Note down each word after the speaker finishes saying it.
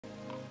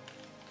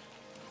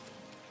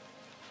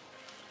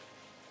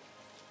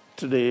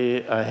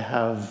Today I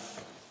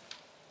have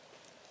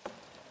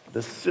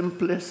the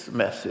simplest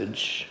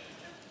message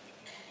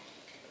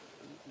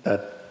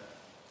that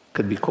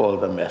could be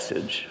called a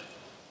message.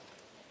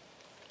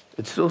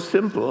 It's so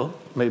simple,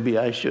 maybe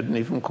I shouldn't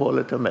even call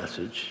it a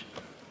message.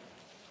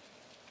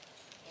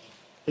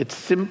 It's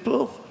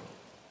simple,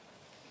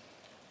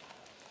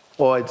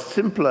 or it's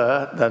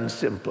simpler than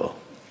simple.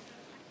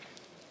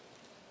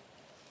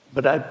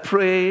 But I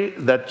pray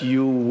that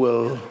you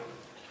will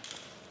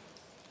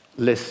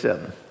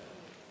listen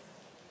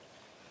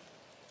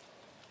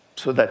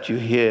so that you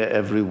hear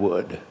every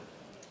word.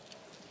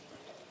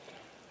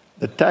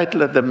 The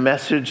title of the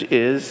message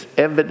is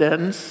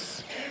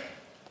Evidence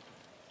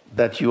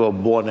That You Are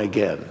Born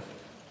Again.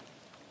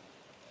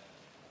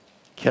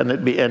 Can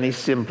it be any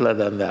simpler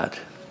than that?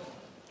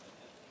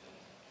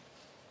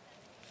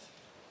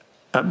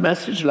 A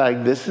message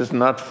like this is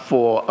not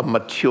for a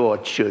mature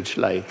church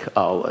like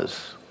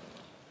ours.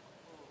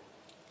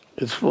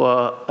 It's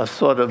for a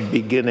sort of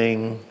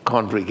beginning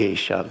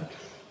congregation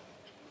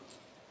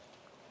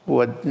who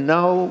are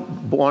now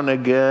born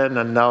again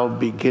and now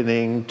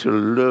beginning to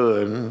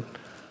learn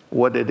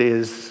what it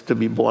is to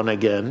be born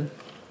again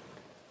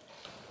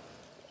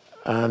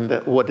and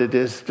what it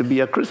is to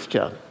be a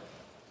Christian.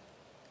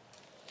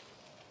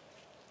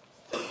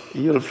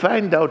 You'll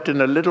find out in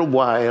a little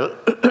while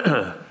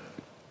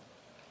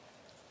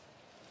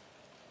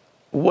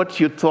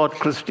what you thought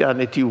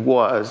Christianity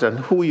was and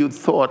who you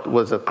thought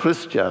was a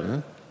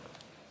Christian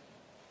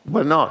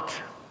were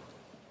not.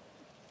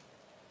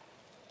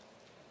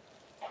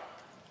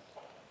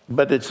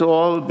 But it's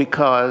all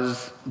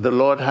because the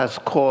Lord has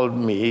called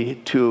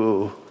me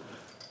to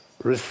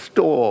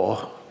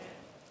restore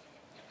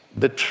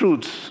the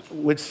truths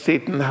which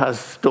Satan has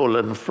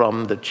stolen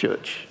from the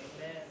church.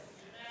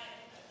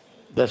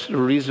 That's the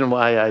reason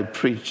why I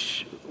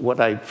preach what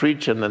I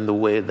preach and in the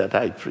way that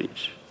I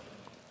preach.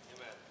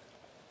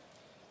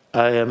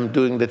 I am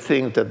doing the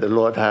things that the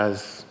Lord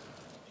has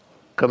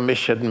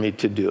commissioned me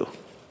to do.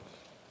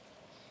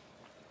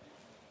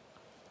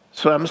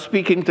 So I'm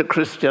speaking to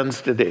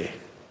Christians today.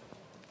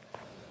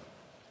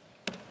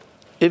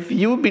 If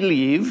you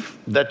believe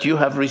that you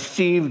have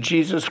received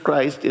Jesus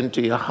Christ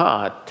into your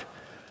heart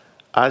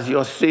as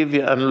your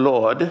Savior and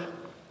Lord,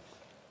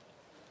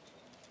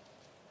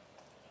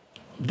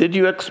 did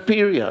you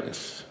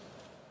experience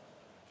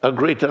a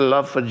greater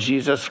love for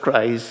Jesus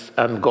Christ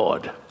and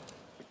God?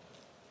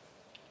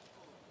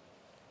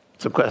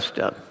 It's a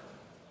question.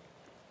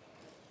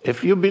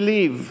 If you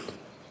believe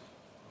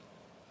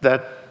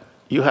that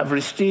you have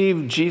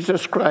received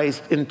Jesus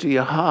Christ into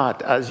your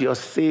heart as your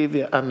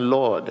Savior and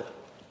Lord,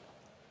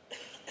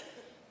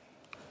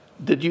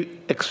 did you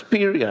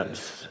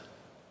experience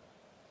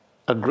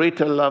a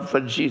greater love for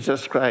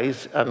Jesus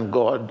Christ and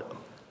God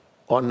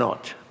or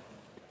not?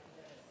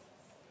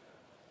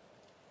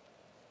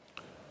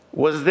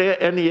 Was there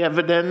any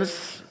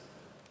evidence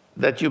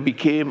that you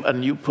became a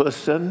new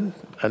person,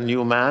 a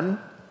new man?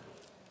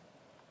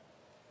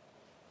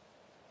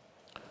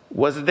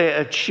 Was there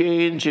a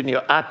change in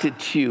your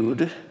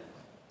attitude,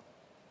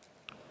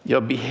 your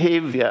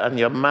behavior, and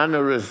your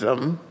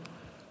mannerism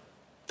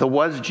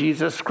towards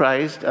Jesus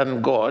Christ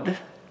and God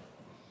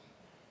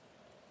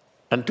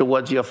and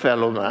towards your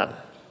fellow man?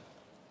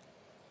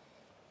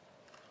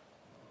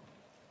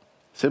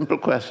 Simple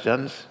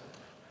questions,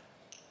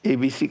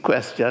 ABC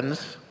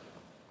questions,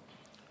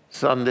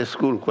 Sunday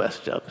school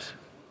questions.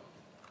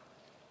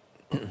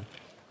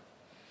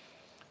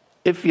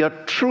 If your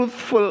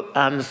truthful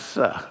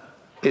answer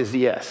is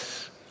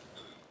yes,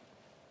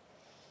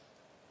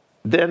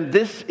 then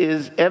this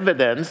is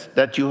evidence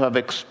that you have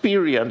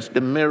experienced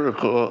the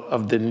miracle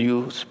of the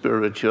new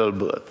spiritual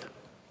birth.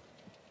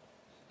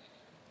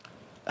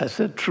 I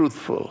said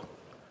truthful.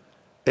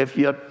 If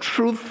your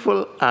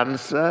truthful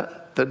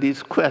answer to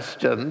these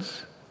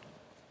questions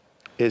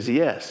is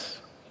yes,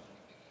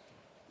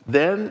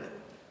 then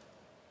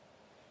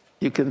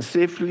you can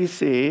safely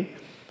say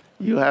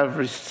you have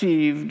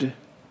received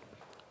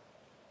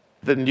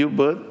the new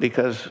birth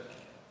because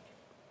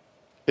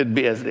it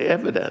bears the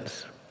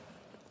evidence.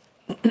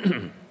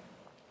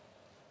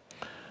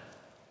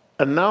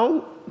 And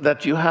now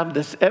that you have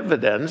this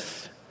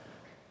evidence,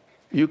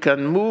 you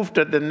can move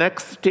to the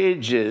next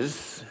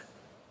stages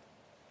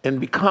in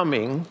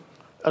becoming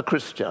a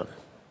Christian.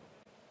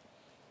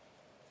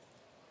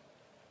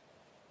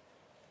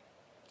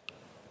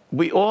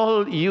 We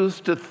all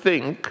used to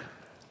think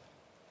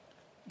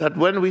that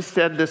when we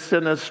said the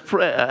sinner's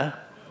prayer,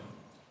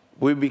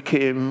 we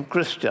became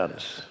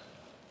Christians.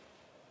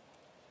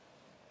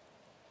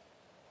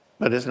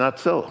 But it's not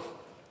so.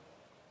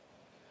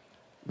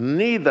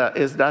 Neither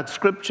is that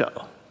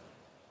scriptural.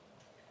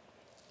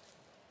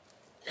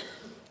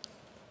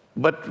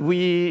 But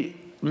we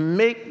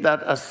make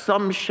that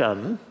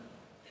assumption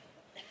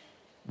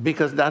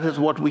because that is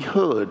what we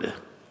heard.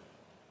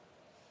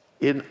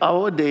 In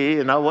our day,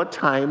 in our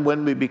time,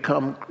 when we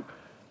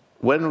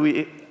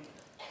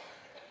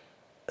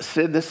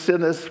said the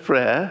sinner's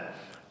prayer,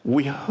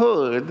 we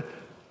heard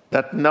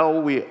that now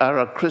we are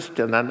a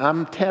Christian. And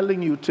I'm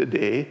telling you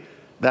today,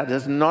 That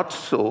is not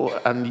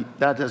so, and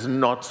that is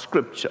not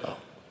Scripture.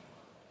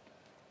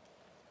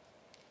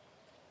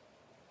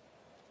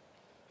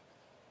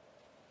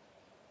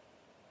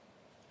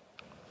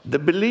 The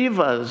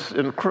believers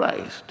in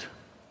Christ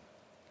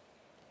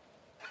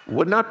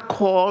were not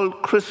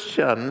called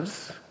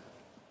Christians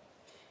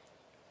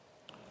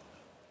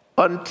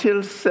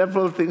until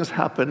several things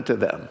happened to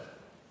them.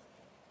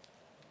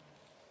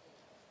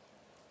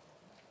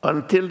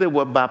 Until they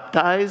were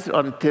baptized,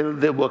 until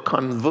they were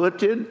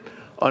converted,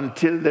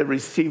 until they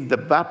received the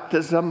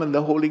baptism in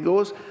the Holy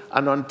Ghost,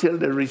 and until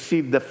they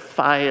received the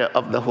fire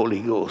of the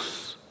Holy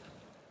Ghost.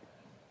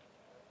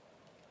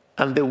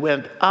 And they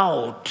went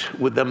out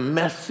with the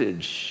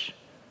message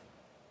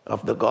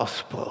of the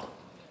gospel.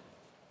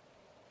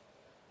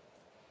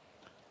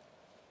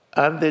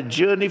 And they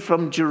journeyed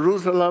from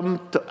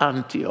Jerusalem to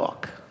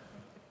Antioch.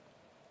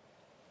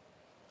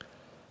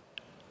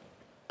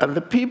 And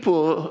the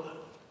people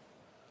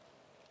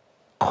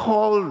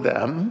called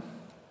them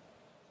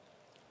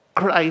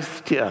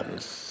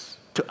Christians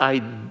to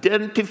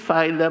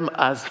identify them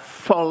as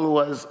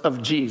followers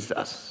of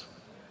Jesus.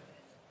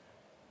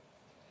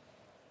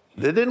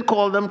 They didn't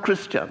call them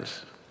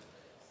Christians.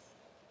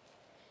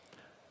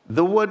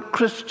 The word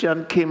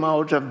Christian came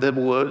out of the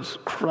words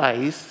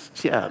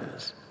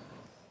Christians.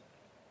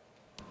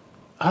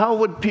 How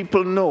would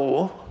people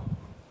know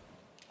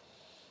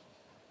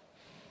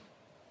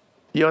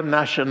your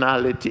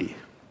nationality?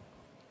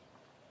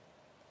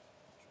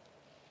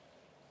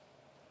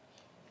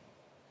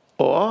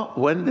 Or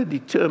when they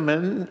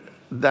determine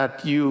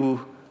that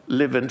you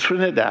live in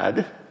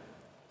Trinidad,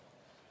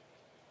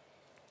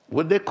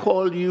 would they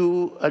call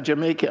you a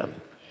Jamaican?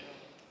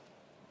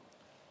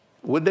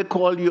 Would they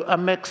call you a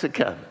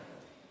Mexican?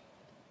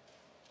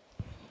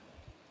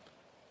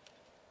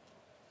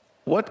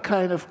 What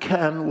kind of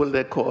can will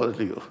they call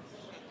you?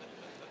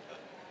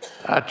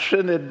 A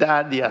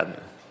Trinidadian.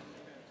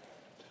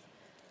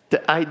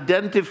 To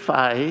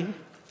identify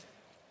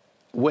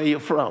where you're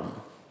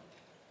from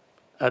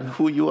and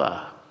who you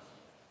are,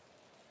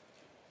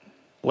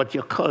 what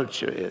your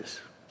culture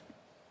is.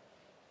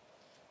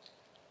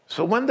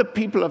 So when the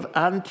people of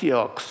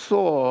Antioch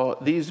saw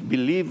these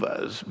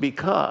believers,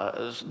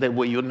 because they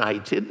were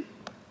united,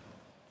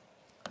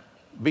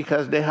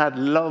 because they had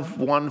love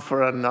one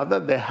for another,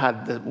 they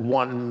had the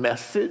one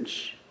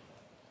message,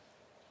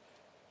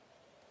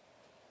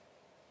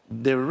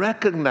 they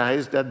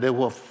recognized that they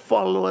were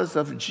followers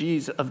of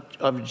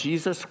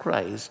Jesus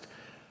Christ,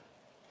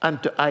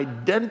 and to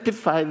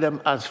identify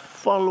them as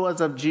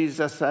followers of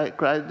Jesus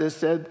Christ, they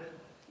said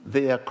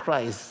they are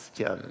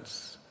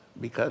Christians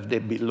because they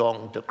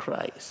belong to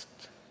Christ.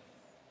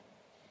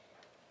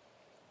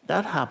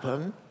 That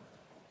happened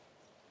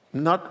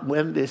not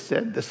when they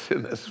said the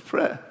sinner's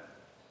prayer.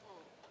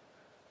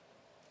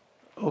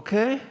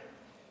 Okay?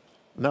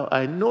 Now,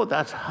 I know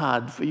that's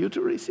hard for you to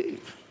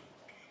receive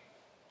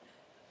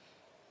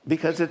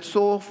because it's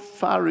so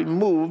far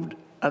removed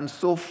and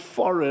so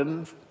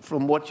foreign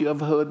from what you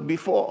have heard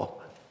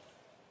before.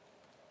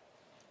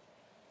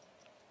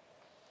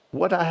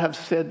 What I have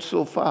said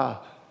so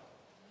far,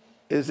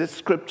 is it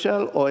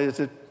scriptural or is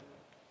it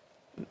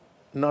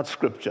not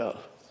scriptural?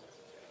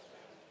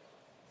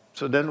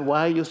 So then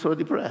why are you so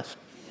depressed?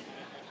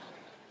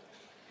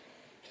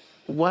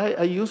 Why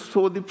are you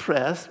so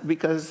depressed?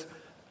 Because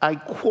I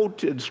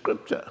quoted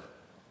scripture.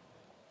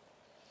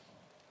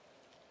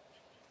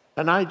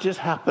 And I just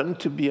happen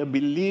to be a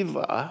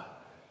believer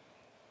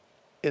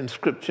in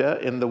scripture,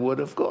 in the Word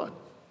of God.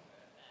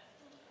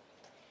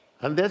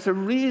 And there's a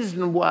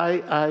reason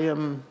why I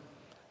am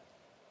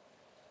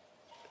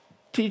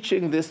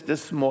teaching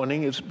this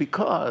morning, is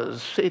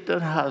because Satan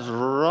has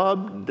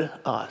robbed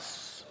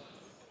us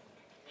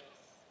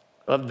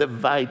of the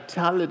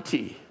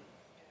vitality,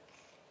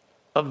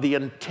 of the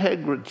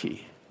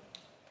integrity,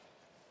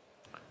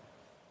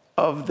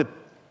 of the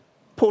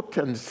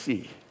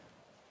potency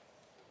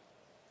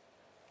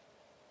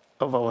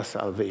of our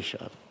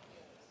salvation.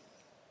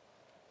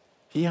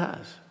 He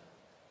has.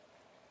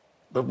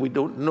 But we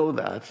don't know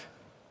that,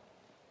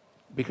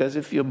 because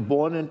if you're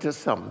born into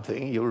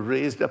something, you're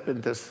raised up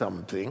into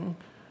something,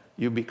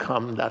 you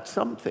become that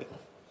something.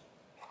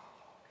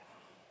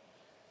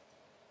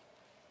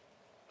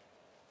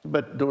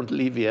 But don't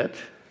leave yet,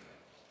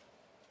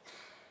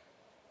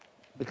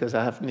 because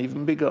I haven't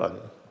even begun.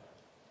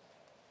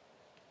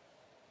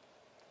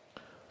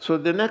 So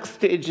the next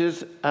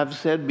stages, I've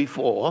said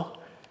before,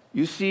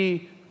 you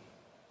see,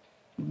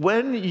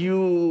 when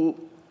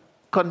you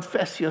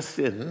confess your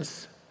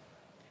sins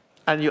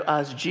and you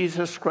ask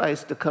Jesus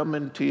Christ to come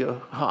into your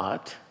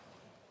heart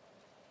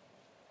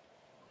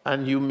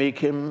and you make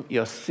him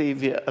your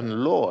Savior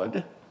and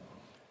Lord,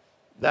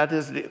 that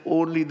is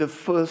only the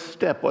first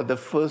step or the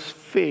first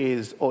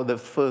phase or the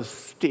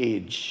first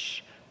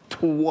stage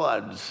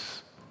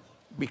towards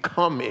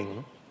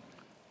becoming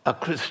a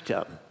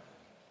Christian.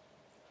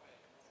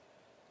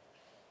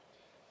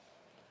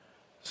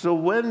 So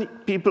when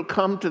people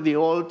come to the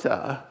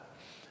altar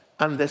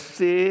and they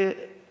say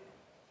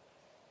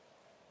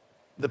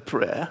the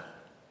prayer,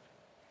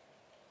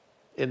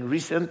 in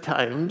recent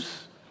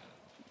times,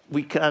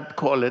 we can't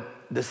call it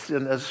the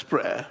sinner's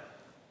prayer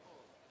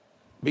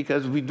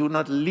because we do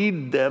not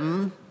lead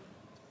them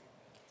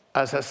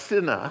as a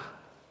sinner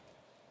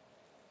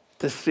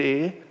to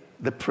say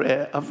the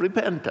prayer of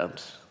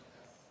repentance.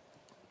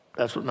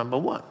 That's number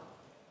one.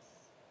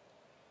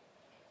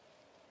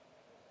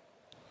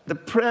 The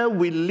prayer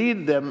we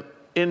lead them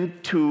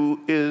into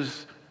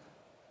is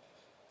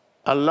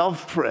a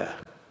love prayer.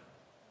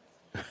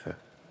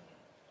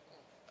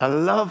 A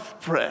love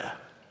prayer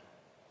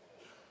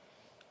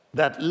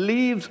that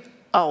leaves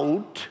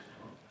out,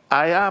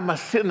 I am a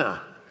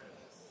sinner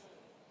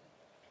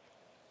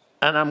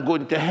and I'm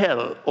going to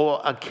hell,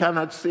 or I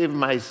cannot save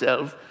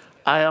myself,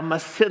 I am a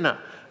sinner.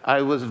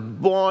 I was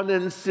born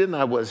in sin,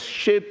 I was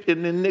shaped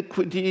in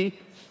iniquity,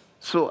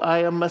 so I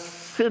am a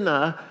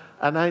sinner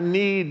and I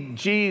need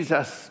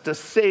Jesus to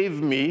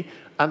save me,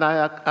 and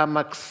I am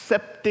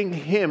accepting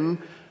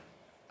him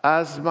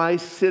as my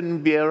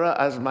sin bearer,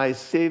 as my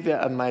Savior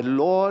and my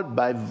Lord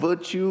by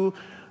virtue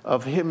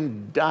of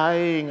him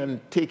dying and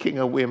taking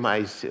away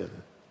my sin.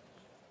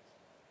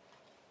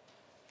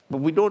 But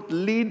we don't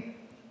lead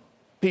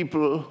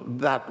people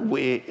that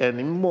way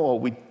anymore.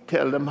 We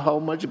tell them how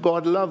much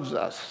God loves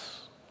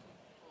us.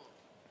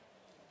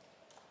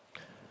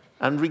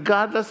 And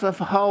regardless of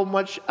how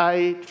much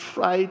I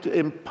try to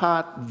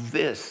impart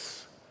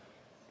this,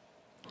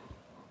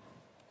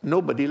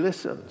 nobody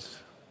listens.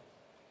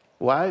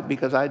 Why?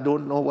 Because I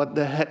don't know what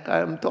the heck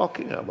I am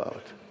talking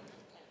about.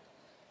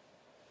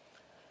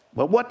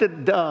 But what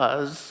it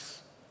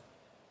does,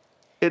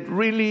 it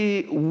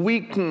really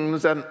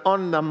weakens and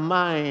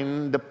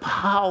undermines the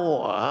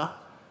power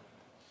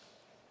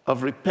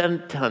of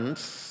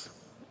repentance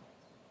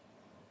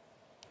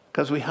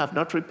because we have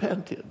not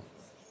repented.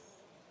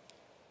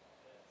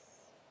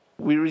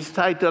 We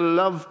recite a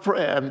love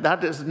prayer, and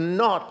that is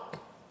not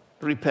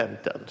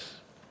repentance.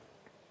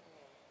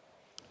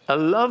 A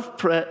love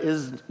prayer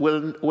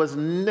was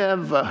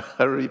never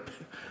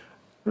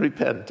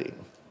repenting.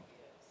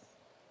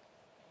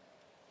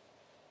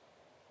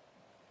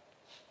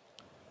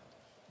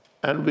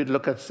 And we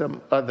look at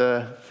some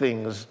other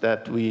things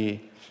that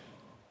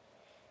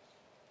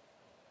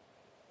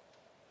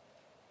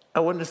I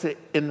want to say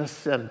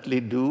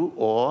innocently do,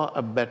 or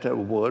a better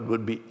word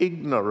would be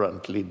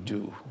ignorantly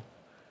do.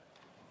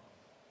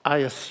 I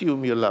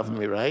assume you love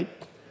me, right?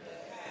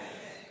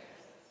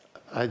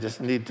 I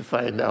just need to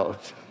find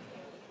out.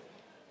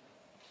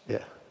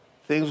 Yeah.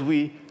 Things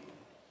we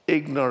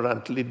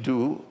ignorantly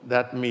do,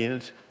 that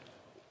means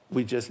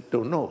we just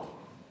don't know.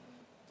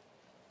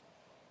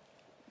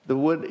 The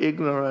word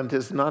ignorant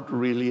is not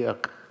really a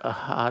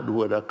hard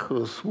word, a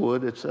curse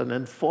word. It's an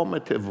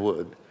informative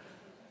word.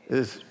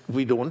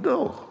 We don't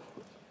know.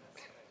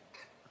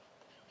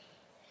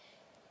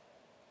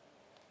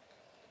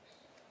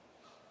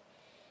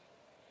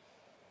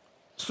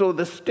 So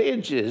the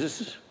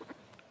stages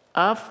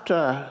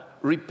after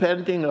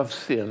repenting of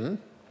sin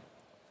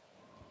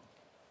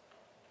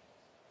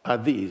are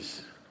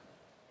these: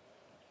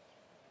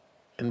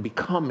 in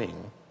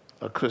becoming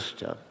a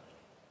Christian,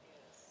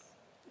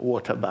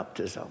 water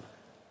baptism,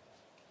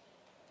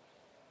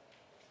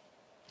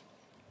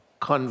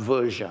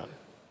 conversion.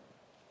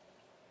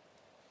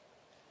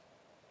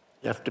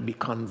 You have to be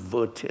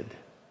converted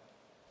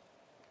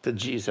to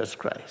Jesus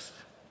Christ.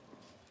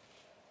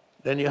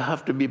 Then you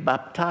have to be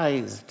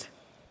baptized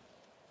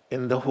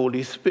in the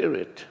Holy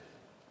Spirit.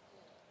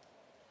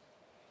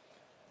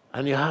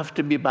 And you have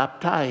to be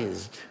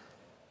baptized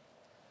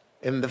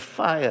in the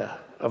fire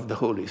of the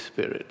Holy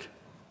Spirit.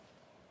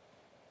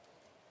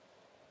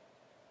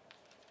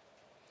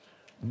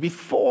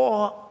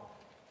 Before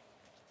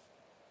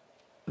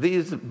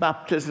these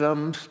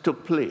baptisms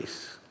took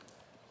place,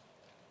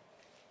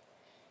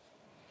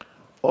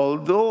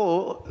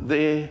 although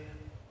they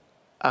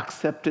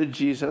accepted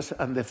Jesus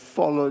and they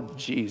followed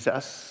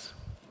Jesus,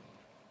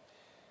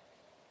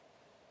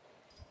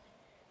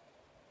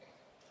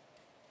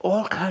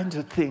 all kinds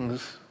of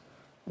things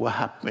were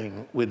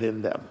happening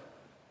within them.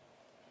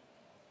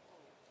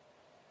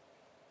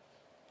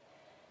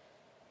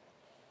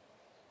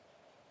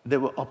 They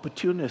were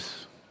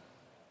opportunists.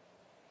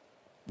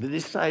 The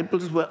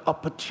disciples were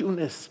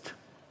opportunists.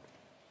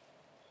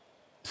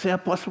 Say,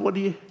 Apostle,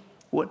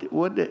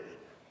 what the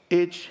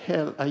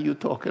hell are you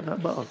talking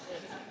about?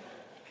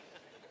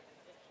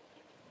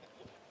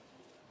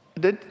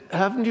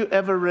 Haven't you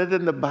ever read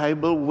in the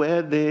Bible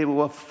where they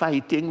were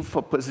fighting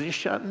for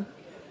position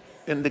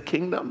in the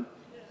kingdom?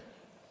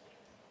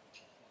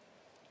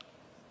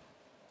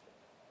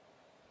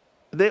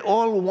 They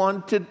all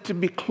wanted to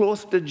be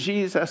close to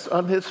Jesus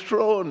on his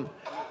throne.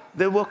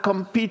 They were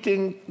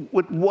competing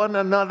with one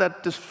another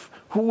to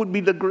who would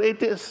be the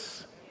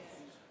greatest.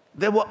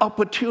 They were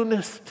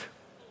opportunists.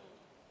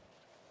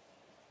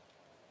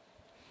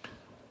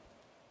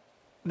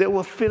 They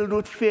were filled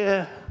with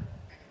fear.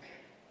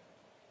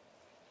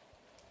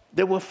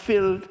 They were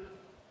filled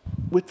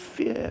with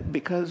fear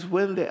because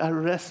when they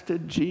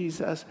arrested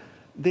Jesus,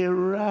 they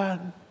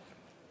ran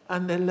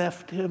and they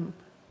left him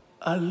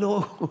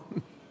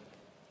alone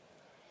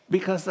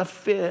because of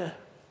fear.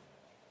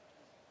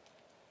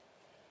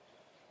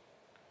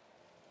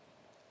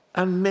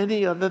 and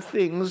many other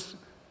things.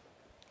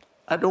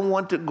 I don't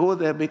want to go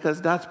there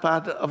because that's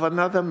part of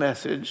another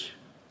message.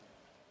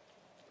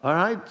 All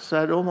right?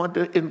 So I don't want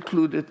to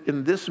include it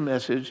in this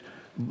message,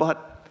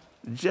 but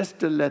just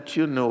to let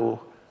you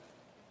know,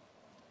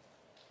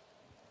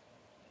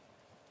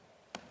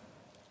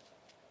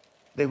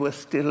 they were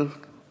still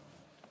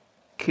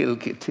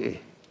kilkite,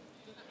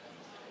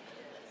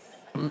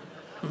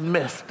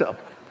 messed up.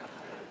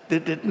 They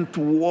didn't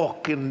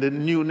walk in the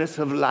newness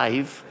of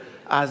life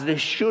as they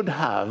should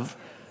have,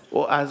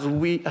 or as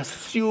we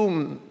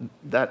assume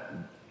that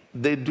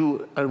they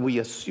do, and we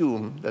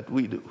assume that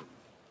we do.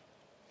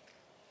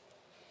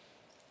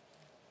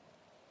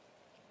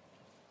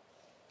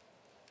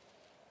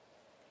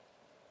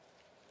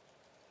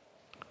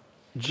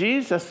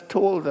 Jesus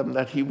told them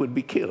that he would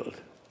be killed,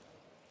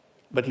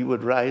 but he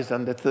would rise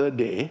on the third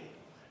day,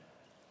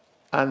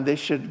 and they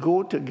should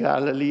go to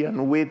Galilee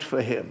and wait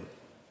for him.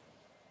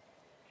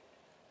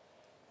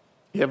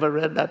 You ever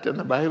read that in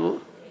the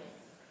Bible?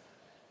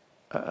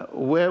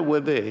 Where were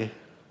they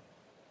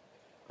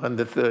on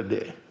the third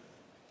day?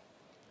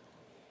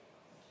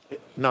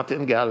 Not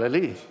in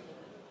Galilee.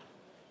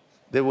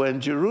 They were in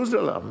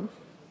Jerusalem,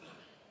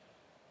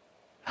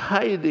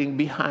 hiding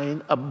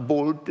behind a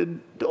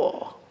bolted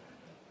door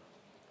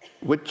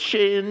with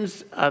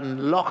chains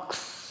and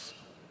locks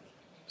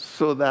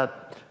so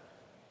that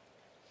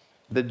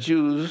the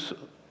Jews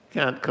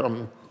can't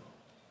come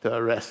to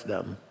arrest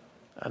them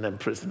and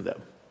imprison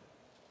them,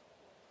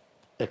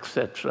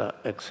 etc.,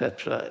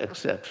 etc.,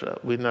 etc.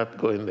 We're not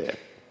going there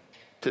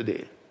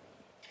today.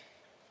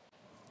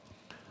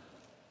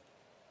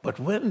 But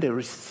when they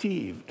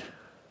received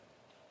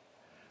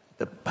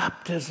the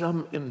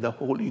baptism in the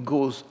Holy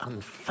Ghost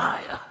and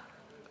fire,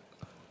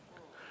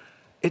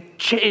 it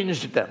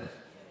changed them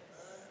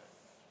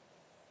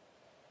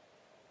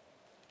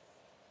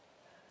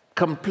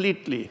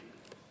completely.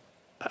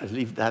 I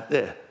leave that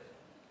there.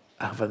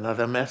 I have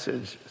another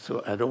message,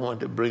 so I don't want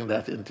to bring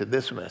that into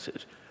this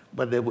message.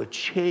 But they were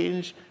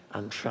changed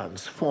and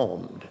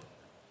transformed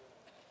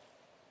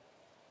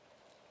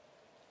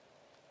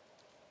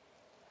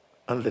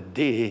on the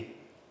day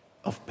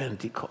of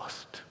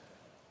Pentecost,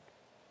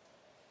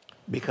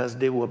 because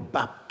they were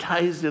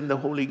baptized in the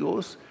Holy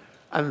Ghost,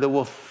 and they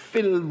were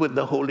filled with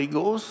the Holy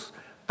Ghost,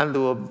 and they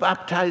were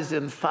baptized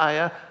in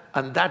fire,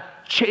 and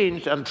that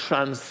changed and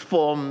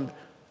transformed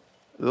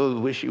those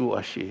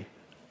wishy-washy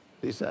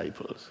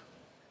disciples.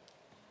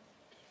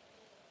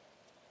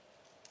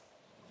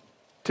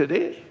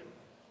 Today,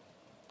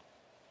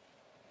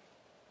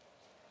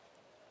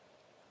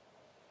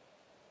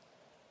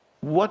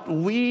 what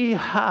we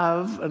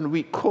have and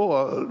we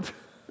called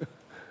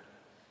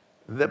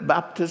the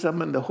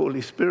baptism in the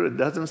Holy Spirit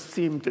doesn't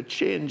seem to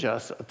change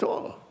us at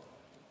all.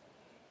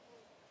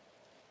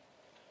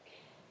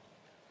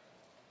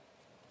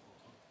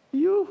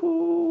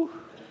 Yoo-hoo!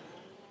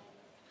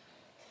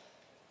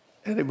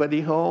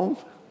 Anybody home?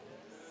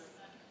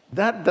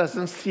 That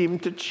doesn't seem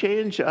to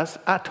change us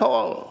at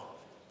all.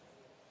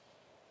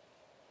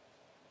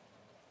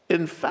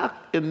 In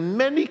fact, in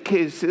many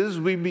cases,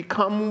 we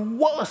become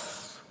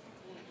worse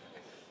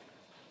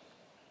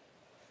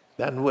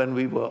than when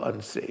we were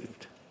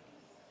unsaved.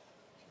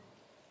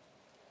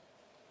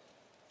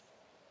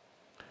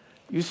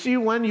 You see,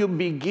 when you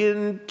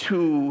begin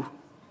to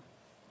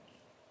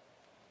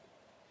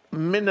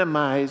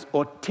minimize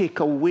or take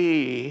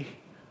away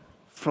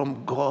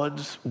from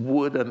God's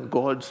word and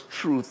God's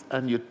truth,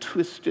 and you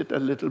twist it a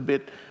little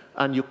bit,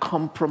 and you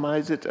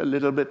compromise it a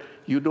little bit,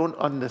 you don't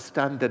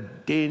understand the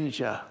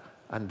danger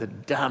and the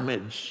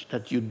damage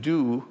that you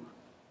do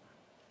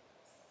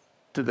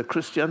to the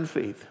Christian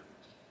faith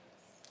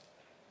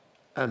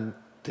and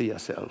to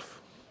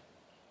yourself.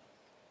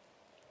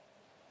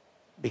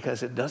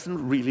 Because it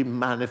doesn't really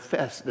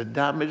manifest. The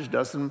damage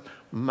doesn't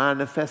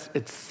manifest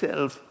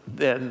itself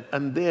then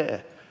and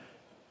there.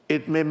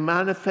 It may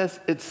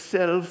manifest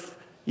itself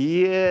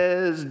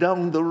years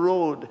down the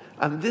road.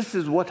 And this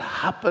is what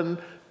happened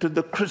to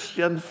the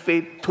Christian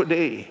faith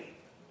today.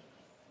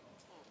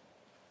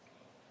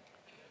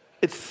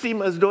 It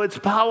seems as though it's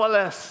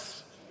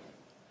powerless,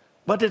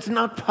 but it's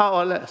not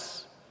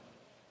powerless.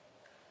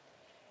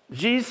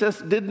 Jesus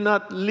did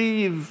not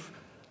leave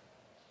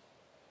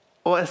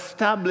or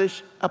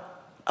establish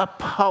a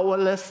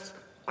powerless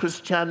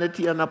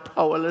Christianity and a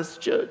powerless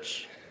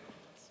church.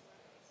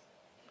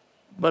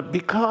 But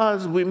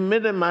because we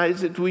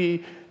minimize it,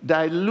 we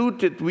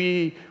dilute it,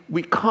 we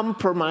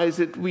compromise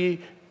it, we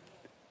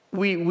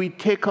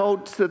take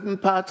out certain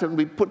parts and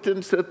we put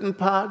in certain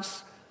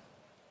parts,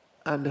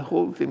 and the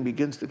whole thing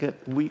begins to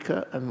get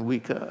weaker and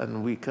weaker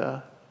and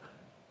weaker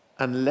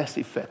and less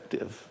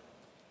effective.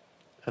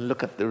 And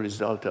look at the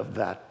result of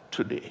that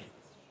today.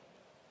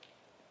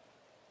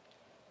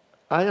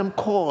 I am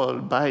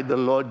called by the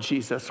Lord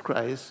Jesus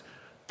Christ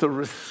to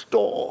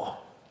restore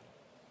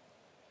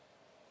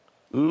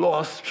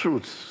lost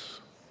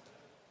truths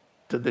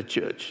to the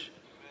church.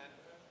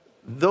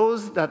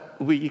 Those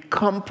that we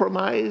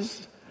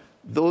compromise,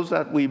 those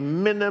that we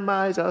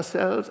minimize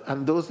ourselves,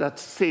 and those that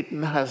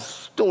Satan has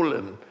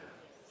stolen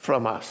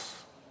from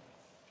us.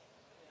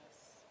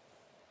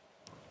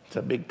 It's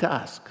a big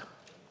task.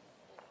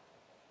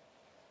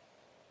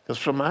 Because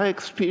from my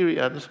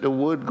experience, the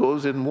word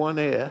goes in one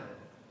ear,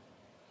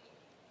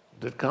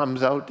 it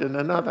comes out in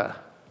another,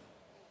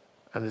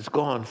 and it's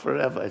gone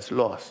forever, it's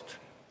lost.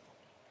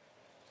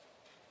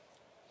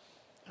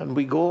 And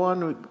we go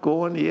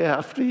on year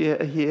after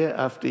year, year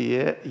after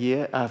year,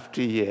 year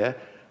after year,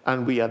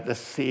 and we are at the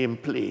same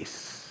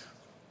place.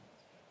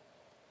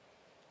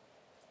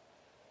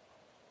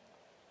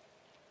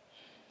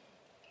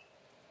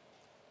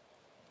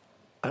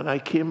 And I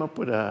came up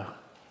with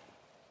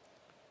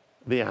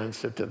the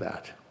answer to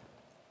that.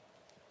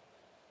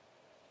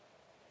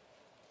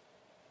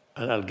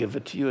 And I'll give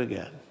it to you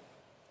again.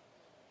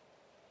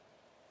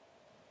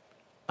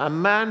 A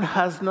man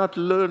has not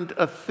learned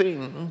a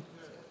thing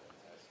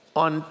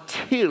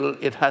until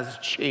it has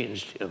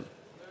changed him.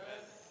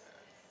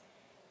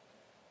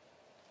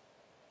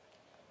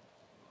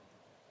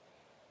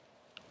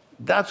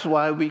 That's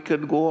why we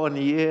could go on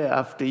year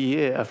after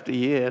year after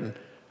year,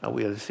 and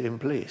we're at the same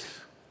place.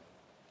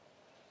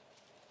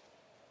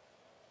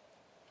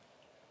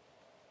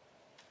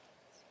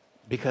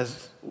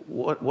 Because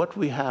what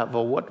we have,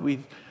 or what we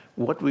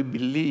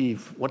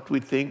believe, what we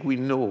think we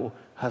know,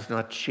 has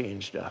not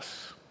changed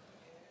us.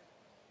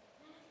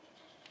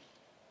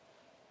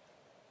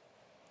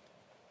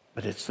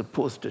 But it's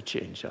supposed to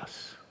change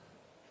us.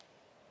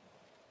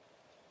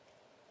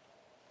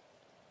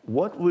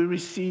 What we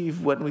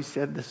receive when we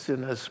said the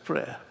sinner's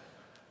prayer,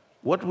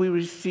 what we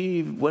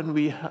receive when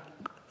we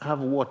have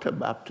water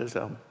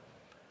baptism,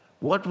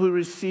 what we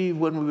receive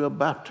when we are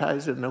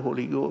baptized in the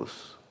Holy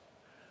Ghost,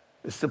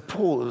 is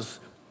supposed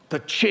to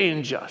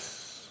change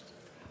us.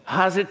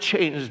 Has it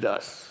changed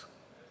us?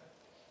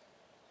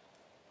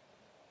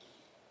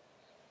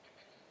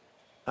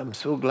 I'm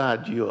so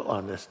glad you're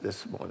honest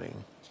this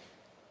morning.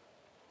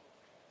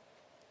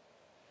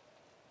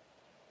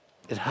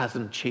 It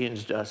hasn't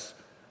changed us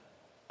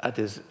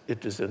as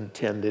it is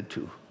intended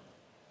to.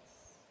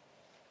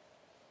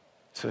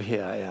 So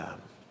here I am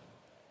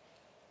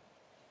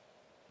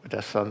with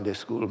a Sunday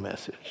school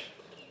message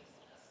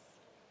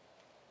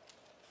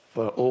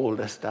for an old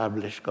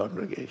established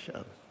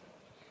congregation.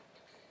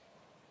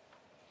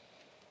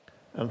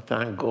 And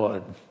thank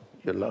God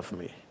you love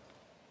me.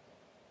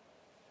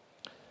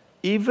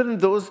 Even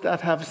those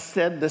that have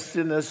said the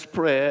sinner's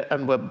prayer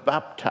and were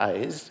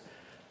baptized,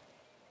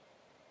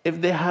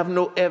 if they have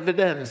no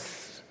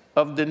evidence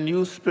of the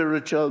new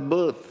spiritual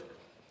birth,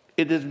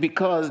 it is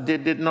because they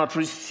did not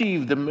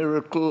receive the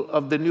miracle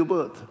of the new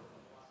birth.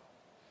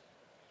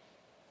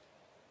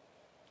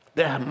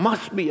 There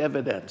must be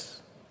evidence.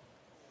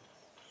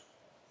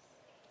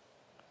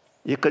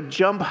 You could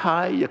jump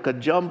high, you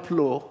could jump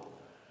low,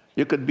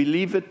 you could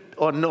believe it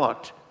or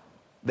not.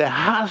 There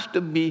has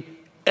to be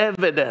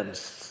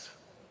evidence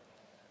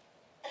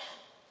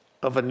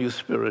of a new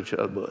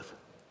spiritual birth.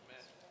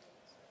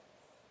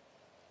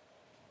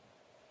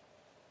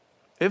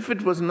 If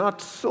it was not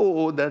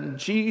so, then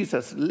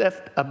Jesus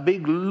left a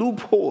big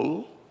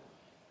loophole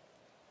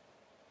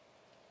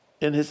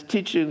in his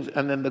teachings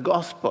and in the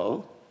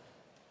gospel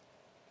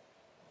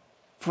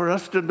for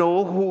us to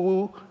know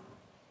who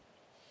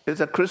is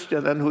a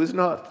Christian and who is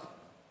not.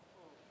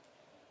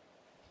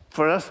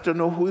 For us to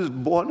know who is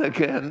born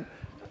again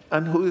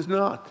and who is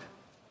not.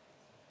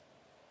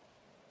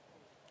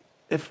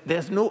 If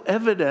there's no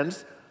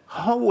evidence,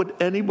 how would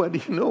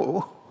anybody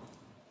know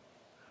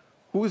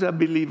who is a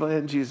believer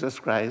in Jesus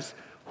Christ,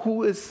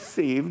 who is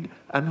saved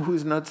and who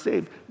is not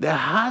saved? There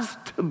has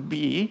to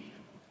be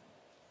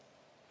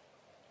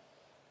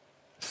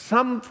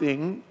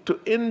something to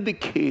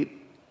indicate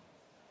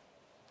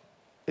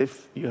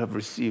if you have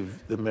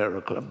received the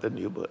miracle of the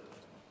new birth.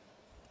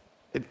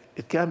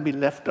 It can't be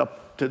left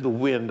up to the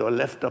wind or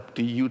left up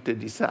to you to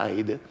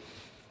decide. It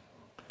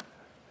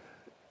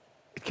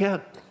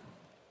can't.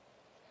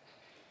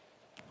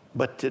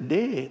 But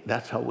today,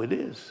 that's how it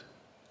is.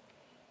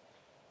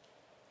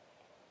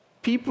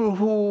 People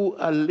who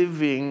are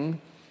living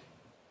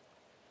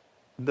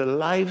the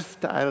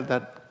lifestyle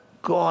that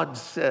God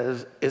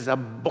says is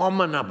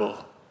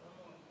abominable,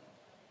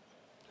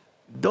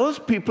 those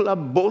people are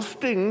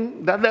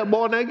boasting that they're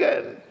born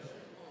again,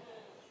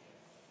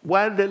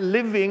 while they're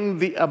living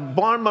the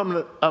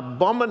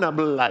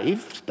abominable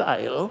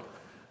lifestyle.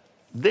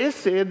 They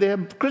say they're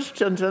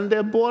Christians and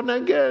they're born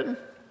again.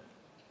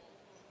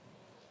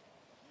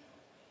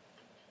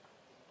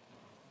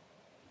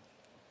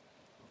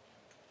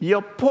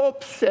 Your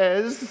Pope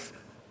says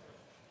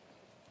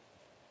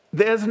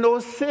there's no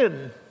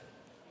sin.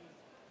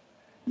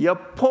 Your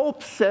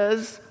Pope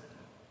says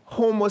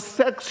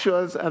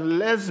homosexuals and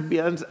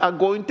lesbians are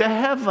going to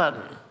heaven.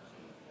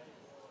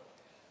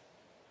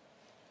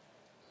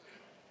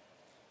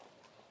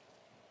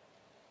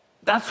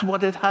 That's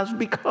what it has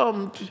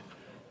become.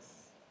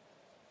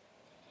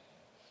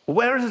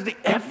 Where is the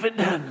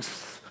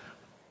evidence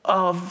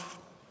of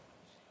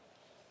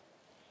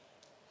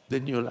the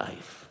new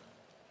life,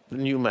 the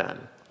new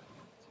man?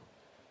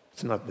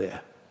 It's not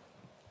there.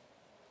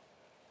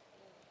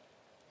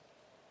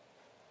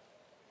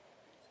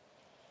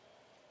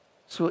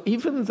 So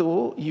even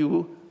though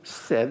you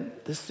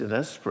said the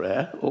sinner's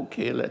prayer,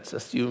 okay, let's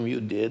assume you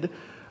did,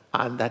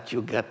 and that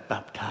you get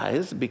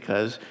baptized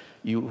because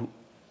you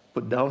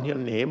put down your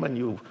name and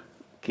you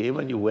came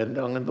and you went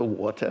down in the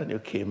water and you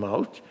came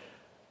out,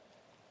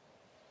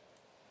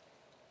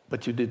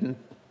 but you didn't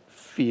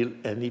feel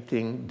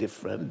anything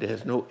different.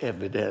 There's no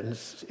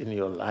evidence in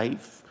your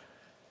life.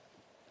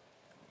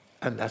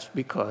 And that's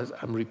because,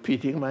 I'm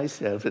repeating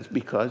myself, it's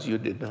because you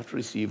did not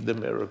receive the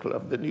miracle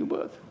of the new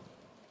birth.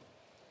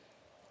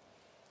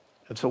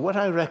 And so what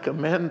I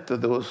recommend to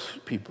those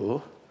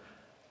people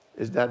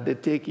is that they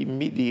take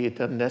immediate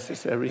and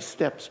necessary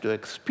steps to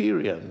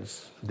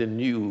experience the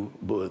new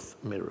birth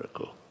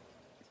miracle.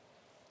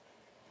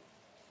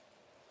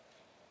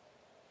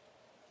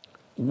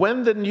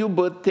 When the new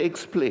birth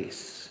takes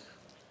place,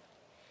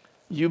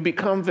 you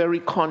become very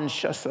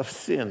conscious of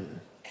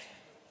sin,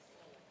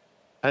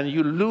 and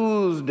you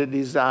lose the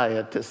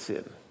desire to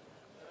sin.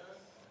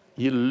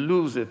 You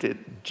lose it,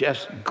 it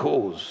just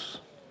goes.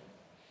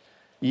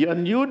 Your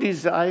new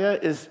desire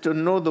is to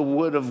know the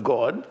Word of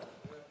God,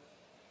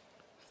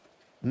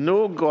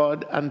 know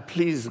God, and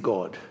please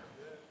God.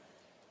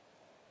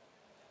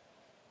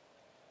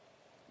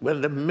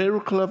 When the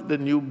miracle of the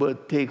new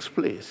birth takes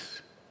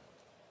place,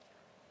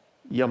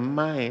 your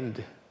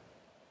mind,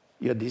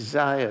 your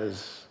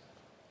desires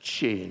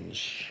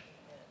change.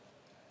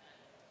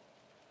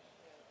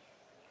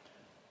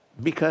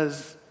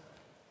 Because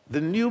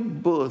the new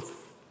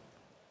birth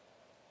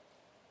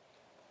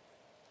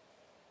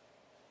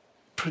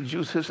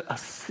produces a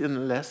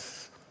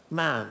sinless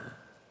man.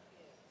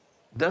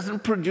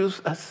 Doesn't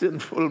produce a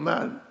sinful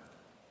man.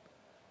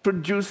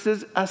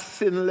 Produces a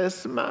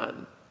sinless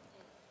man.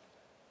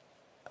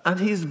 And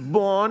he's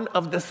born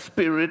of the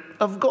Spirit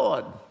of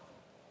God.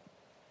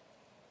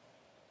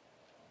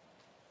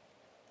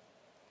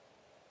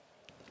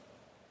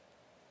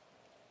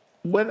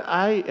 When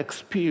I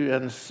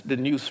experienced the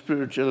new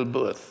spiritual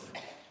birth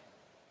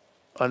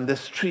on the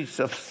streets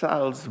of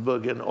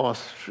Salzburg in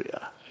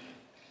Austria,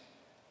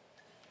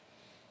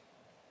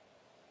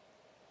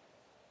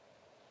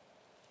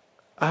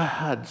 I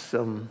had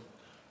some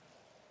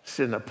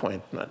sin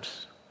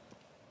appointments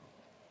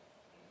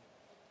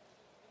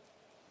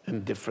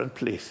in different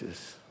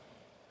places.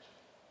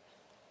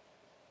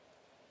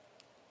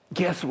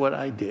 Guess what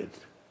I did?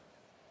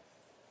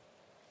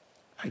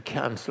 I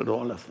canceled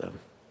all of them.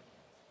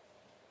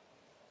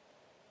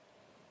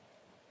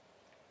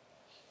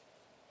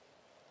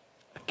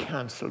 I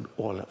canceled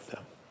all of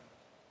them.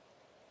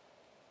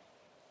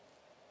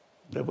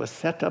 They were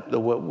set up, they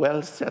were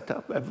well set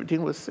up,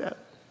 everything was set.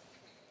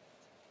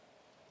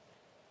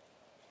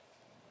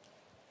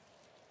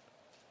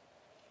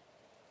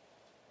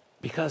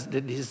 Because the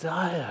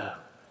desire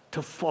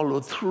to follow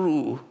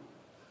through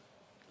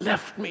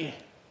left me.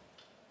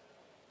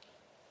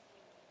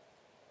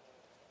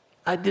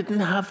 I didn't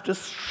have to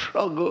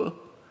struggle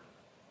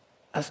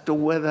as to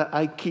whether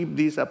I keep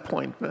these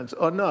appointments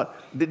or not.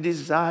 The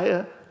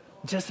desire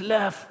just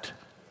left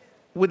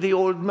with the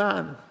old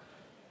man.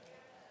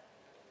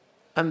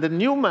 And the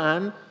new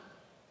man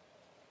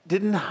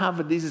didn't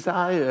have a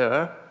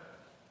desire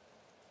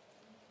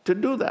to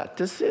do that,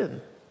 to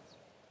sin.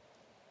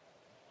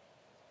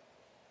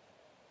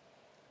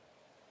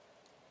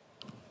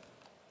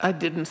 I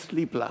didn't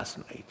sleep last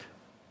night.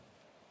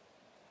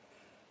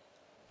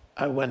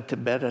 I went to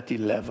bed at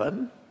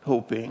 11,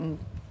 hoping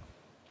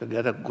to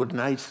get a good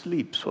night's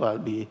sleep, so I'll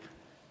be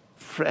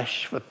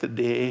fresh for the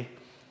day.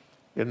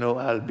 You know,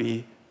 I'll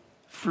be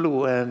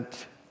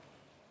fluent.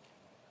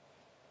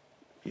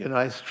 You know,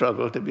 I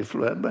struggle to be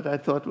fluent, but I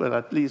thought, well,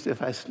 at least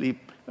if I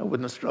sleep, I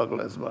wouldn't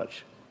struggle as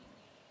much.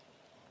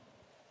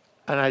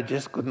 And I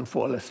just couldn't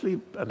fall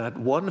asleep. And at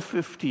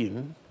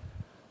 1:15,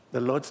 the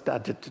Lord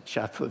started to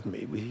chat with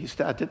me. He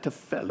started to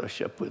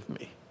fellowship with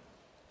me.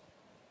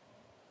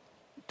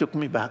 He took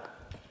me back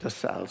to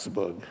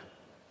Salzburg.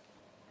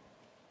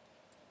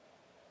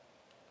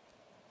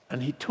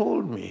 And he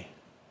told me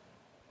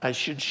I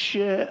should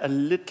share a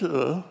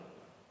little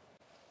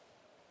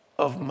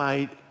of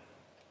my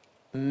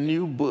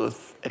new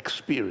birth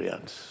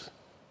experience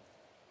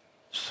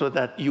so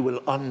that you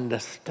will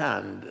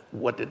understand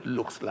what it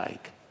looks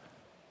like.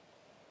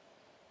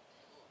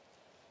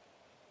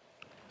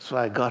 So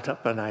I got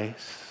up and I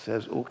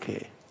says,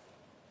 okay.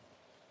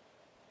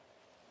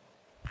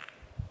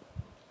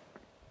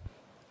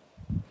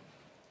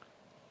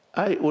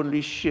 I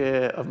only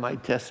share of my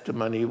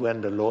testimony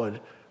when the Lord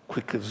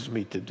quickens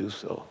me to do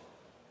so.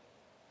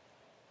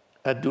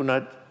 I do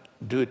not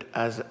do it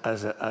as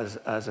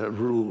a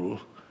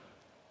rule,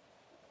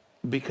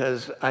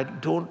 because I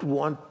don't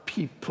want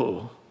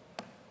people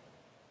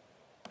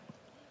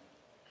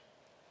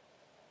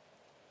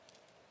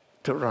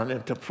to run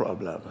into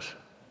problems.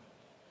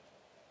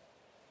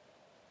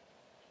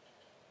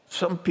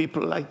 Some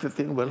people like to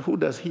think, well, who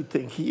does he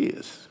think he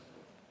is?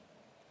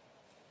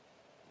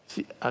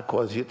 See, I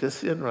cause you to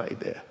sin right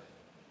there.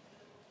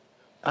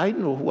 I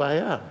know who I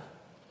am.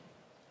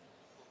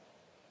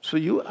 So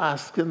you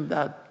asking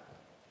that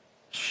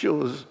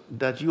shows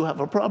that you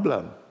have a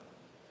problem.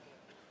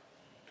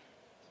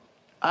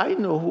 I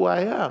know who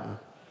I am.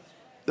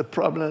 The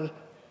problem is,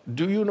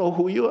 do you know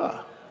who you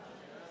are?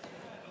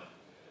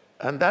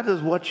 And that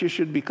is what you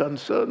should be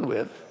concerned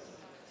with,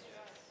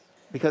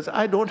 because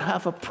I don't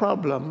have a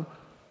problem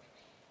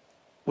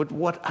with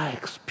what I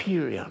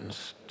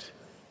experienced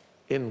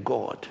in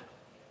God.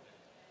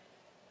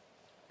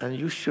 And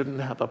you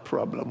shouldn't have a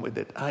problem with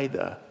it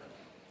either.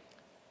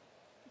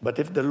 But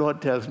if the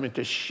Lord tells me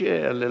to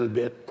share a little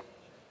bit,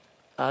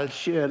 I'll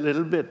share a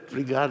little bit,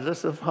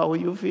 regardless of how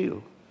you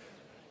feel.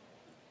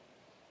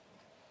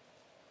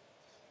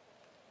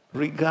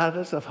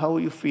 Regardless of how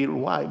you feel.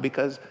 Why?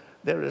 Because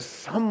there is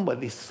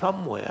somebody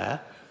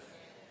somewhere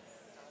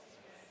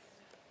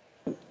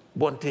who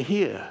want to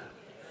hear,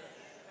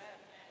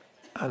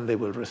 and they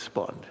will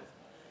respond.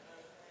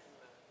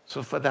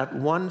 So for that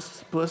one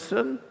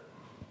person,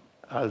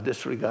 I'll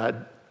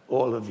disregard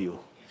all of you.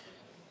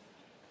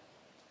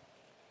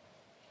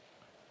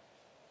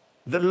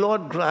 The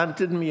Lord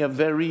granted me a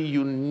very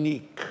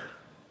unique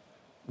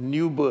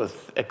new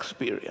birth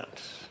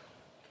experience,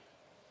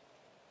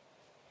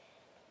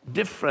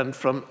 different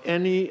from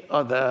any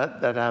other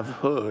that I've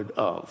heard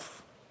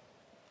of.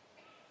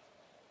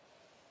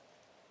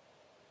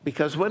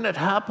 Because when it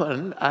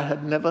happened, I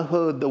had never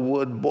heard the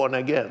word born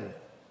again.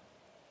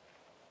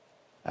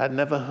 I had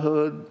never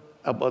heard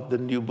about the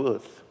new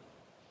birth.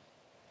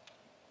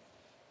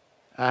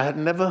 I had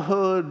never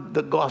heard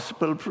the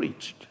gospel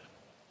preached.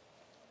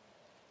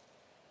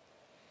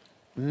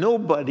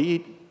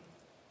 Nobody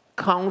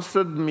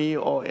counseled me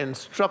or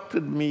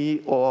instructed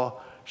me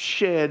or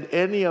shared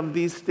any of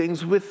these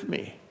things with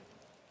me.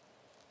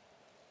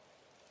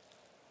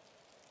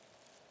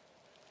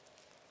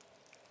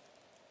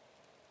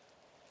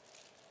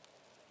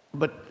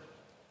 But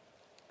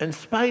in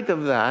spite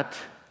of that,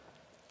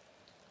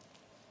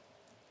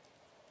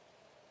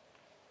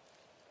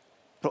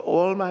 for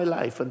all my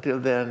life until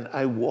then,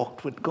 I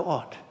walked with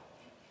God.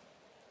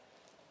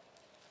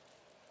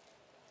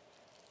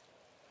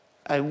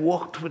 I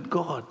walked with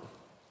God.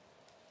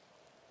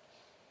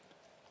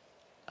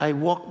 I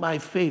walk by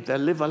faith. I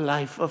live a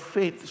life of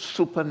faith,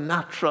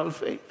 supernatural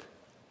faith.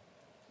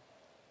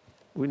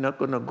 We're not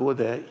going to go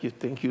there. You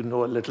think you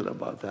know a little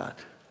about that.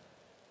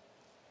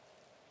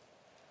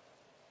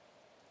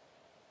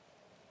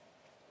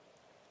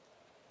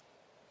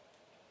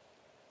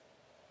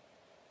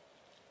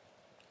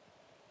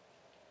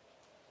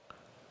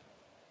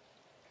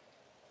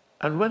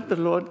 And when the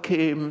Lord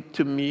came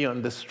to me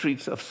on the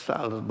streets of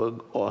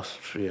Salzburg,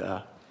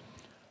 Austria,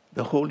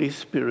 the Holy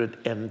Spirit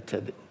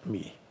entered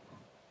me.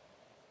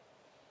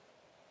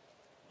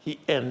 He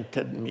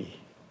entered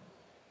me.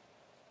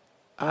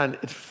 And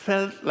it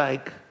felt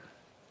like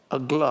a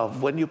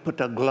glove. When you put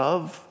a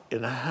glove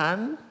in a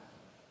hand,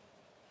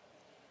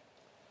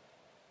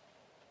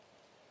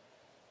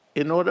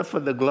 in order for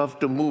the glove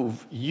to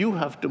move, you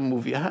have to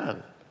move your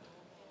hand.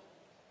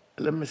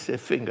 Let me say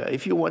finger.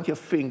 If you want your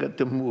finger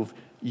to move,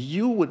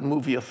 you would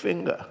move your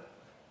finger,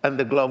 and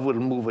the glove will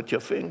move with your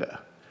finger.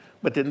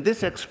 But in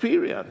this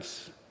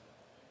experience,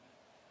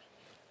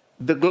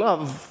 the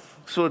glove,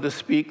 so to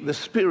speak, the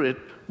Spirit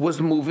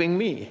was moving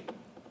me.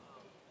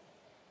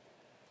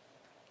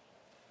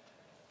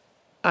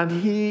 And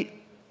he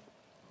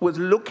was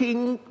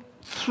looking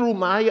through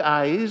my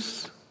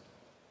eyes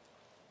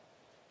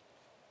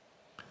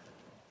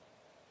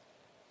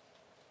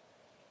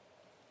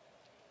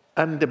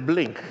and the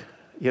blink.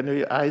 You know,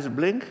 your eyes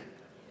blink?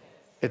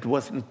 It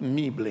wasn't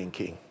me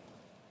blinking.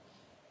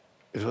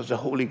 It was the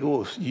Holy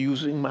Ghost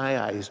using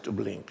my eyes to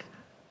blink.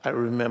 I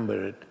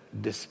remember it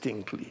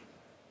distinctly.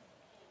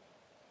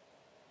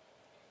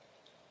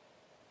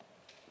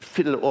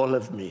 Filled all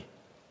of me,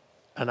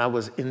 and I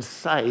was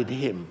inside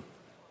him.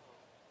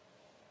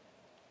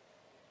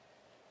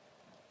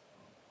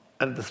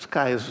 And the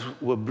skies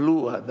were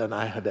bluer than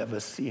I had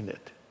ever seen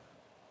it.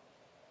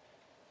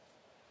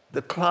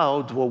 The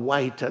clouds were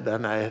whiter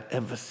than I had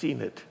ever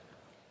seen it.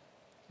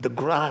 The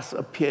grass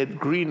appeared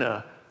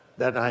greener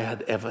than I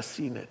had ever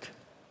seen it.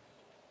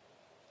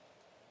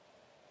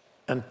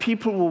 And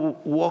people were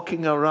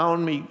walking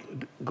around me,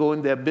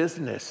 going their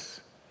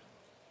business,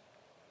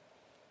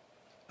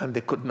 and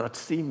they could not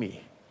see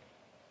me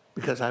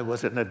because I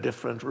was in a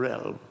different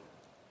realm.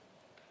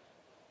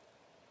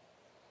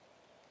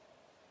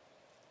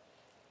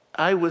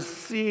 I was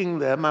seeing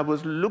them, I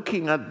was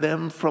looking at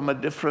them from a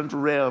different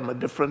realm, a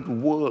different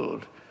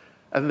world.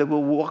 And they were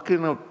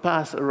walking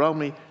past around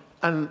me,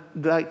 and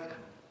like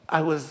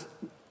I was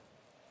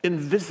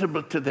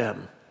invisible to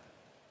them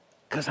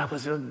because I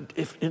was in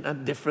a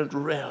different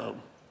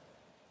realm.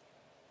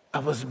 I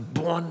was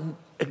born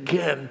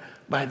again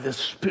by the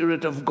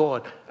Spirit of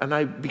God, and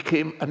I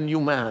became a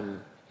new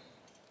man.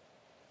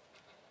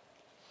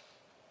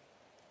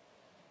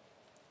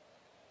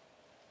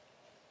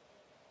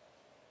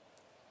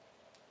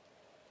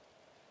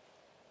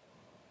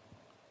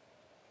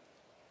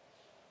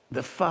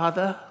 The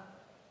Father,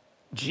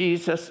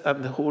 Jesus,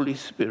 and the Holy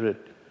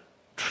Spirit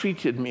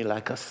treated me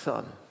like a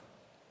son.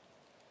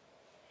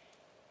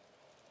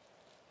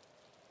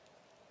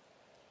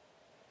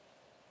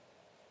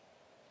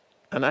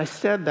 And I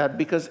said that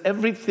because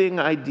everything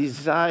I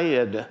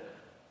desired,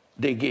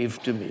 they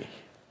gave to me.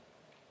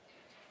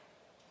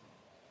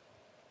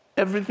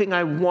 Everything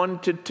I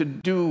wanted to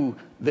do,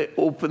 they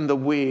opened the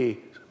way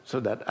so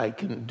that I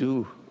can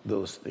do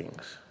those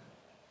things.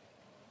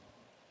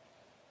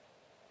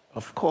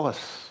 Of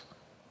course,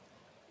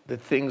 the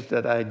things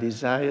that I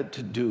desired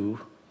to do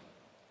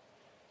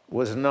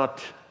was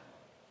not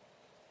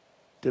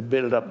to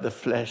build up the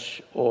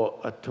flesh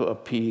or to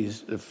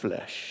appease the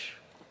flesh.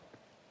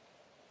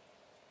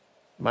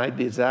 My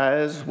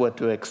desires were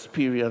to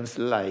experience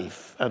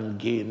life and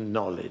gain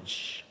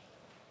knowledge.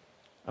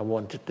 I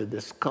wanted to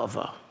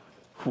discover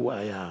who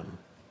I am.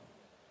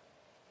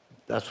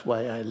 That's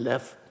why I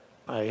left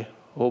my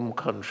home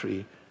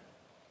country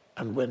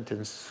and went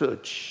in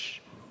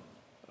search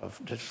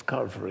of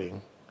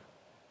discovering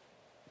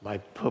my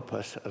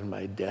purpose and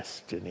my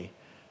destiny.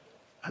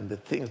 And the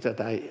things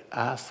that I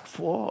asked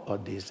for or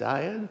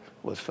desired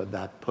was for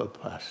that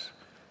purpose.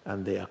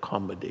 And they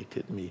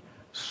accommodated me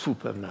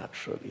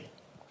supernaturally.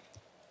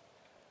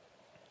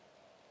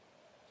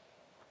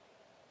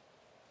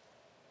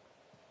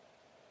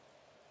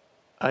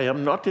 I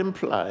am not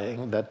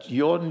implying that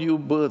your new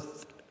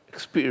birth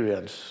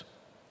experience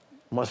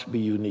must be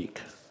unique.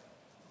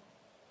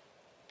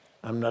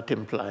 I'm not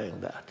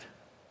implying that.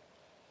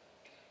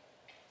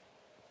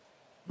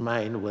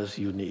 Mine was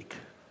unique.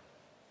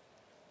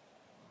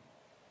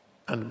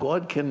 And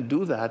God can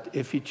do that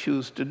if He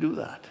chooses to do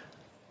that.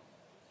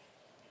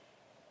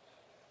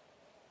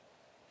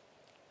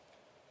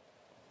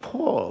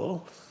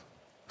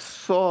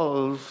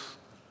 Saul's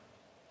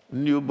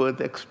new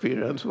birth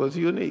experience was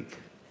unique.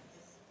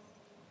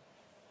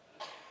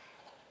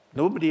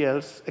 Nobody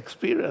else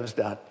experienced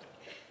that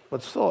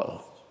but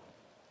Saul.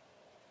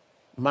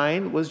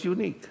 Mine was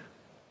unique.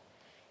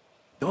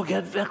 Don't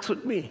get vexed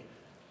with me.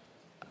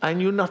 I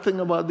knew nothing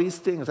about these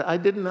things. I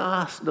didn't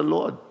ask the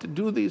Lord to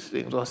do these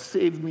things or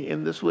save me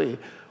in this way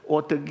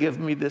or to give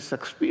me this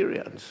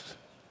experience.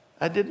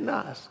 I didn't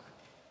ask.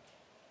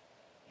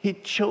 He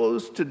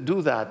chose to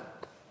do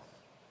that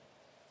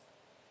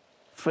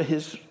for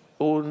His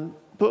own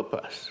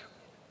purpose.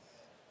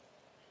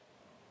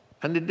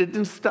 And it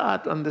didn't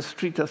start on the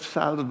street of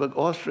Salzburg,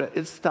 Austria.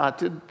 It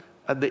started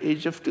at the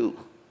age of 2.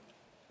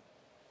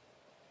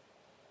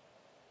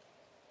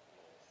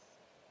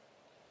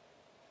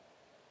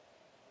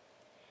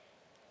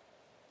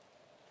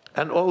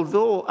 And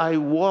although I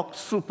walked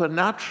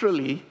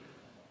supernaturally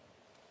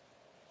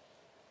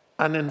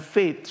and in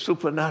faith,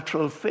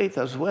 supernatural faith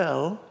as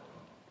well,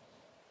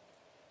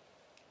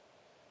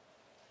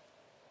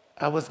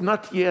 I was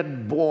not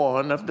yet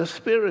born of the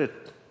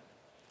Spirit.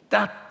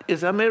 That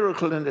is a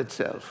miracle in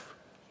itself.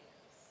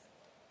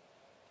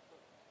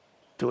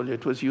 Told you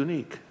it was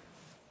unique.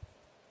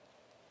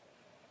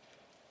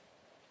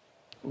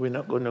 We're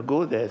not going to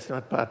go there. It's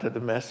not part of the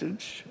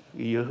message.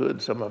 You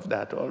heard some of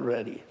that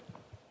already.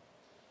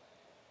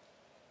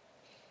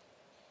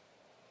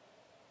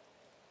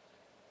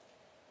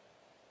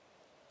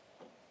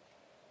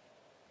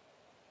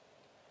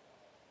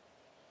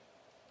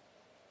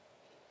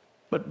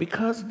 But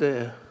because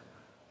the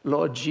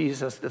Lord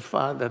Jesus, the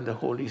Father, and the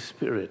Holy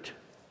Spirit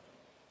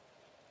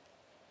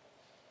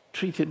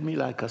treated me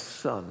like a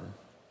son,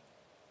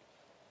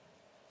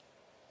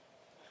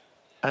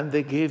 and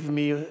they gave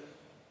me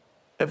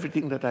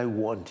everything that I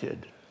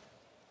wanted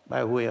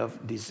by way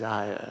of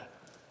desire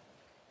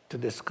to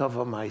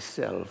discover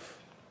myself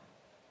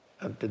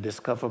and to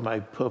discover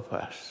my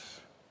purpose.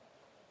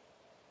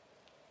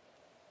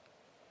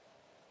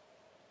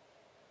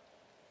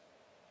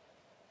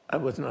 I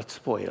was not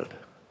spoiled.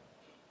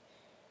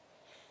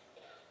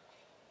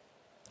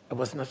 I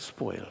was not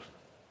spoiled.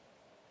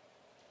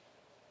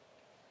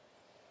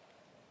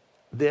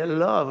 Their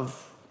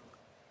love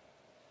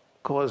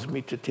caused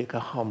me to take a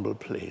humble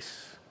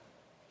place.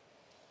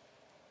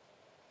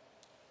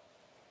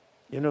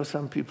 You know,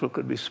 some people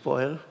could be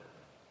spoiled.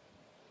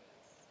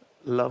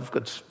 Love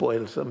could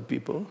spoil some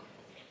people.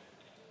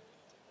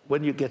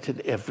 When you get in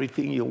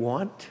everything you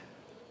want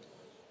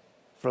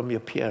from your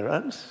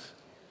parents,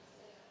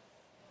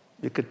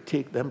 you could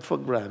take them for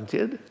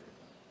granted.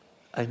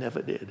 I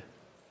never did.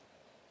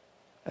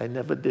 I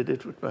never did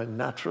it with my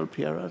natural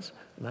parents,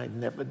 and I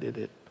never did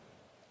it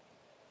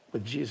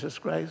with Jesus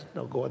Christ,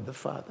 nor God the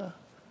Father,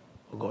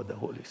 or God the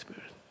Holy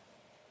Spirit.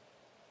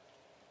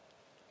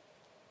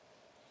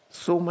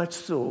 So much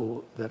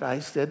so that I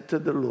said to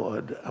the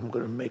Lord, I'm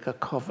going to make a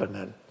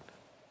covenant.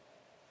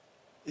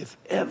 If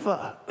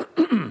ever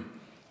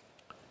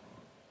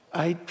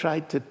I try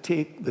to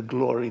take the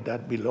glory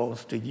that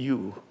belongs to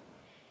you,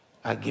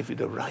 I give you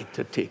the right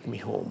to take me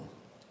home.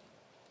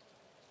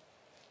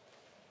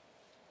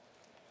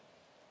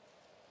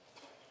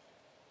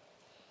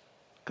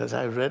 Because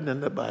I read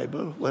in the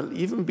Bible, well,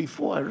 even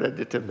before I read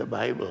it in the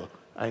Bible,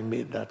 I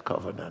made that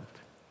covenant.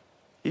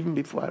 Even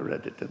before I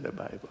read it in the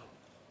Bible.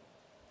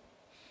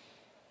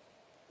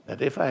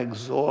 That if I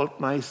exalt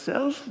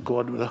myself,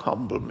 God will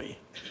humble me.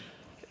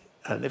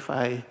 And if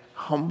I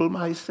humble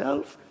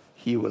myself,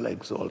 He will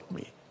exalt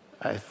me.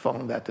 I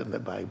found that in the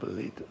Bible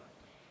later.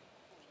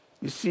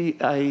 You see,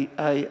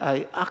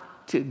 I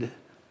acted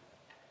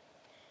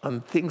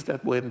on things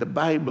that were in the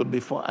Bible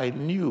before I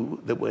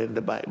knew they were in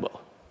the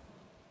Bible.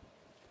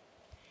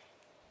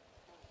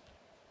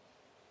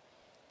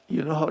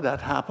 You know how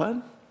that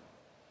happened?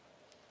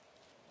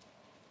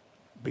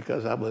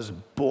 Because I was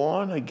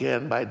born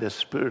again by the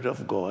Spirit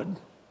of God.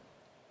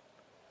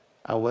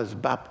 I was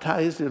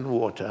baptized in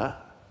water.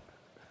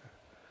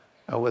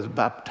 I was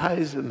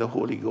baptized in the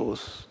Holy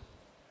Ghost.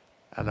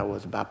 And I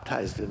was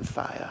baptized in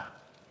fire.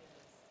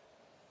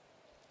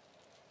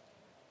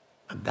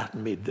 And that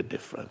made the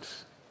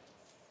difference.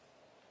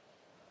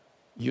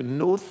 You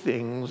know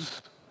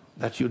things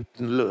that you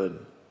didn't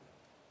learn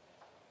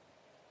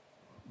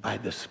by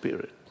the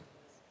Spirit.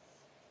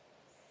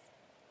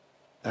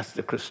 That's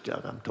the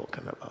Christian I'm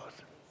talking about.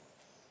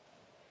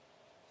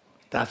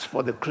 That's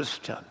for the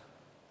Christian.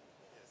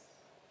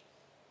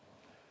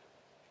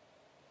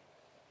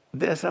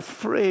 There's a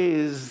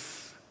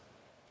phrase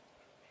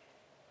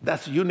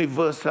that's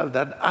universal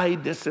that I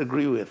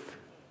disagree with,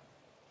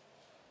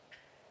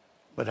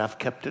 but I've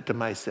kept it to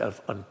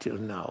myself until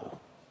now.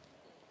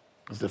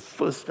 It's the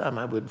first time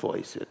I would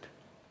voice it.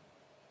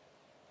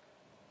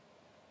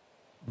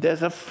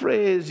 There's a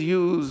phrase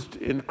used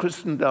in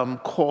Christendom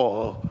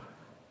called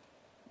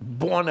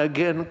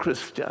born-again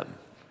Christian.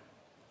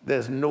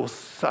 There's no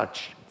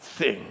such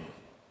thing.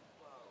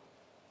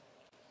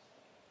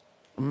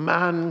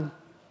 Man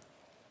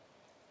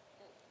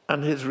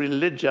and his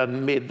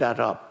religion made that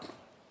up.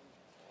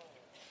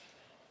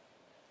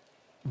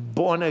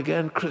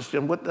 Born-again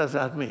Christian, what does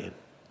that mean?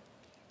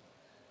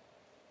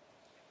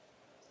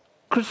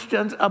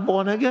 Christians are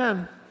born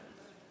again.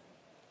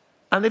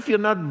 And if you're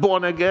not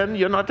born again,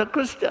 you're not a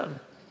Christian.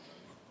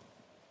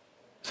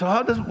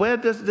 So where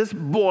does this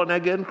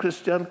born-again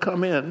Christian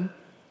come in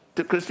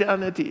to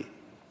Christianity?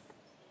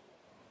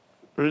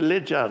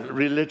 Religion,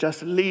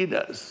 religious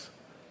leaders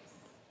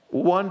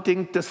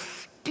wanting to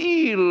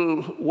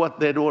steal what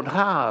they don't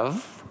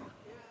have,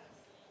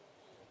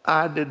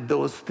 added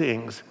those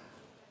things.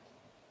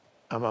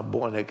 I'm a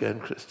born-again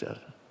Christian.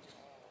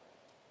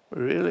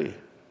 Really?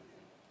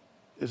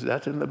 Is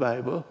that in the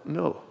Bible?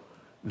 No.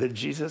 Did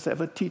Jesus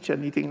ever teach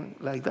anything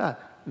like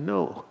that?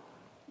 No.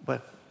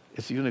 But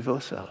it's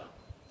universal.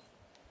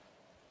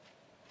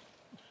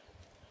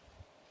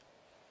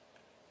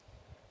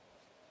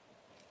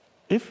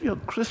 If you're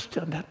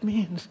Christian, that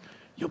means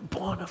you're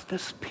born of the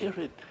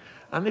Spirit.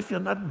 And if you're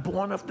not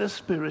born of the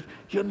Spirit,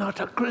 you're not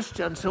a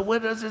Christian. So where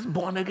does this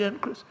born-again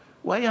Christian?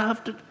 Why you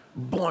have to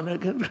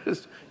born-again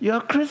Christian? You're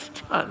a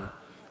Christian.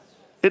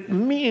 It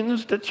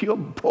means that you're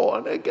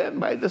born again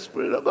by the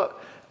Spirit of God.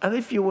 And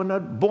if you were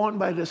not born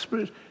by the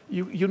Spirit,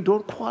 you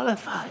don't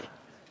qualify.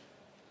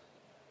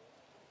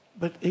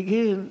 But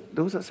again,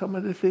 those are some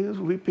of the things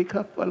we pick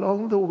up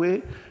along the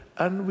way,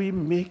 and we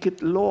make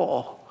it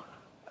law,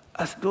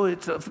 as though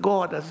it's of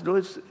God, as though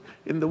it's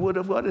in the Word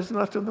of God. It's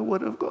not in the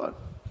Word of God.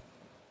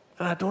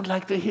 And I don't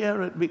like to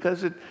hear it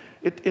because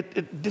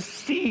it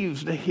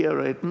deceives the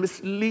hearer. It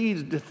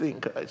misleads the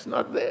thinker. It's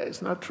not there.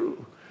 It's not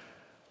true.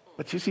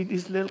 But you see,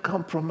 these little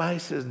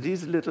compromises,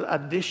 these little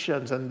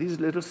additions, and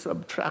these little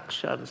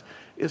subtractions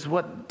is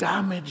what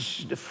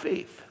damage the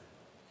faith.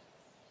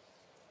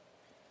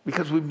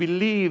 Because we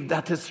believe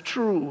that is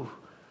true.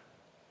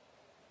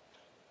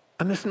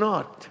 And it's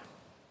not.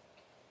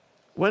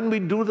 When we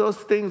do those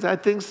things, I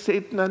think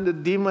Satan and the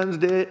demons,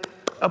 they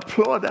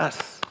applaud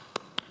us.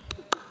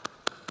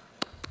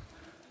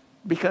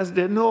 Because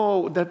they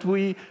know that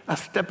we are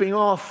stepping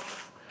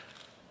off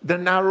the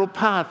narrow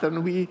path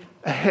and we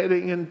are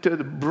heading into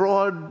the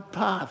broad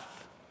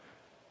path.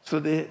 So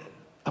they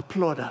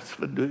applaud us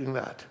for doing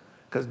that.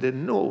 Because they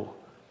know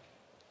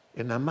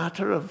in a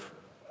matter of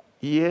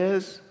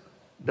years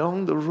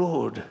down the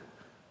road,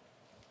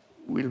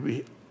 we'll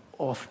be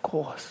off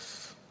course.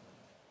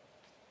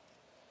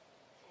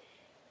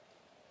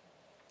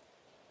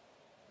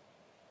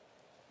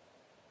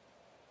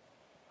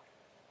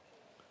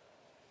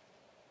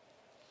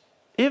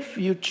 If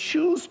you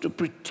choose to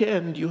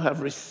pretend you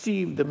have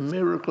received the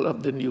miracle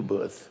of the new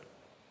birth,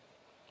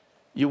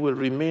 you will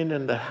remain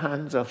in the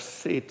hands of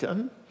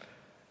Satan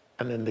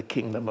and in the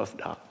kingdom of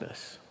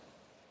darkness.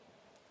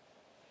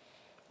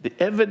 The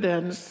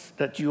evidence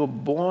that you're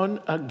born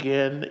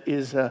again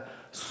is a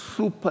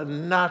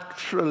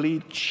supernaturally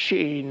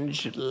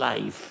changed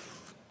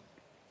life.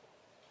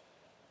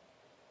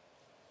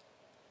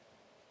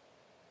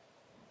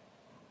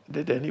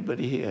 Did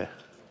anybody hear?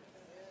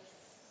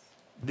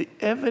 The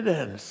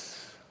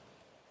evidence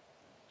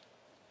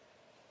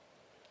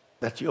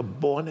that you're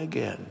born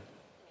again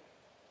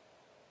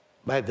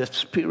by the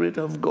Spirit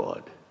of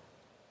God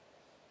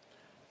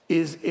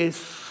is a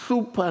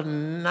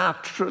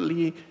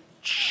supernaturally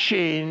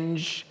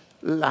changed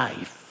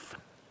life.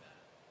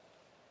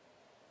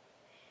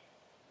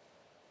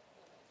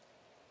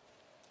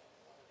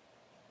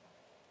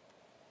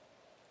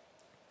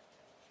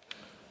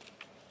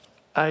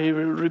 I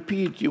will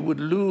repeat, you would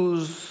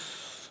lose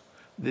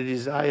the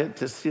desire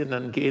to sin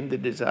and gain the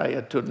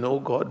desire to know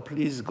God,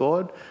 please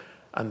God,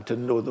 and to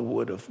know the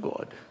Word of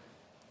God.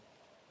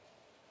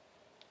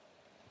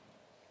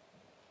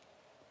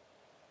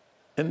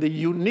 And the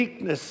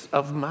uniqueness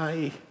of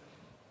my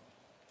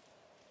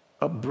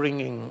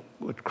upbringing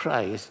with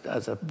Christ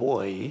as a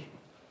boy,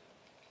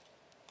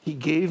 he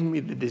gave me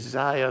the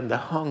desire and the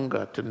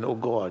hunger to know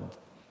God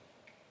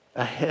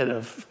ahead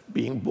of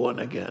being born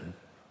again.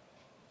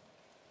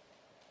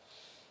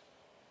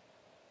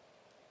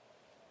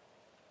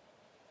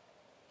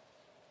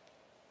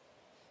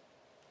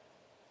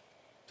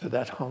 So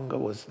that hunger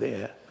was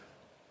there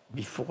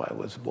before I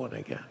was born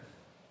again.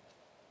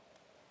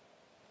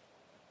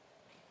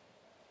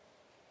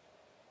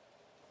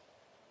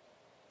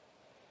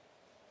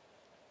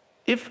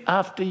 If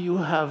after you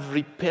have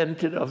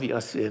repented of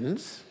your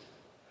sins,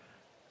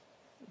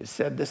 you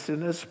said the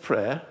sinner's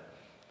prayer,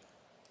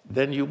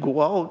 then you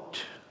go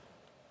out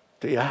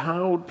to your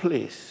hallowed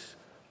place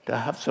to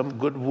have some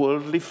good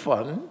worldly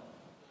fun,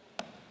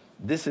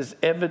 this is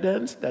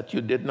evidence that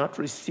you did not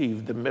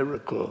receive the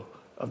miracle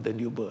of the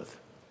new birth.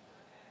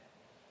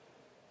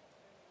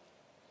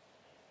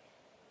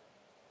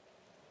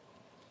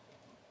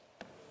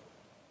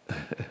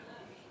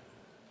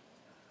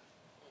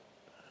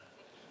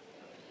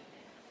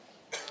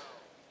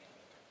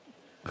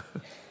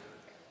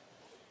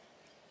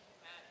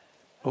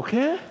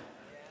 Okay?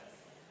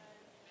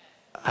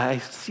 I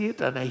see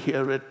it and I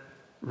hear it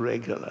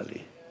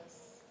regularly,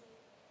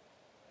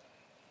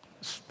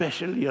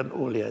 especially on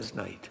All Year's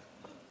Night.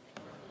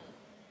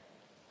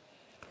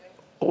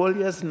 All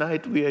Year's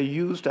Night, we are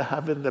used to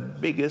having the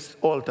biggest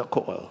altar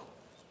call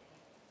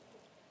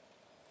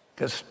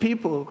because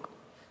people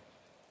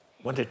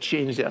want to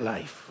change their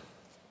life.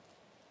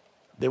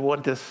 They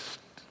want to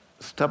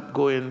stop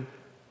going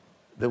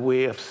the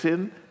way of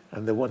sin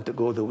and they want to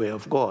go the way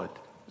of God.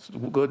 It's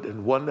good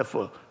and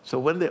wonderful. So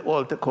when the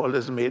altar call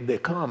is made, they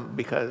come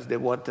because they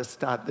want to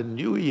start the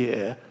new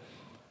year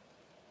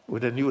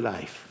with a new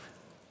life.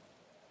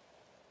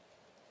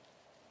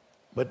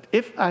 But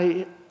if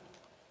I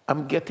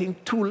am getting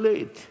too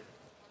late,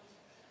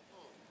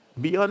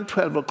 beyond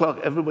 12 o'clock,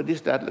 everybody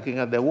started looking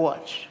at their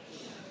watch.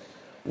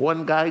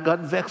 One guy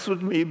got vexed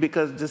with me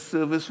because the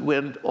service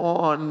went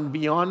on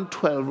beyond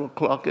 12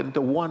 o'clock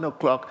into 1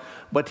 o'clock,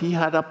 but he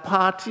had a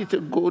party to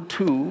go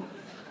to,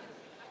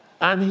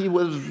 and he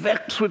was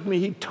vexed with me.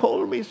 He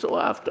told me so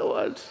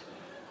afterwards.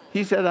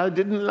 He said, I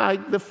didn't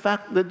like the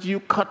fact that you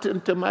cut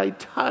into my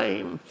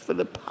time for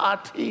the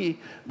party.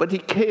 But he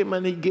came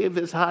and he gave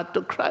his heart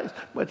to Christ,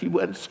 but he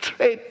went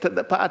straight to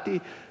the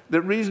party.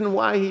 The reason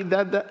why he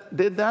did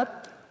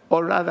that,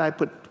 or rather I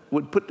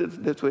would put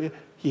it this way,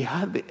 he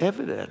had the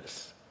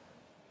evidence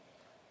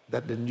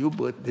that the new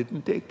birth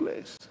didn't take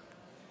place.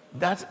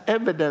 That's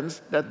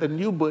evidence that the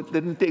new birth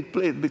didn't take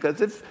place,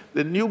 because if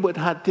the new birth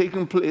had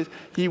taken place,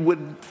 he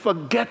would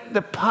forget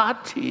the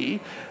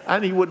party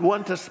and he would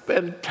want to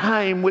spend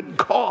time with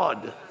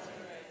God.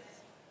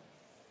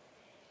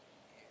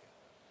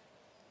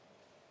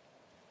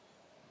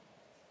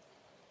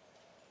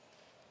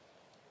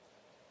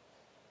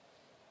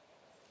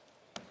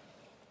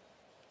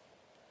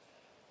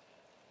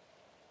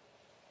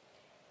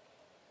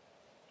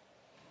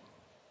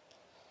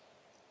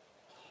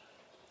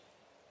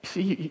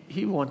 See,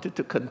 he wanted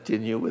to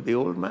continue with the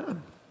old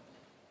man.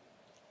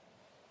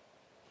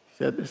 He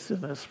said the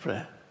sinner's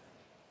prayer,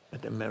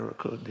 but the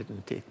miracle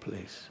didn't take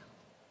place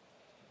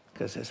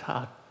because his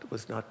heart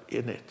was not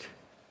in it.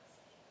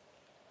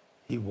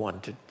 He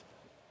wanted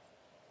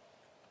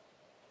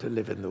to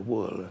live in the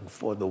world and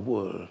for the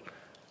world,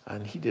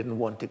 and he didn't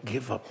want to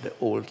give up the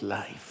old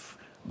life,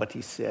 but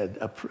he said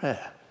a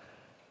prayer.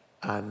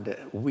 And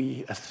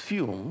we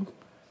assume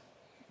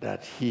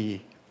that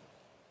he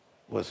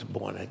was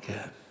born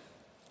again.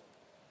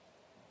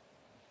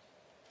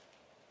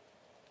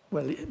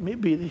 Well,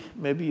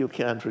 maybe you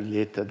can't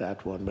relate to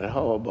that one, but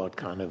how about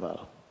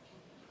Carnival?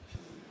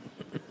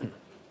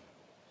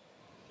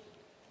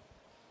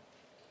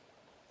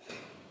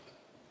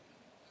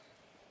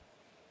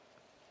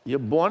 You're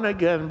born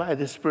again by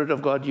the Spirit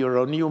of God. You're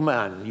a new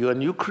man. You're a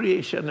new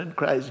creation in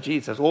Christ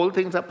Jesus. All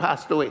things are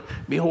passed away.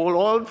 Behold,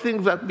 all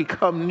things have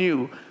become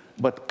new.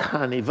 But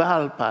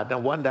Carnival part,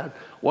 and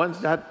once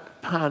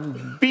that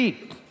pan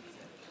beat,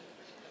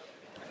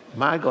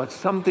 my God,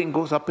 something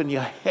goes up in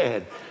your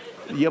head.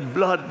 Your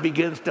blood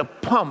begins to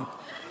pump,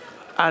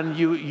 and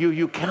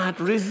you can't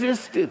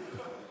resist it.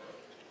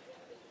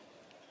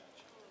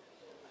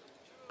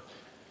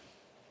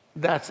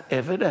 That's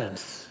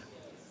evidence.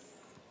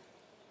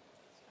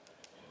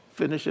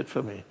 Finish it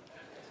for me.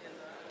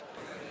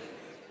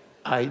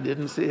 I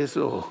didn't say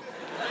so.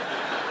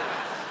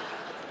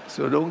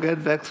 So don't get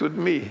vexed with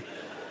me.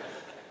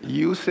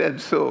 You said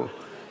so.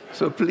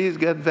 So please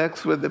get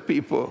vexed with the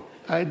people.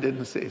 I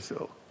didn't say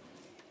so.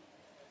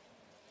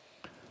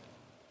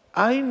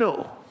 I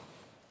know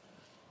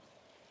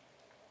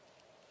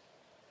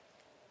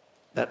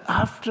that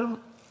after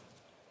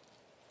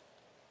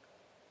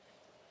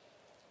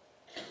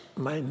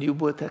my new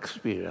birth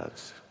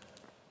experience,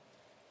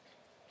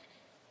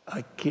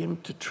 I came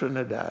to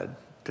Trinidad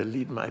to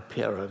lead my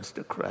parents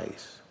to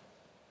Christ.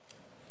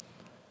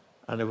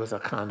 And it was a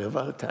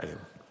carnival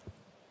time.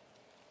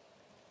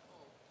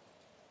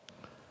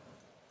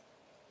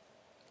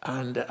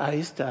 And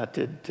I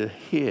started to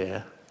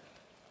hear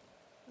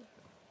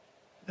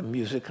the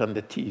music on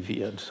the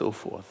TV and so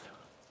forth.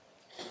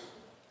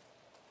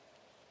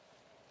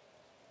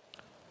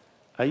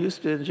 I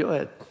used to enjoy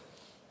it.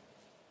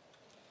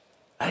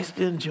 I used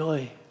to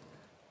enjoy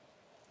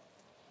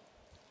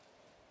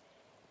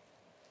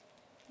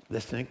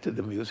listening to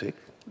the music,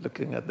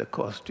 looking at the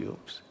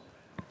costumes,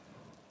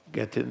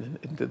 getting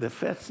into the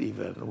fetes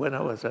even. When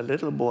I was a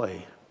little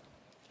boy,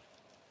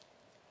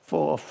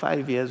 4 or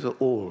 5 years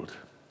old,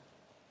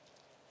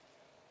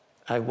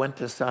 I went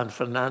to San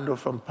Fernando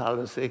from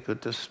Palo Seco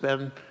to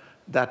spend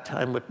that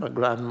time with my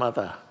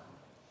grandmother.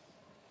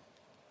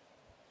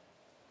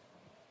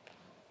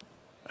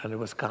 And it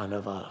was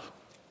Carnival.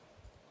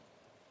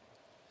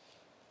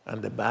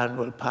 And the band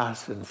will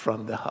pass in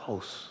front of the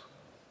house.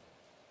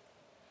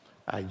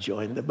 I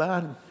joined the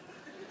band.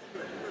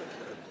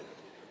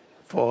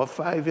 4 or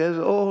 5 years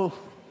old.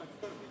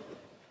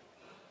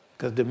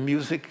 Because the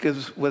music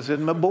was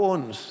in my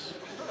bones.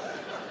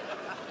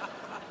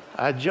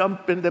 I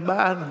jump in the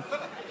band.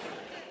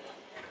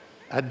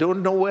 I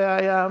don't know where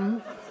I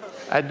am.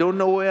 I don't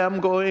know where I'm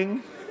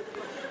going.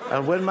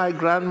 And when my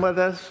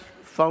grandmother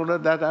found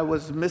out that I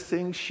was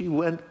missing, she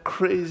went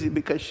crazy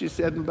because she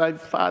said, my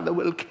father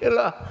will kill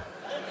her.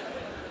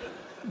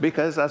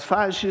 Because as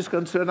far as she's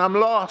concerned, I'm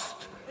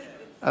lost.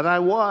 And I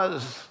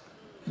was.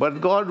 But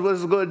God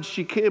was good.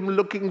 She came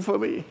looking for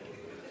me.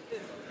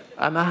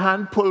 And a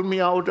hand pulled me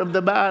out of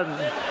the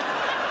band.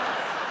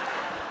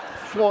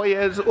 4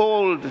 years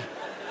old.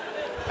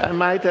 I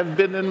might have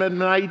been in my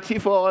 90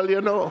 for all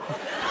you know.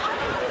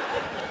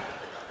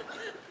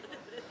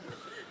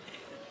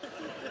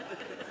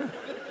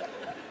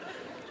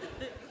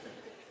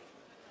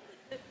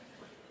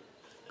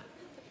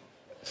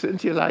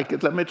 Since you like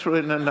it, let me throw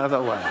in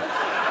another one.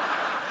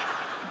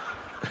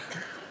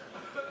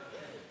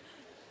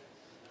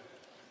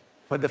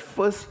 For the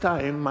first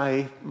time,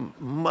 my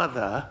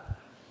mother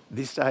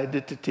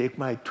decided to take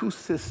my 2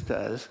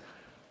 sisters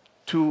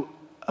to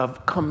a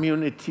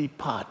community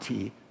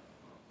party,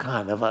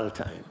 Carnival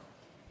time.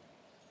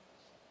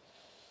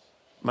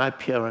 My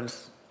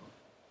parents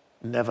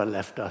never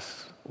left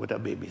us with a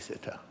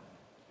babysitter.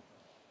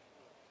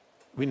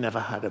 We never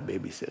had a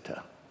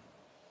babysitter.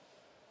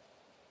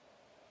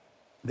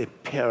 They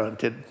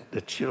parented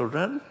the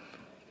children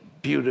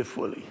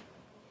beautifully.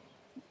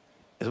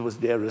 It was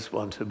their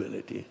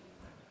responsibility.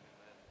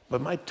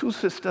 But my 2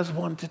 sisters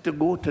wanted to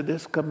go to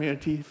this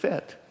community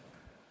fete.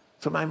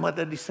 So my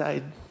mother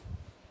decided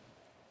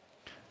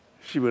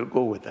she will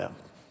go with them.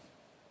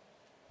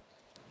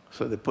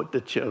 So they put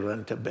the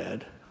children to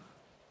bed,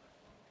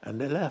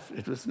 and they left.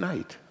 It was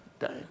night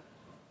time.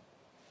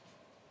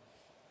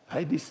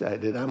 I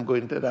decided I'm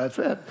going to that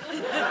fete.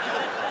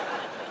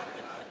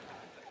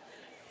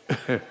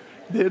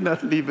 They're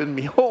not leaving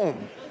me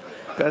home,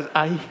 because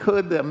I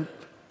heard them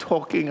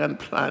talking and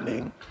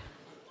planning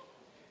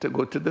to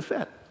go to the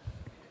fete.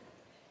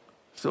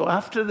 So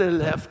after they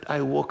left,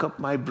 I woke up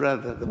my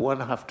brother, the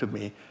one after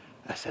me.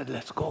 I said,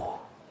 let's go.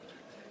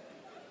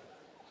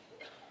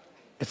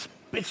 It's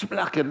pitch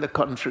black in the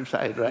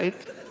countryside, right?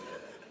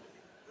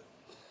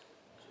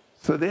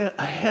 So they're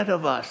ahead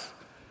of us,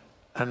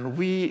 and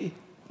we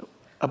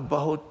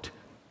about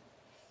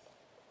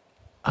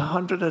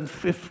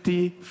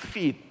 150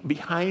 feet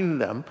behind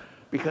them,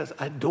 because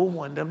I don't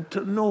want them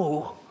to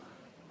know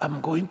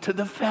I'm going to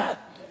the fete.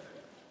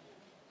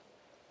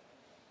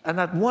 And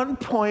at one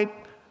point,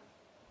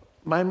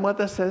 my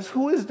mother says,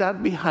 who is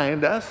that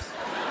behind us?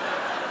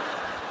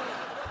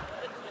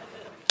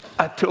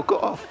 I took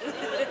off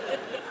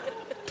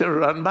to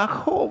run back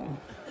home.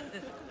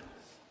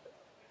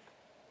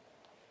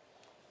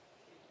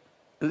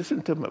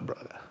 Listen to my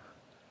brother.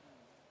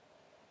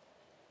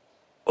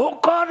 Oh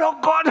God, oh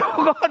God,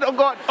 oh God, oh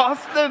God,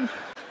 Austin,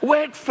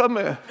 wait for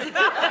me.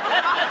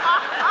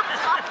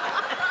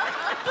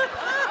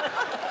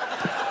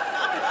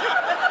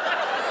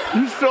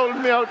 He sold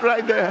me out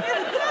right there.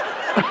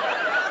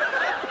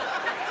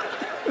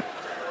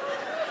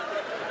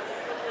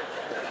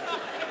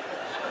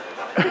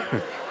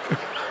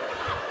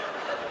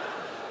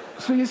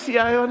 So you see,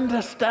 I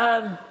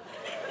understand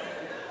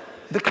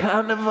the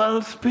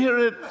carnival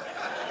spirit.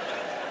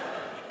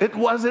 It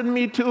was in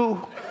me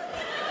too.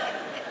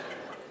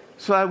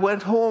 So I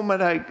went home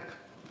and I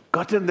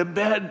got in the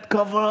bed,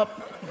 cover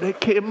up. They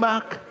came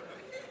back.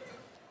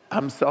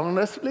 I'm sound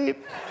asleep.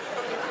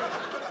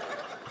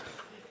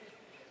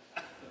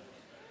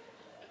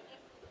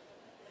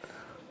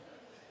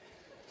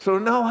 So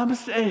now I'm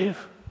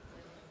safe.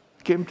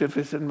 Came to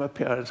visit my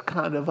parents,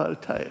 carnival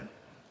time.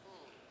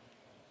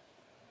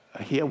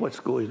 I hear what's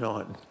going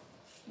on.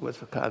 It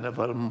was a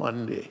carnival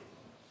Monday.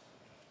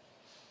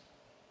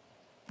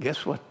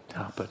 Guess what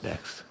happened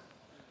next?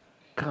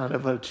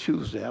 Carnival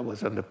Tuesday, I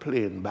was on the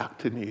plane back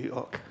to New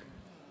York.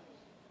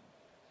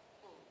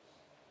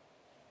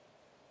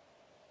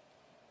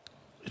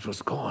 It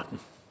was gone.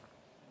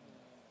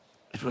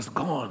 It was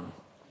gone.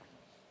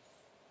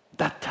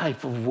 That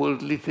type of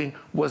worldly thing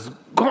was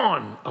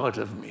gone out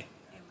of me.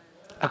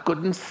 I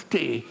couldn't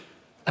stay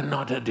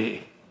another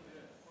day.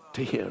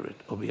 to hear it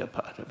or be a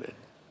part of it.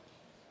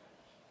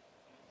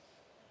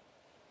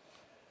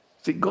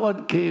 See,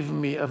 God gave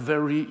me a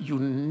very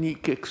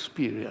unique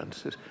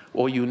experiences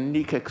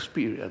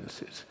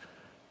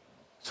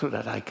so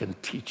that I can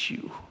teach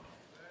you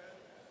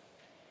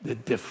the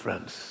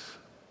difference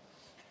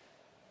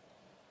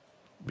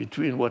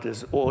between what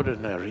is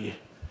ordinary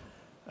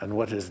and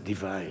what is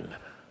divine.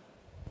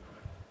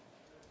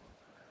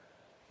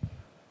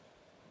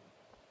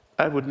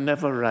 I would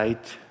never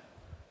write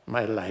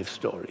my life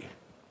story,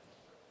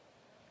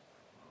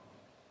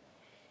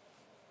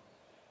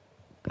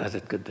 as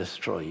it could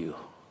destroy you.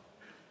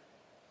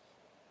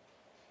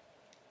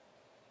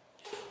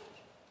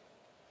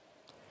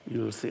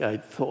 You'll see, I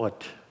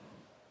thought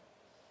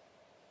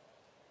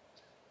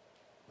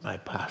my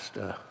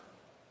pastor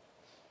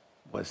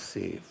was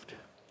saved.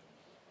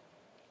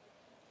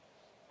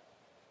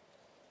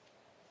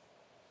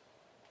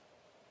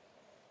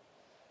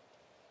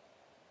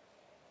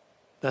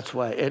 That's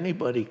why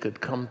anybody could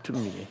come to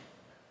me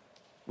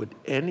with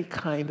any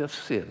kind of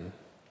sin,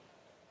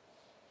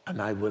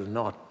 and I will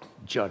not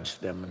judge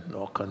them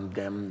nor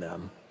condemn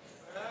them,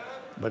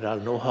 but I'll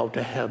know how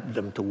to help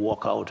them to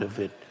walk out of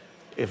it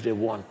if they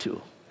want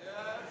to.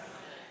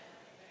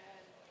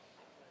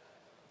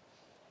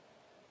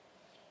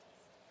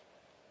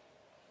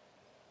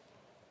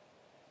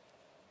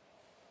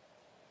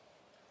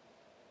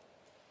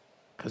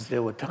 Because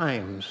there were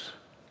times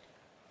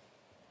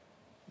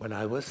when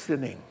I was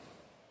sinning.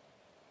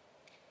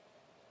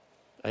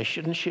 I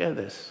shouldn't share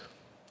this.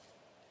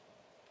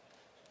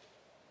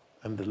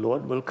 And the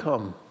Lord will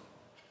come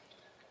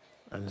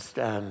and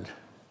stand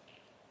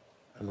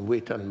and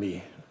wait on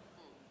me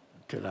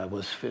till I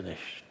was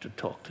finished to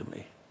talk to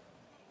me.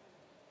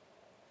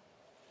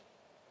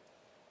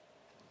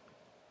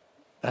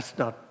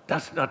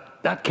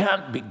 That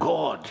can't be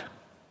God.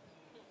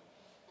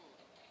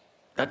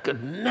 That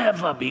could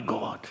never be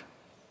God.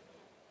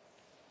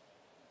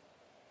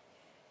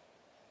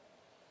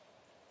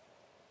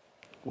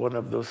 One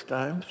of those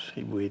times,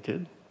 he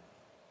waited.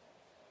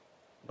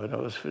 When I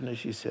was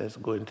finished, he says,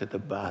 go into the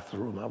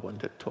bathroom. I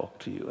want to talk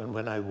to you. And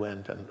when I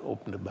went and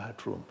opened the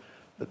bathroom,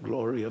 the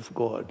glory of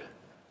God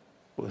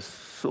was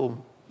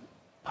so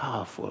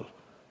powerful,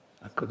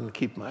 I couldn't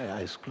keep my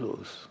eyes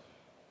closed.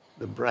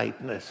 The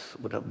brightness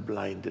would have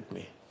blinded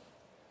me.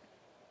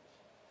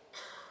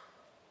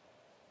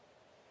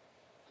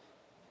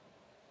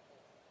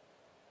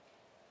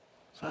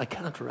 So I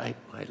can't write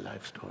my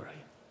life story.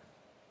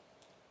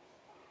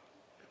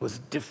 It was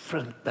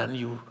different than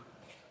you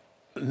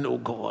know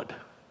God.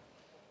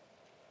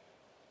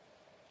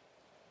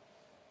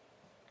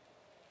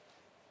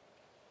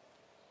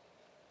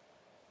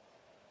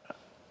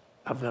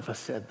 I've never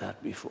said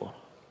that before.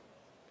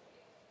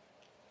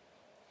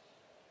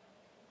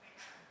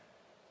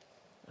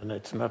 And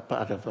it's not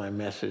part of my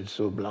message,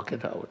 so block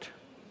it out.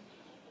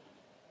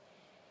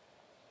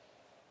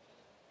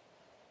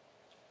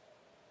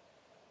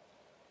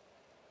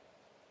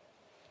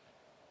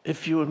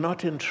 If you're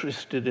not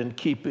interested in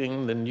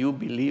keeping the new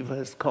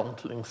believers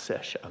counseling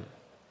session,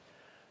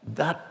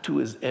 that too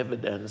is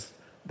evidence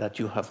that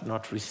you have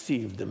not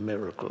received the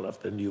miracle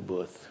of the new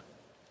birth.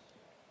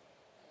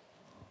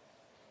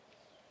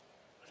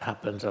 It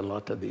happens a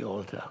lot at the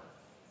altar.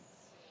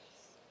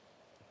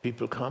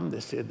 People come,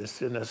 they say the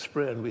sinner's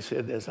prayer, and we say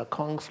there's a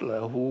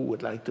counselor who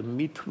would like to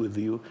meet with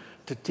you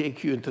to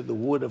take you into the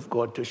Word of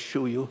God to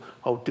show you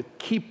how to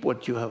keep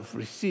what you have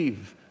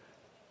received.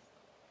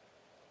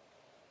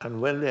 And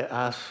when they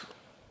ask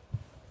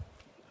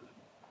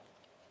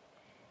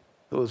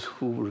those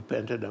who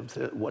repented and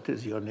said, what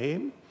is your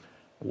name?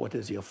 What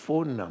is your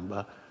phone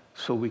number?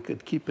 So we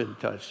could keep in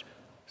touch.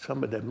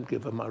 Some of them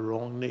give them a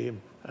wrong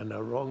name and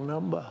a wrong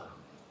number.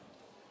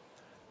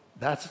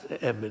 That's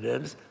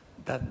evidence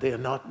that they're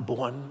not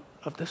born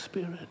of the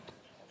Spirit.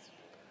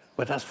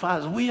 But as far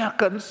as we are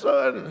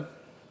concerned,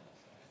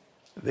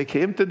 they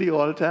came to the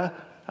altar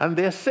and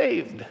they're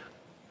saved.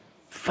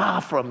 Far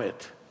from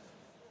it.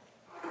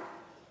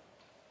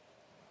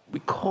 We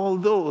call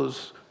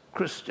those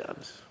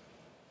Christians.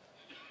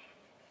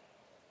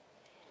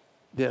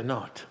 They're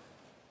not.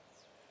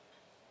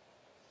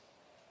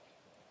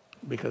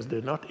 Because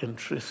they're not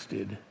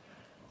interested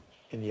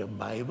in your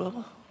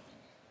Bible,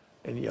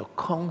 in your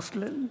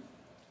counseling,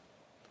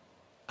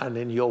 and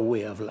in your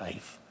way of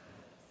life.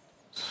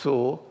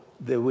 So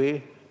the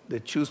way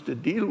they choose to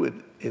deal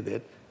with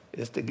it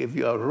is to give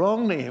you a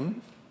wrong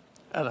name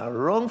and a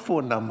wrong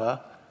phone number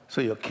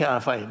so you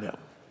can't find them.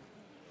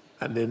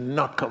 And they're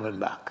not coming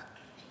back.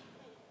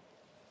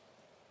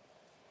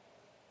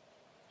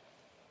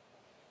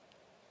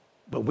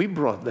 But we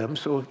brought them,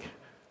 so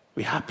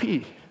we're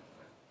happy.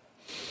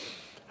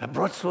 I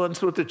brought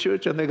so-and-so to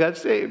church and they got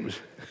saved.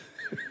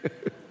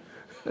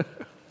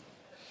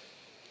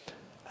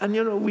 And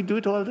you know, we do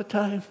it all the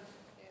time.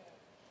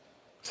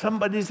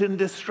 Somebody's in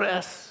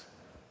distress,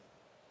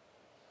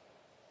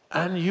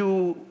 and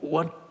you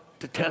want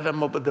to tell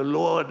them about the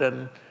Lord,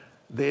 and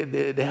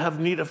they have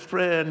need of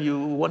prayer, and you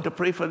want to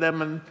pray for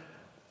them,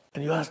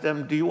 and you ask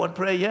them, do you want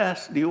prayer?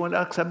 Yes. Do you want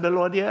to accept the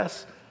Lord?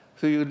 Yes.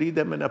 So you lead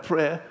them in a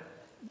prayer,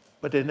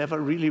 but they never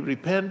really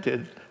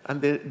repented,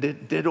 and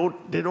they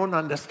don't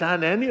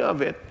understand any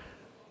of it.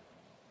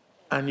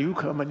 And you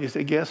come and you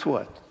say, guess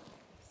what?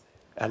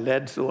 I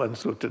led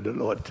so-and-so to the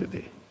Lord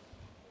today.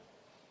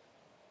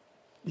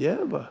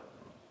 Yeah, but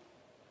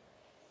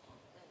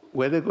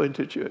where they going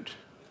to church?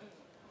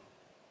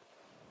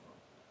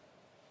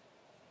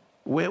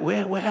 Where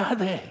are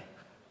they?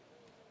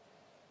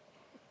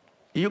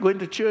 You're going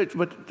to church,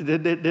 but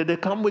they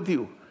come with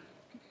you.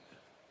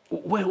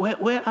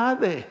 Where are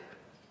they?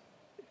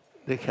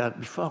 They can't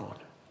be found.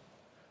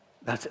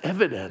 That's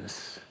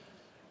evidence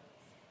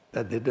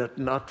that they did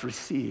not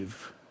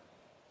receive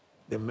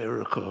the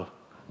miracle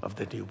of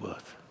the new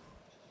birth.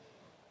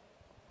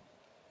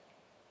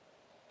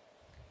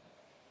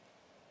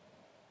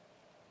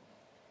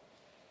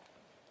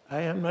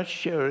 I am not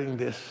sharing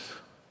this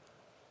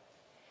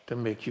to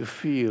make you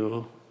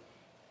feel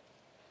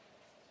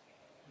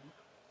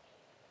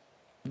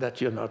that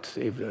you're not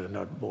saved or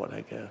not born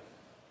again.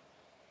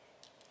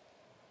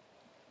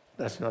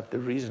 That's not the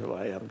reason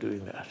why I'm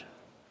doing that.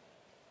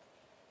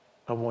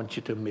 I want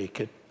you to make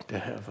it to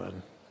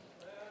heaven.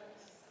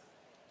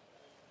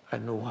 I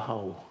know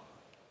how.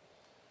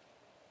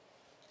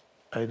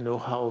 I know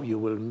how you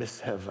will miss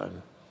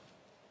heaven.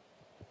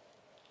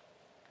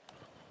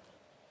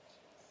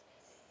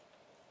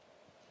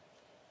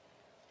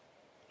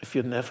 If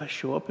you never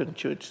show up in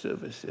church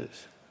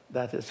services,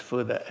 that is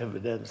further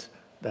evidence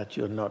that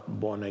you're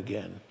not born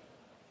again.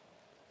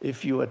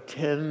 If you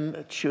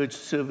attend church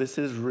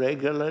services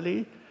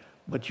regularly,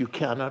 but you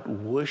cannot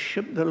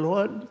worship the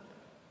Lord,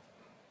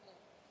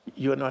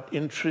 you're not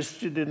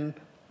interested in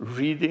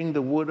reading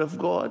the Word of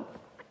God,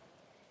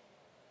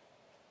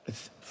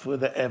 it's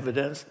further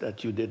evidence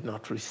that you did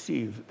not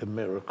receive the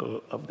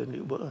miracle of the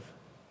new birth.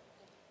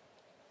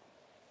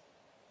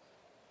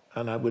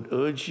 And I would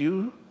urge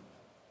you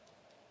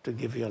to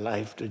give your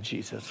life to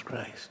Jesus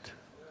Christ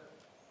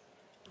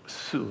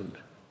soon.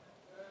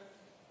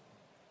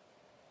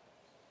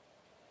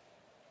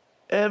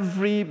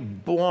 Every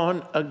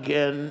born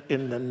again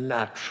in the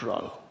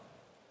natural,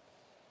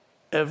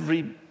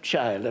 every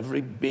child,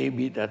 every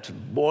baby that's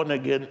born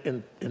again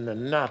in the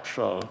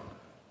natural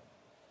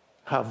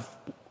have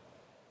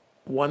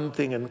one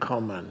thing in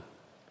common,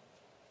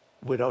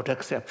 without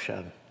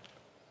exception.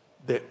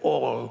 They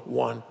all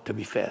want to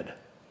be fed.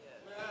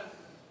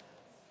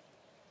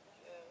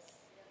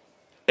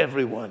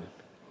 Everyone,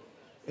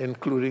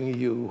 including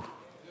you.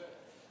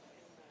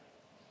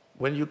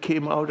 When you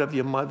came out of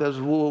your mother's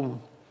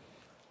womb,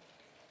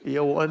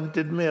 you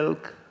wanted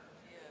milk.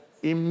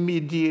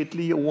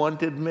 Immediately you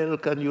wanted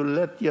milk, and you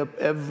let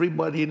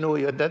everybody know.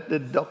 You let the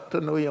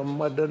doctor know, your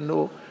mother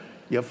know,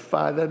 your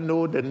father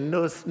know, the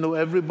nurse know.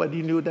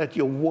 Everybody knew that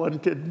you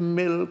wanted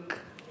milk.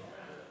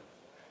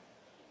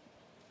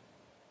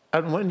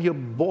 And when you're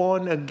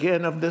born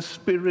again of the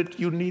Spirit,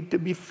 you need to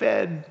be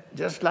fed,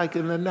 just like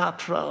in the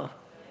natural.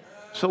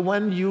 So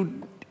when you're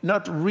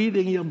not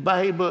reading your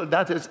Bible,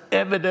 that is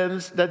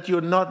evidence that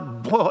you're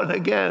not born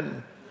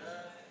again.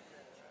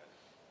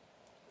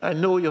 I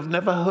know you've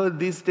never heard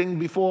these things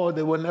before.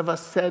 They were never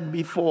said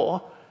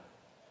before.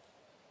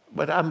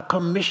 But I'm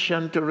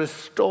commissioned to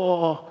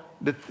restore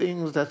the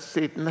things that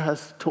Satan has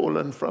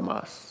stolen from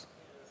us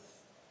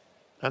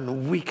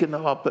and weaken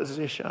our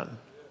position.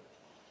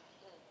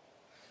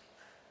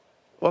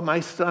 Well,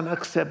 my son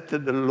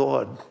accepted the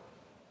Lord,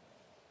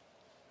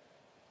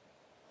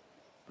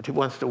 but he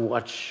wants to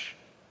watch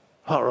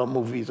horror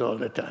movies all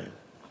the time.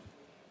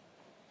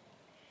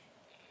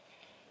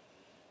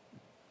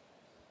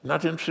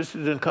 Not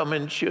interested in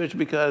coming to church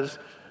because,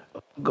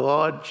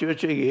 God,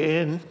 church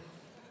again.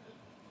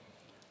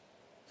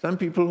 Some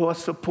people who are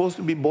supposed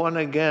to be born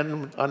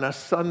again on a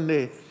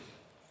Sunday,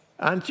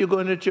 aren't you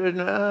going to church?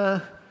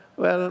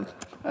 Well,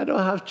 I don't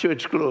have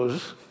church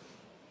clothes.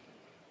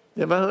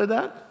 You ever heard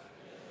that?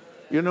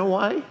 You know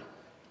why?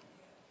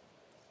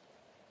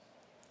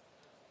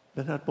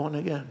 They're not born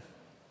again.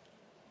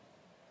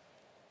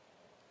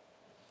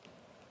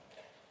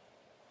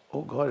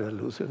 Oh, God, they're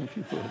losing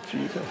people.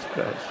 Jesus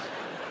Christ.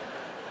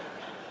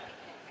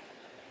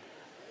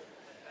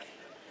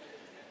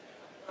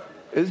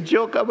 It's a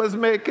joke I was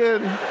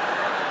making.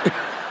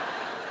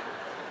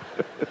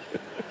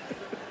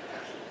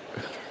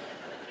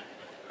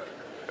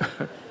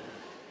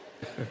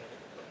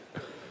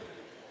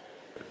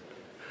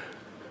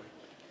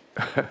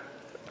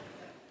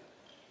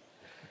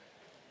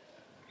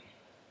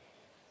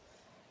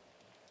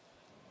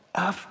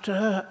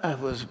 After I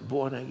was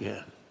born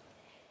again,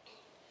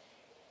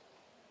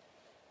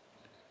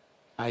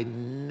 I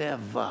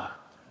never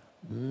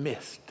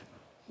missed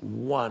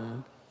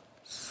one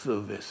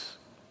service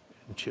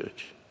in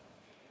church.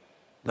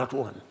 Not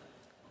one.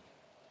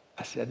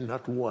 I said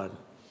not one.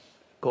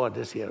 God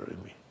is hearing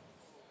me.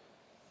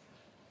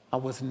 I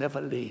was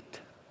never late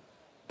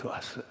to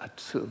us at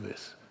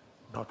service,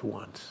 not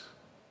once.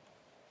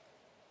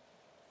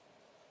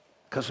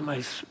 Because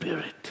my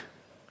spirit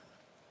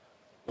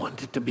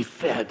wanted to be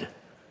fed.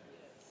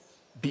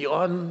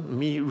 Beyond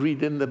me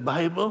reading the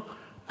Bible,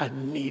 I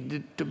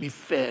needed to be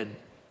fed.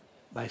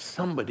 by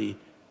somebody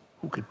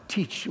who could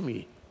teach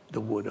me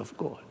the Word of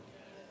God.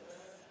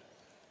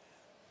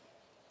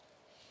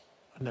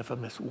 I never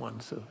missed one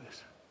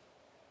service.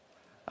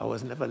 I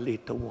was never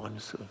late to one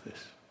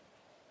service.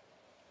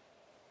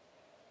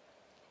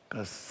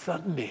 Because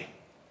Sunday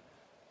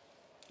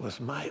was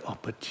my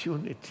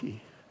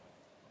opportunity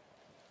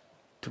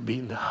to be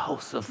in the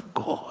house of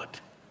God,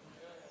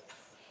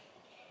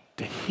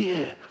 to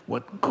hear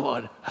what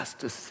God has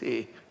to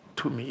say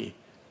to me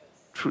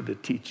through the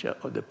teacher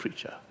or the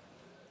preacher.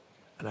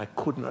 And I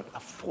could not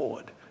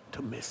afford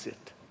to miss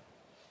it.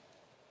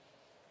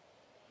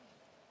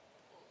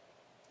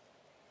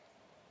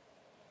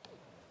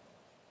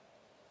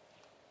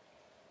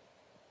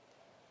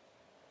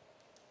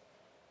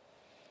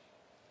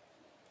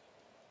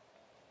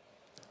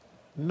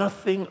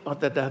 Nothing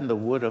other than the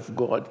Word of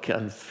God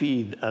can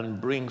feed and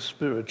bring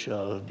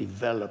spiritual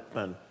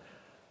development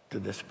to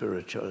the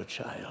spiritual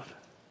child.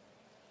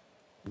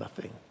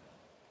 Nothing.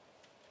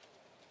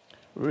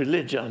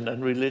 Religion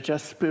and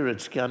religious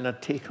spirits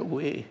cannot take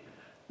away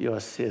your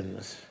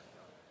sins,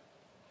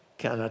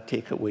 cannot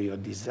take away your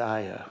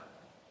desire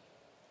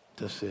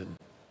to sin.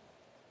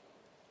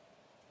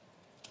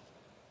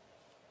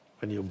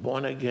 When you're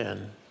born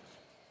again,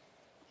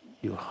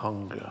 you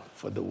hunger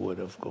for the Word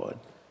of God.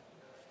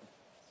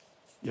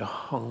 You're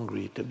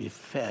hungry to be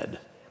fed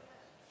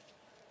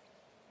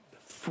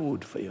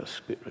food for your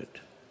spirit.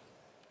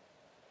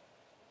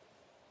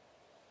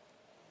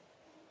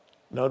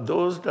 Now,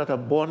 those that are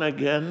born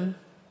again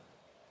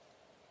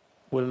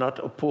will not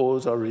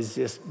oppose or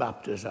resist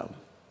baptism.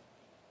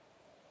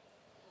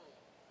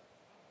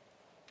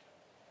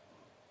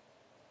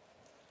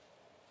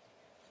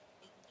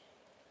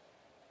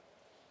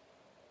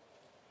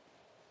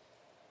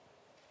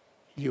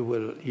 You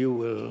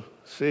will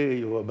say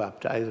you were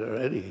baptized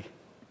already.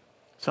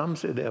 Some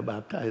say they're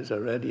baptized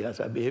already as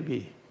a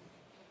baby.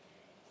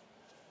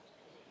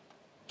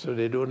 So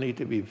they don't need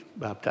to be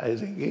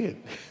baptized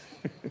again.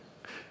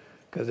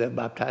 Because they're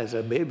baptized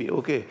as a baby.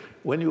 Okay,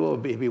 when you were a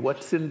baby,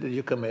 what sin did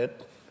you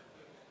commit?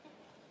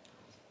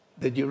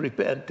 Did you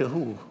repent to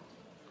who?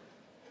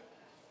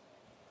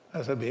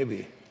 As a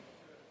baby.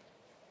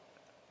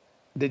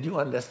 Did you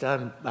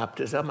understand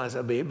baptism as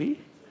a baby?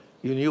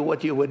 You knew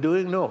what you were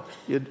doing? No,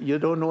 you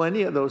don't know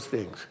any of those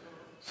things.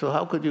 So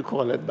how could you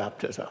call it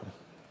baptism?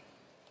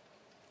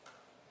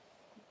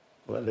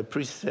 Well, the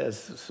priest says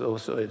so,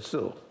 so it's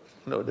so.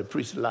 No, the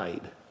priest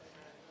lied.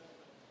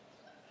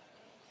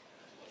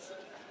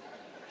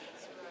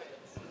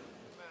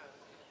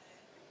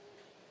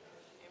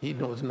 He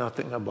knows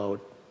nothing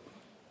about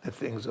the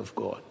things of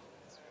God.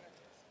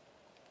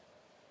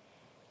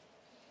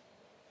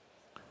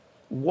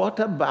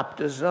 Water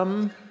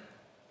baptism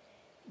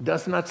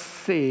does not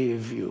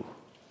save you.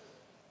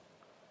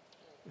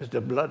 It's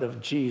the blood of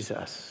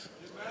Jesus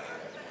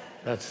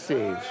that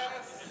saves,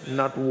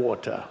 not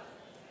water.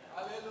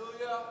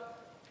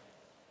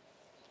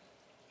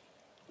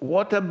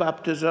 Water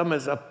baptism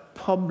is a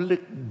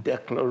public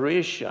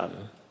declaration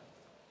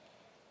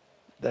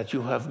that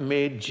you have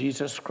made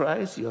Jesus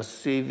Christ your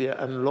Savior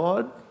and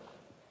Lord,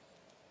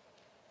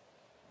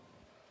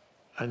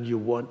 and you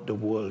want the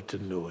world to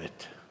know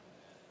it.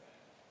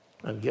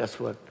 And guess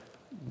what?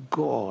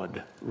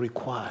 God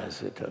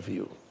requires it of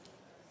you.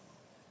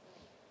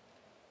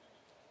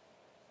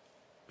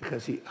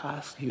 Because he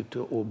asks you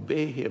to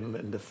obey him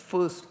in the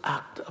first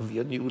act of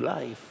your new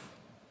life.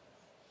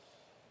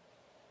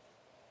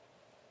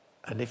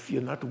 And if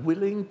you're not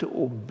willing to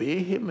obey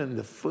him in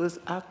the first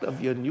act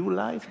of your new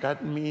life,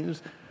 that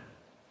means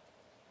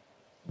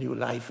new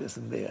life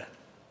isn't there.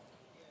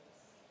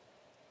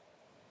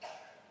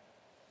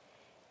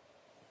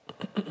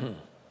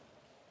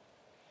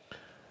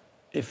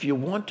 If you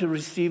want to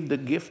receive the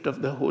gift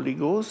of the Holy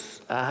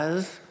Ghost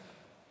as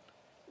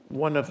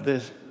one of the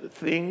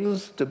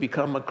things to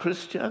become a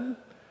Christian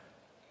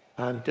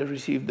and to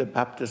receive the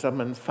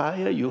baptism and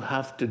fire, you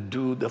have to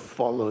do the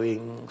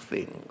following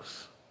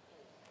things.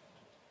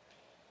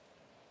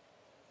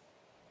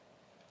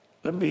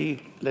 Let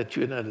me let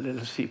you in a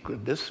little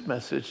secret. This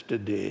message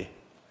today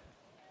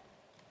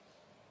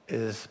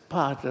is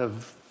part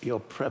of your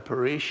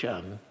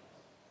preparation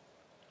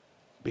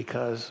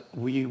because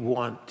we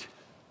want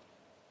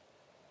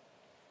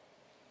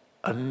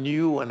a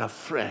new and a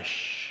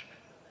fresh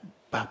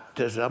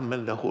baptism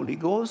in the Holy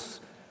Ghost,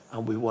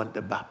 and we want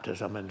the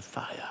baptism in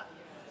fire.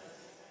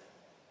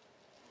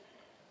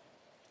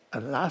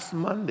 And last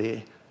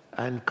Monday,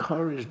 I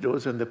encouraged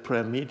those in the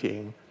prayer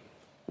meeting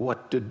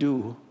what to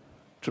do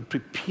to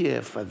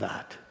prepare for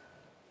that.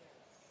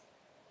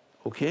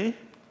 Okay?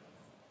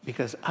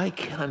 Because I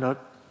cannot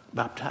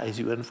baptize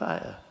you in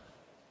fire.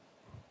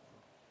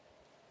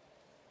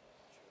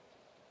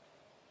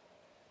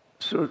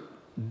 So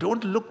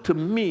don't look to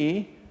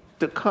me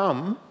to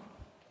come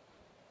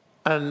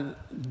and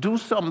do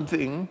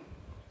something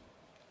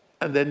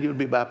and then you'll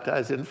be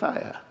baptized in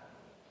fire.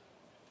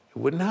 It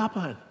wouldn't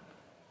happen.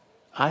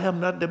 I am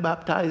not the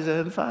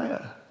baptizer in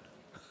fire.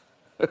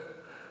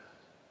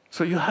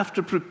 So you have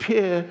to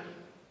prepare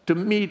to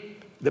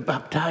meet the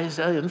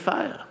baptizer in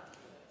fire.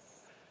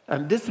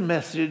 And this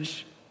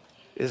message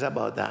is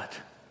about that.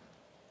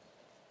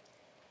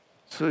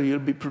 So you'll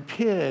be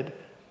prepared,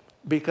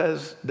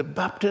 because the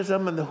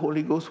baptism and the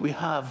Holy Ghost we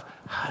have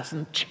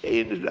hasn't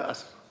changed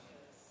us.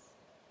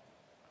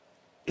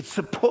 It's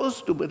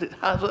supposed to, but it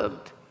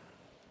hasn't.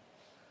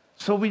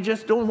 So we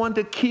just don't want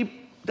to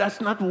keep, that's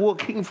not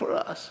working for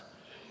us.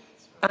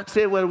 And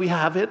say, well, we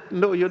have it.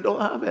 No, you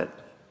don't have it.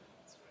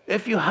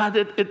 If you had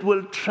it, it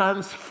will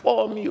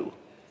transform you.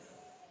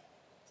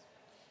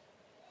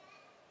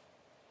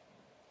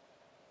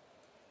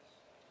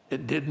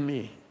 It did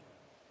me.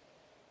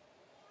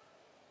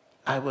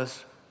 I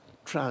was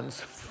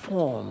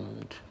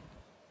transformed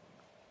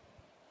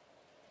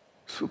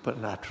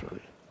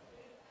supernaturally.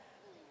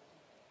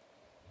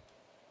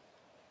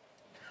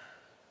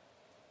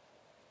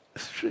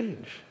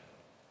 Strange.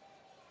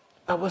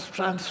 I was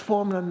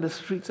transformed on the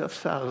streets of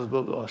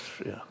Salzburg,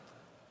 Austria.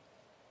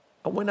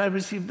 And when I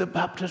received the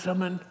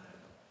baptism and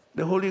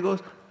the Holy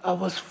Ghost, I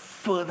was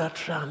further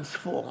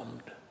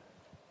transformed.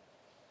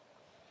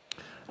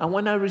 And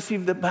when I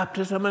received the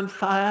baptism and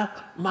fire,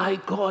 my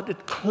God,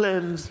 it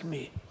cleansed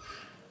me.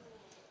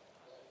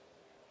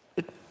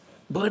 It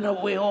burned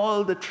away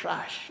all the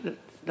trash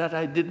that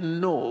I didn't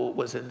know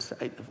was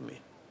inside of me.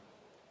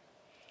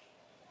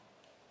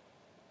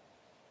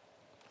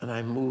 And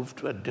I moved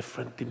to a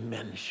different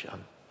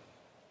dimension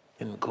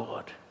in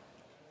God.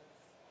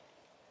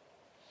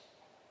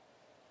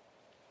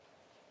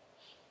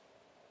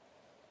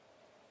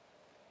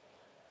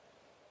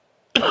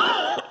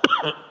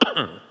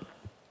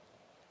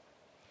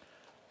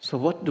 So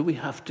what do we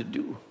have to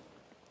do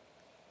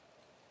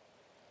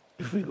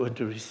if we're going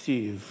to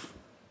receive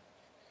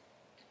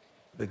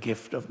the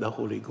gift of the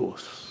Holy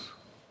Ghost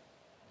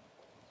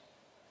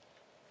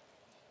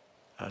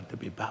and to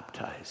be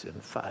baptized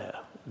in fire?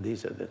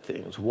 These are the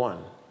things.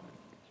 One,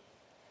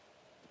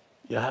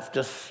 you have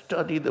to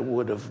study the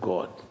Word of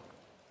God.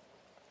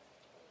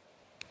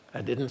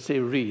 I didn't say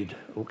read,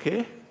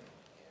 okay?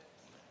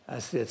 I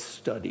said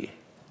study.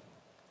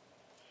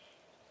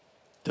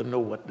 To know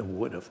what the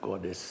Word of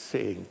God is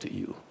saying to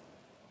you.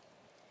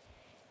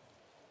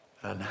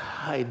 And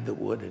hide the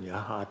Word in your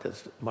heart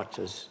as much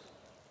as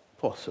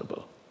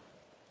possible.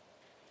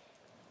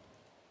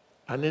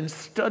 And in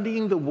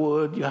studying the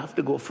Word, you have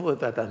to go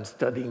further than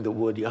studying the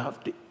Word. You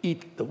have to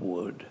eat the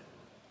Word.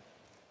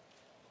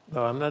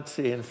 Now, I'm not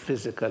saying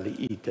physically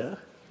eat.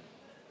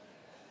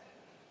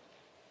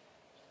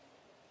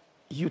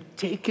 You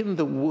take in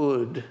the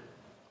Word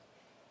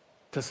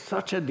to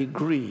such a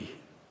degree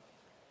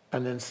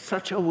and in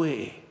such a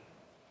way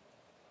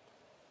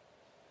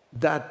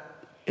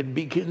that it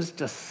begins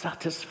to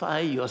satisfy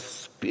your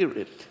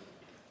spirit.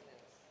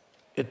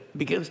 It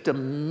begins to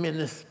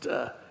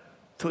minister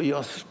to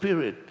your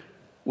spirit.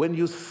 When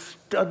you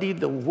study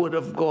the Word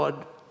of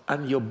God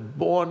and you're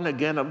born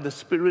again of the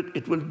Spirit,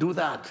 it will do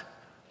that.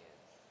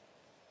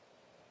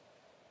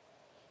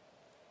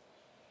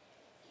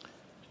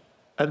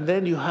 And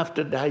then you have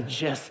to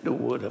digest the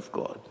Word of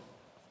God.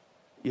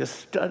 You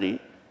study,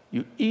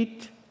 you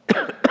eat,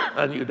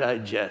 and you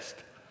digest.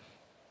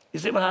 You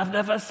say, well, I've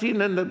never seen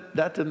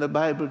that in the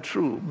Bible.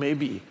 True,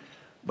 maybe.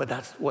 But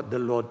that's what the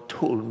Lord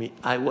told me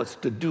I was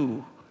to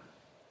do,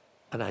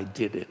 and I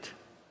did it.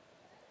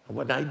 And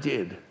when I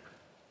did,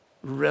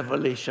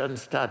 revelation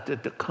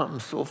started to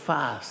come so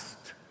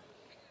fast.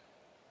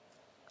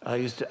 I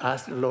used to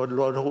ask the Lord,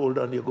 Lord, hold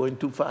on, you're going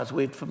too fast.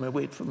 Wait for me,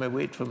 wait for me,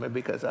 wait for me,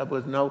 because I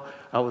was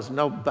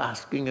now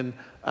basking in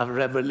a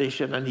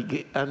revelation,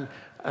 and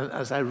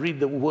as I read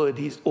the Word,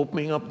 He's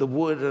opening up the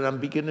Word, and I'm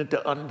beginning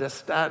to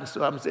understand.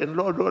 So I'm saying,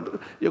 Lord,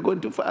 you're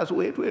going too fast.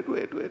 Wait.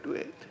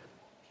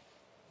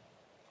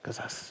 Because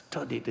I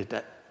studied it,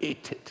 I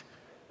ate it,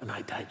 and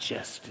I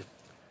digested,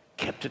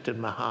 kept it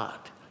in my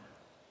heart.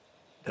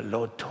 The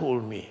Lord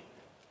told me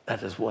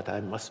that is what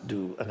I must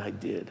do, and I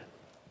did.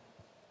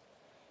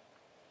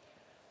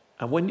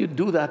 And when you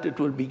do that, it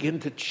will begin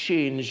to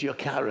change your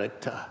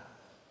character.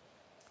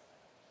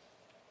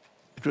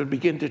 It will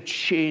begin to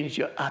change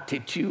your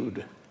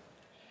attitude.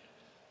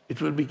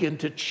 It will begin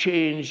to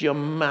change your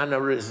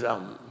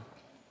mannerism.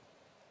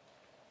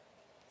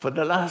 For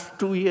the last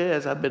 2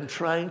 years, I've been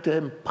trying to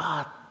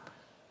impart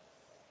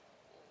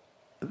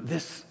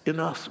this in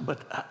us, but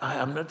I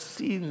am not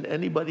seeing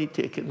anybody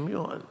taking me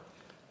on.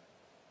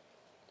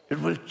 It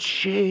will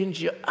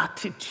change your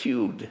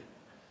attitude.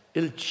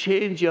 It'll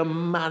change your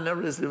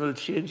mannerism. It'll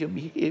change your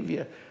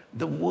behavior.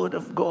 The Word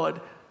of God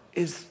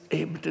is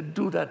able to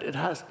do that. It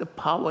has the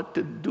power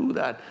to do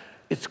that.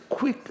 It's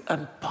quick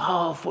and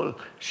powerful,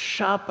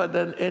 sharper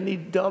than any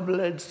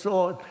double-edged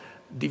sword,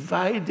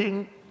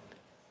 dividing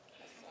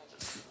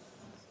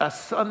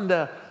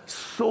asunder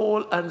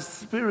soul and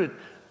spirit.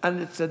 And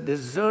it's a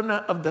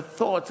discerner of the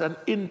thoughts and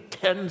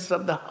intents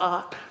of the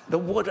heart. The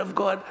Word of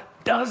God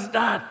does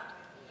that.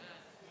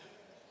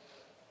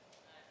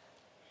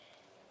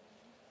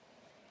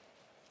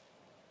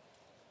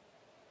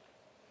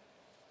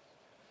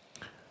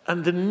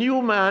 And the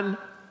new man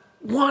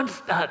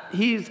wants that.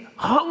 He's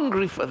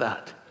hungry for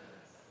that.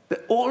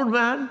 The old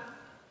man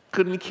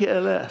couldn't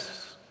care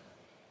less.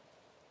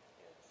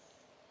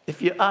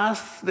 If you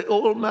ask the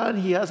old man,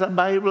 he has a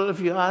Bible. If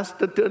you ask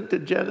to turn to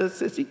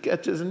Genesis, he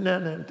catches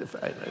none to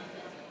find it.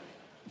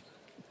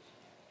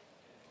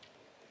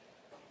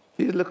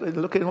 He's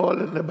looking all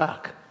in the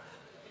back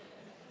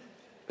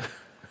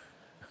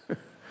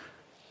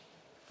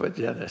for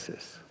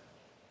Genesis.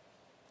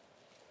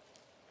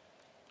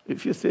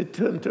 If you say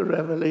turn to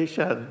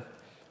Revelation,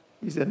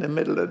 he's in the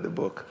middle of the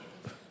book.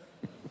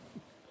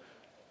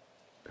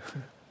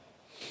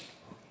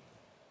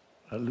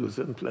 I'm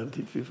losing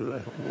plenty of people.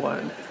 Like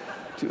 1,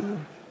 2.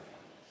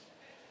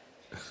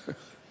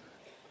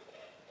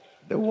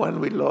 The one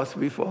we lost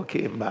before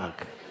came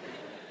back.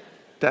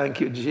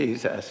 Thank you,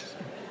 Jesus.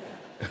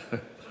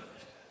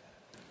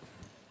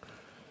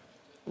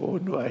 Oh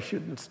no, I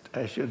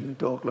shouldn't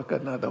talk like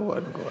another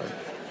one going.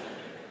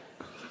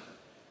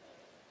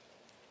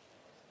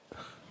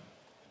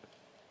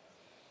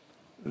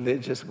 They're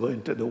just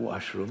going to the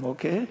washroom,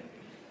 okay?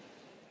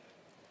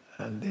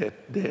 And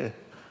they're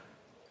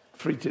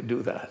free to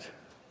do that.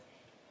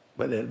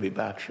 But they'll be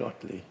back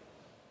shortly.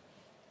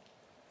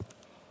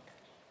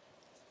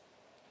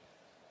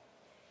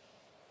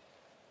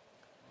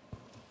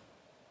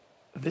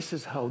 This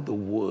is how the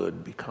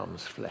Word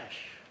becomes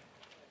flesh.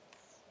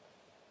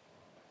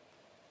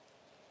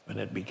 When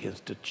it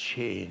begins to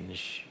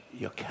change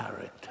your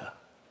character,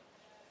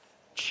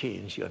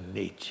 change your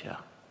nature,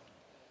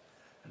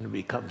 and it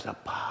becomes a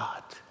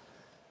part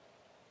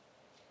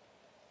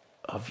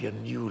of your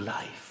new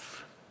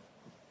life.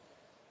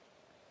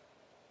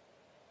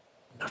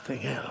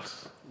 Nothing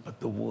else but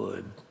the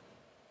Word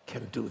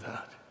can do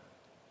that.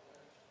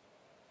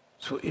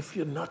 So if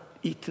you're not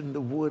eating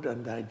the Word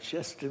and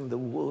digesting the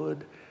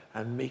Word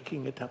and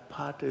making it a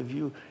part of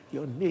you,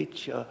 your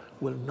nature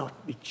will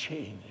not be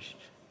changed.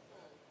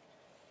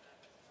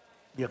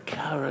 Your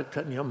character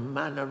and your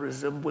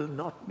mannerism will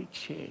not be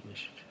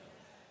changed.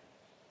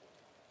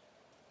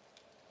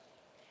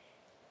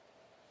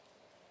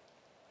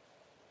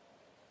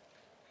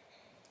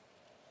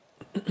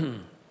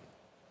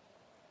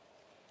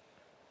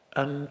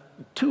 And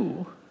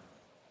 2,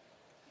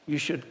 you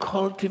should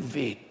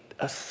cultivate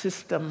a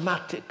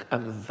systematic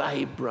and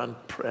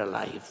vibrant prayer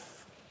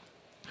life.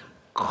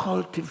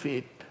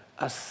 Cultivate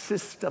a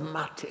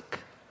systematic,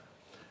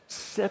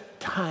 set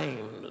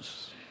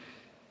times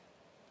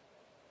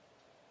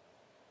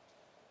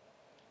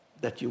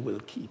that you will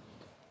keep.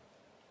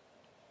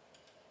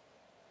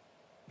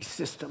 Be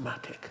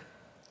systematic.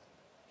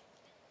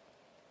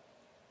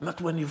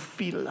 Not when you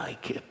feel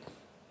like it.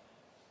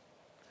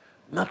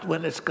 Not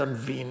when it's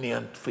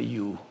convenient for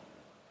you.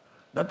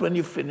 Not when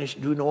you finish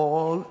doing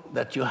all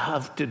that you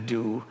have to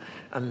do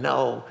and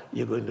now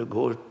you're going to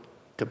go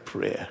to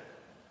prayer.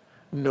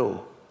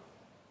 No.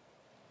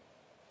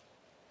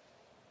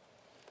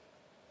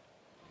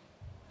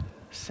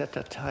 Set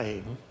a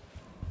time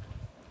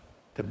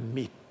to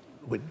meet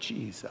with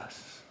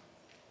Jesus.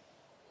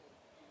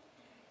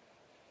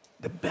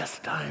 The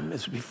best time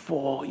is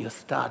before you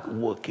start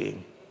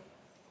working,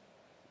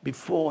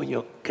 before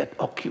you get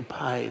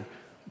occupied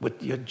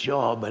with your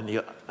job and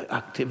your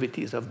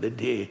activities of the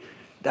day.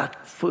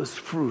 That first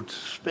fruit,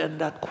 spend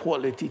that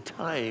quality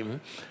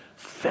time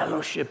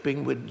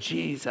fellowshipping with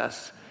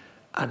Jesus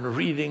and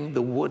reading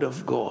the Word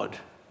of God.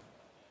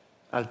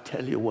 I'll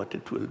tell you what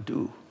it will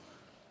do.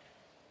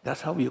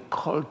 That's how you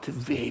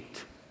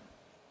cultivate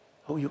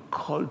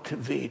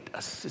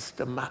a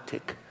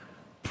systematic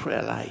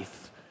prayer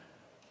life.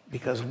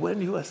 Because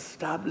when you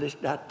establish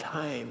that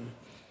time,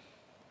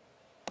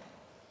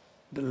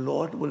 the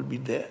Lord will be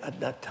there at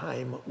that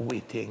time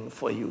waiting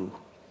for you.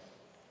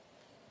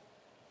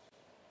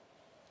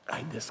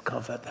 I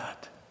discovered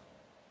that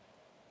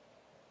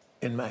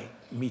in my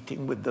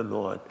meeting with the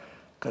Lord,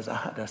 because I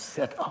had a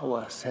set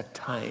hour, set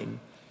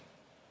time.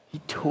 He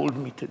told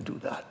me to do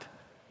that,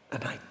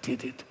 and I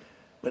did it.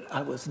 But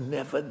I was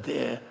never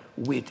there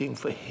waiting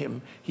for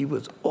him. He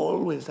was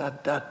always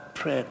at that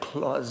prayer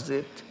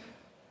closet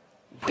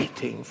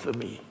waiting for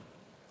me.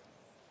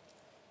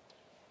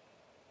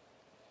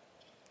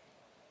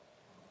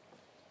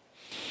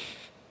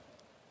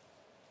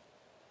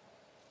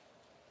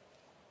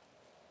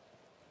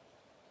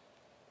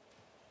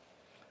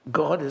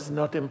 God is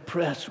not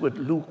impressed with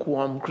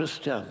lukewarm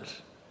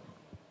Christians.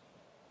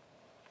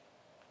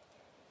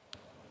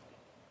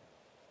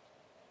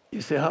 You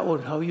say,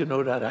 how you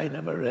know that? I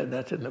never read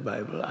that in the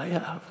Bible. I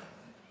have.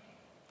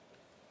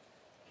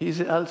 He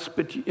said, I'll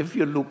spit you, if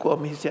you're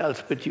lukewarm, he said, I'll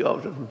spit you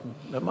out of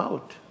the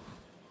mouth.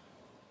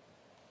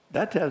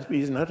 That tells me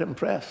he's not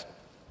impressed.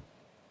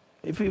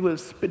 If he will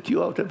spit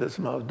you out of his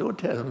mouth, don't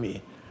tell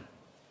me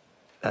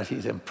that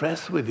he's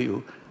impressed with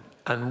you.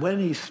 And when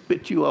he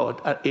spit you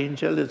out, an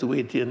angel is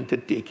waiting to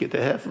take you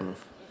to heaven.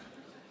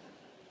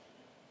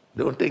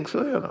 Don't think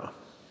so, you know.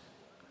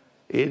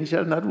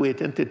 Angel not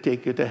waiting to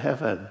take you to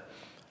heaven.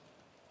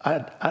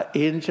 An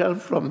angel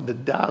from the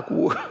dark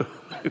world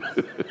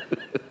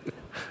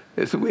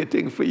is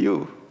waiting for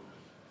you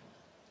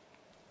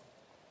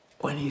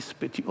when he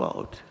spit you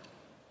out.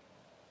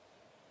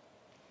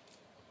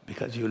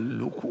 Because you're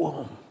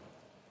lukewarm.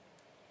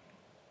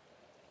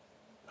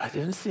 I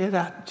didn't say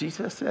that.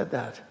 Jesus said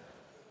that.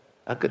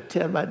 I could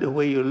tell by the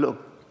way you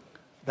look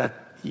that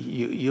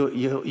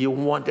you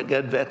want to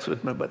get vexed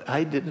with me, but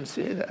I didn't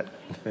say that.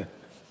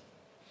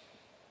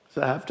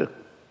 So I have to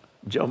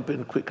jump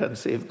in quick and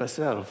save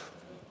myself.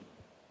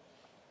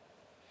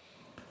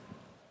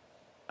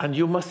 And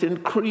you must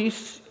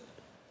increase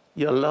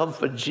your love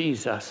for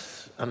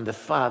Jesus and the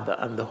Father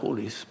and the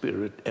Holy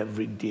Spirit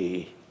every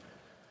day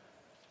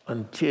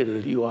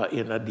until you are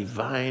in a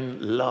divine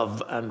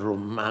love and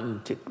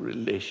romantic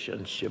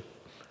relationship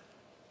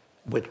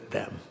with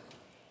them.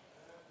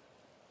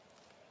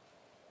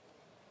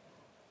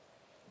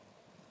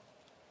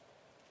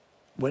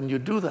 When you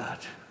do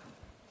that,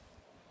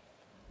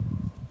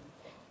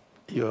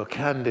 you're a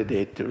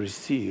candidate to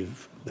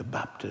receive the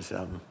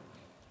baptism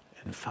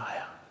in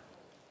fire.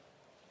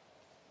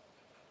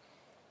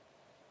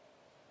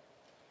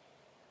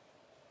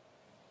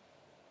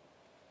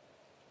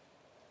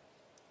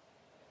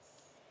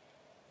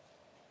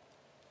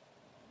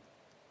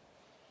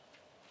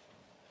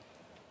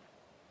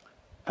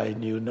 I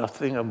knew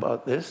nothing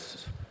about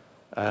this.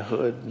 I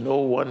heard no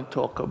one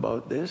talk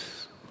about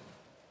this.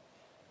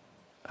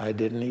 I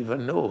didn't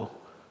even know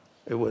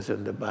it was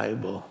in the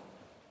Bible,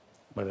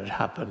 but it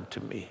happened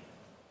to me.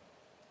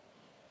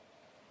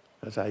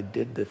 Because I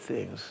did the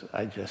things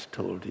I just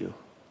told you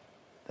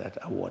that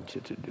I want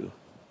you to do.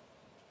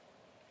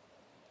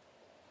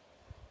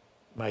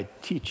 My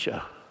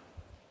teacher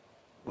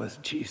was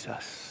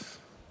Jesus.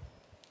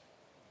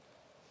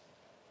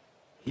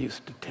 He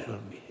used to tell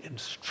me,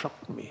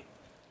 instruct me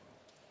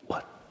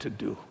what to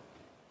do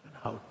and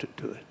how to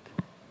do it.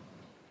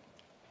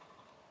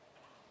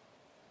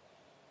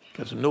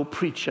 Because no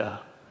preacher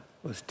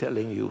was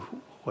telling you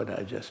what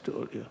I just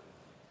told you.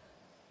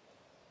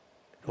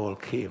 It all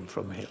came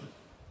from him.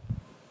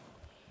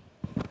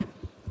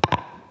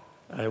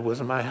 And it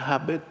was my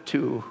habit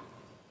to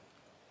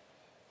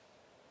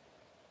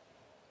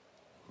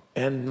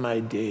end my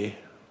day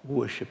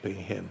worshiping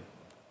him.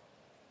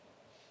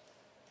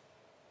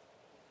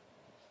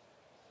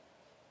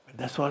 And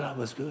that's all I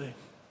was doing.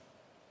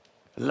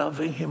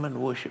 Loving him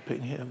and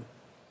worshiping him.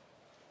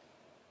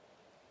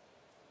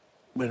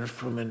 When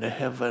from in the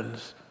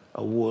heavens,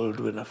 a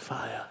whirlwind of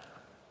fire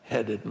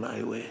headed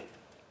my way,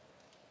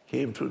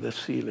 came through the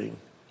ceiling,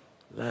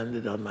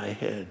 landed on my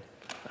head,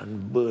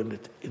 and burned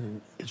it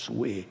in its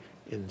way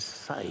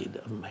inside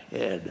of my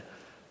head.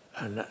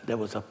 And there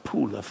was a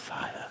pool of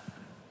fire.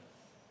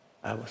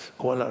 I was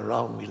all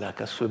around me like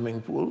a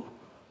swimming pool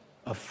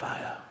of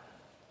fire,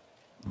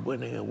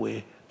 burning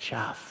away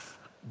chaff,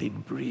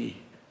 debris,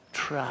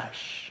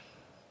 trash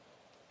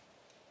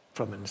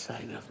from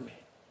inside of me.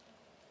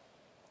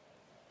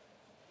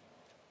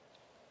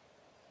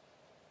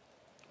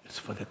 It's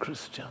for the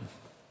Christian.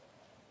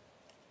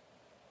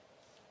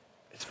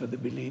 It's for the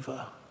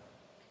believer.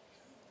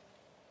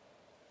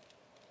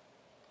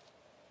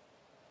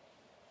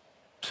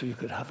 So you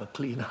could have a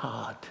clean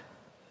heart,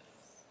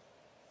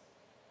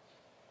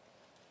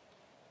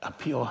 a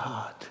pure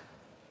heart.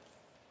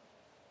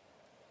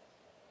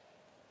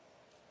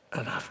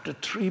 And after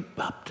 3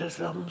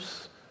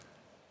 baptisms,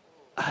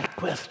 I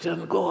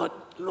questioned God,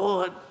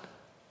 Lord,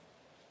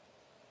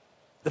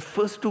 the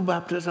first 2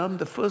 baptisms,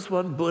 the first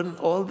one burned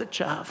all the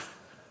chaff.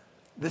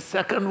 The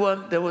second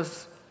one, there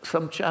was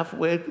some chaff.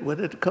 Where did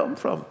it come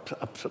from?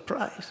 I'm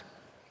surprised.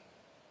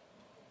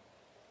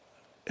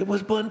 It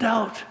was burnt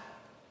out.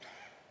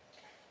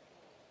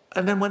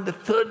 And then when the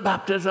 3rd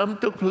baptism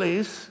took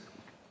place,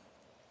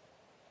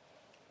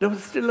 there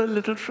was still a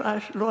little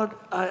trash. Lord,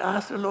 I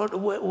asked the Lord,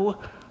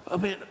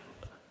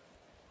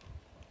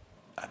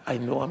 I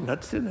know I'm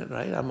not sinning,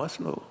 right? I must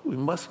know. We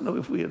must know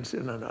if we're in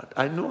sin or not.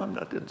 I know I'm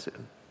not in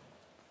sin.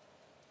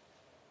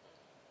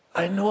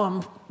 I know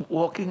I'm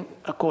walking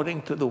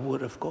according to the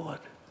word of God.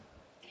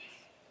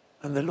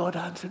 And the Lord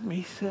answered me,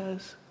 he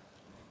says,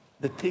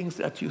 the things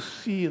that you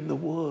see in the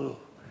world,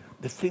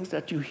 the things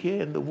that you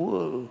hear in the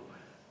world,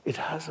 it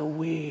has a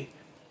way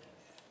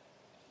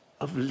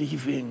of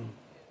leaving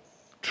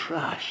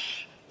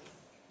trash.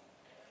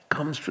 It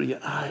comes through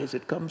your eyes,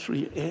 it comes through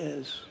your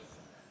ears.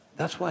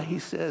 That's why he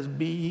says,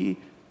 be ye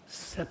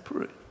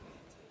separate.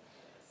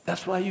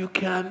 That's why you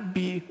can't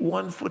be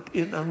 1 foot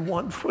in and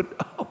 1 foot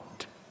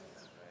out.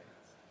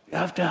 You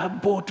have to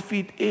have both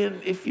feet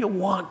in if you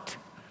want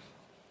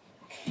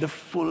the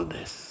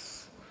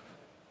fullness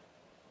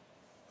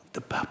of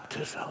the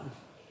baptism.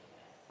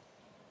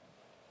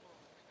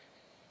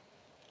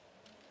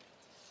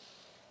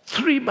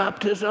 3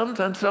 baptisms,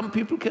 and some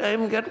people can't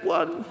even get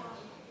 1.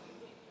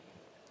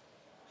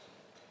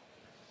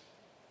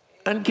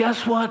 And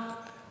guess what?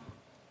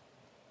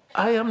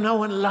 I am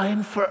now in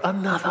line for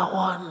another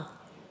one.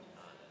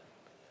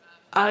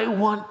 I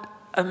want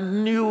a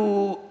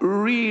new,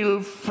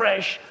 real,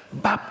 fresh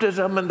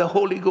baptism in the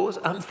Holy Ghost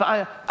and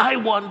fire. I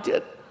want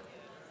it.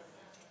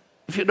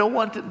 If you don't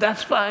want it,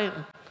 that's fine.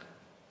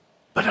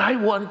 But I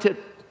want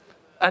it.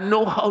 I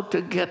know how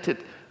to get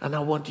it, and I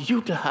want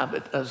you to have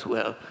it as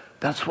well.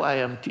 That's why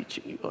I'm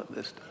teaching you on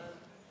this.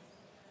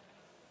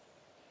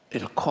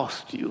 It'll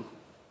cost you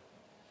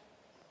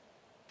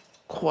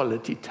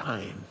quality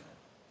time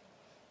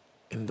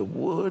in the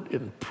Word,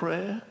 in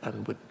prayer,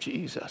 and with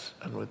Jesus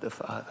and with the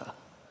Father.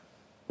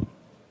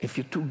 If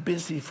you're too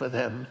busy for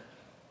them,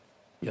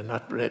 you're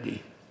not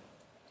ready.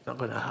 It's not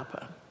going to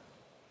happen.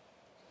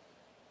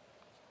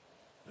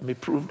 Let me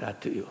prove that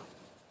to you.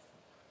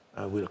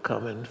 I will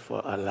come in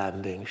for a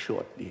landing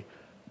shortly,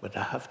 but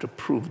I have to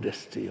prove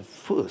this to you.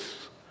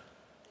 First,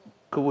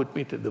 go with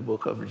me to the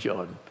book of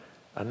John.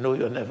 I know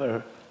you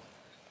never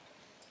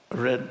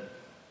read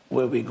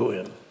where we're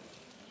going.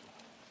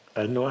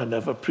 I know I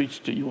never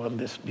preached to you on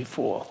this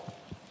before.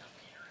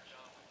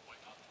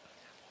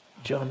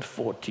 John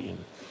 14.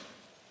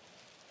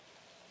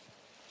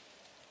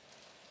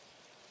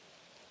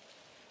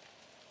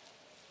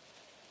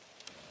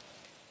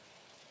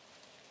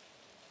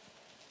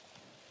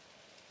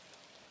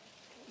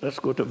 Let's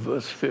go to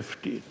verse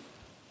 15.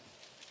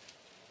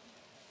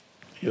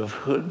 You've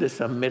heard this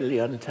a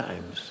million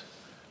times,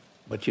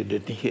 but you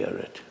didn't hear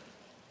it.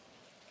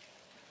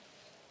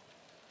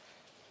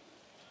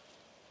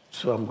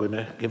 So I'm going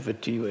to give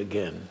it to you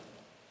again,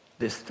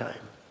 this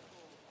time.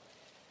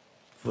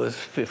 Verse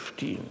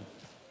 15.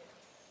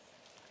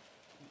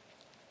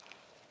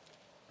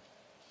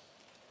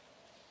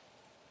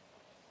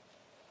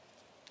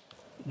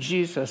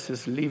 Jesus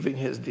is leaving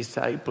his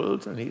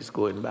disciples and he's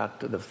going back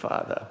to the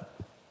Father.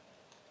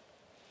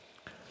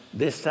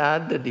 They're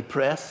sad, they're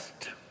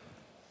depressed,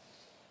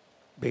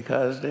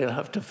 because they'll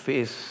have to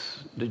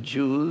face the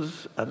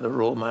Jews and the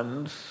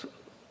Romans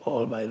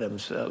all by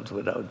themselves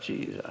without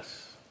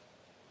Jesus.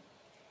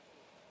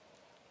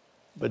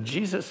 But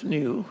Jesus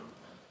knew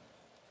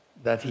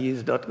that he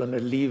is not going to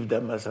leave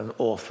them as an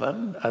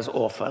orphan, as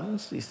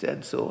orphans. He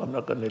said, so I'm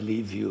not going to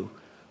leave you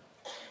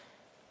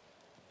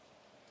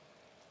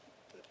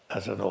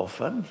as an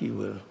orphan. He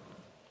will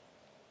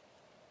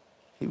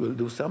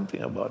do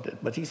something about it.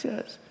 But he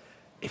says,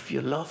 if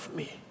you love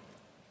me,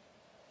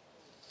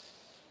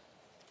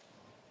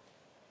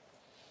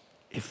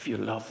 if you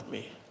love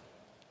me.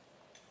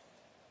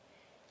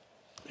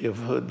 You've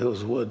heard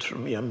those words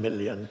from me a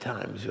million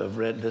times. You have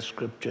read the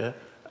scripture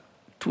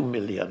 2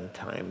 million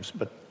times,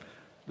 but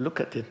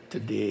look at it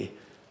today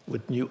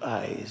with new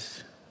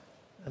eyes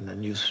and a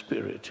new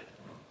spirit.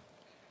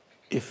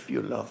 If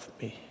you love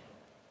me,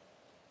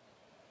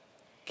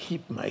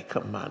 keep my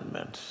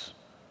commandments,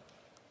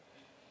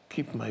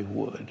 keep my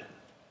word.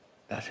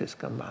 That's his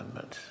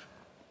commandments.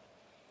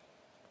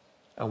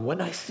 And when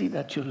I see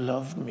that you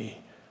love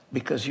me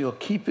because you're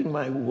keeping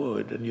my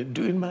word and you're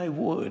doing my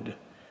word,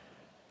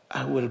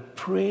 I will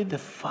pray the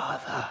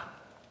Father,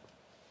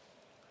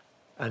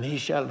 and he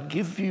shall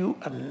give you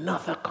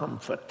another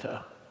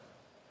comforter,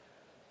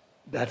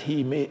 that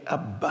he may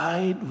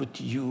abide with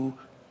you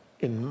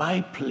in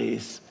my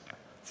place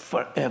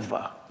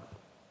forever.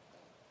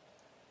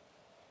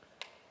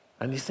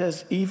 And he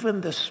says,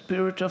 even the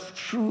Spirit of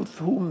truth,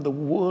 whom the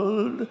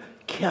world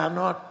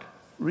cannot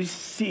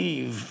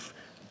receive.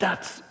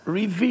 That's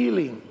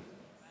revealing.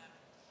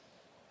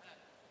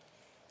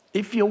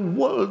 If you're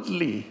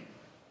worldly,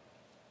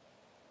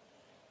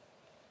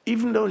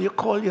 even though you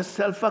call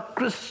yourself a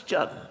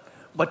Christian,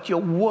 but you're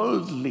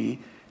worldly,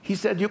 he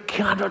said you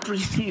cannot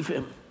receive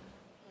him.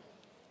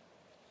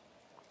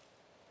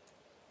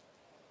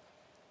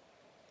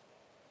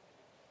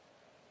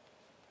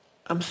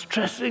 I'm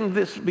stressing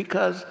this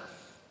because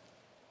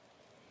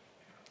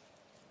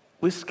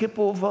we skip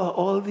over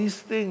all these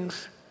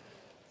things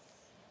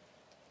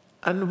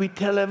and we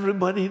tell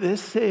everybody they're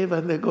saved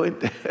and they're going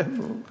to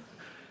heaven.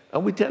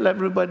 And we tell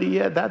everybody,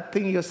 yeah, that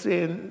thing you're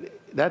saying,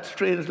 that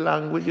strange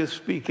language you're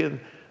speaking,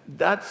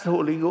 that's the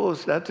Holy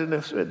Ghost, that's in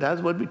the Spirit.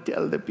 That's what we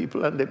tell the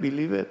people and they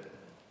believe it.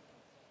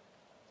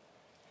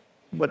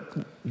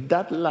 But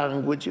that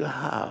language you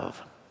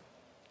have,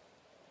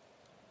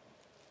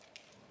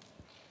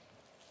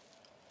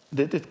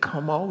 did it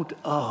come out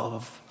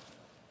of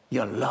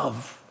your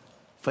love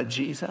for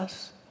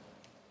Jesus?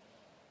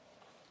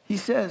 He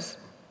says,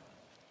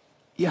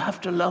 you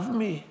have to love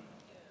me.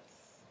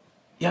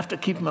 You have to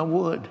keep my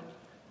word.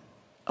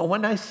 And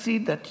when I see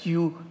that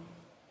you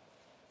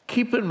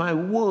keeping my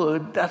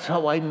word, that's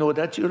how I know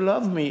that you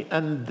love me.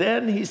 And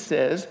then he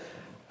says,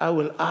 I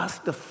will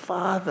ask the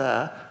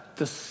Father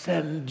to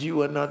send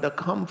you another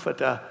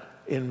comforter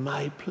in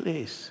my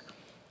place.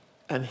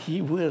 And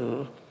he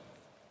will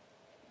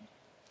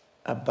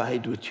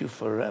abide with you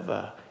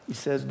forever. He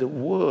says the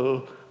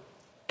world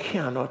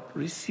cannot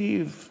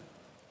receive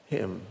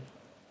him,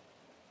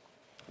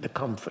 the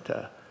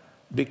comforter,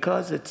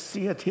 because it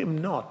seeth him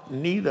not,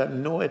 neither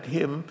knoweth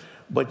him,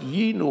 but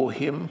ye know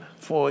him,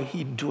 for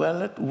he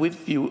dwelleth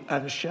with you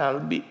and shall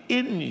be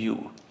in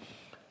you.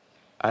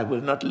 I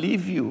will not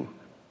leave you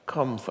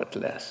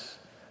comfortless.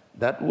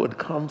 That word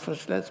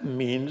comfortless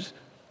means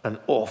an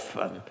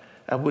orphan.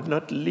 I would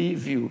not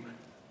leave you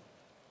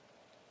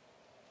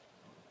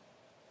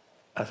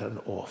as an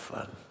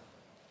orphan.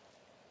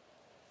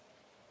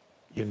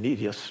 You need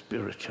your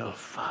spiritual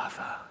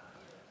father.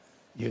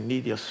 You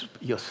need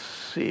your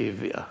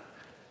Savior,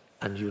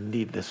 and you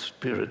need the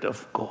Spirit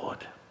of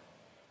God.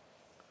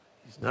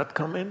 He's not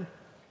coming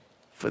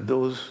for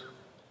those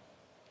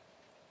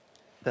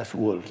that's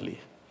worldly.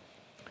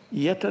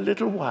 Yet a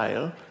little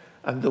while,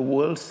 and the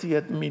world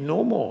seeth me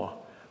no more.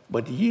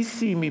 But ye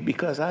see me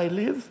because I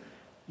live,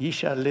 ye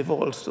shall live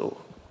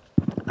also.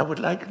 I would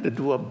like to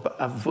do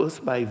a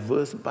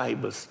verse-by-verse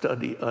Bible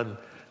study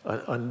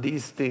on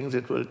these things.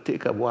 It will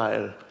take a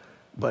while,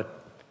 but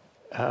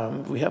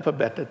we have a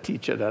better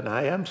teacher than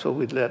I am, so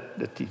we let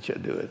the teacher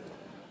do it.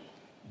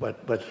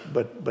 But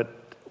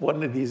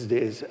one of these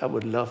days, I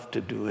would love to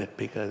do it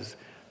because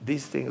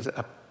these things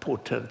are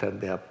potent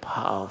and they are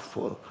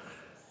powerful.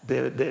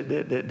 They're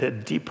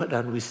deeper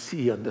than we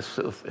see on the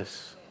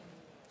surface.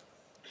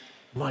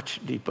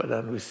 Much deeper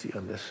than we see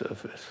on the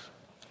surface.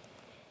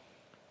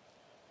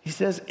 He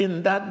says,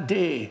 in that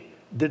day,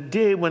 the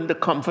day when the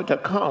Comforter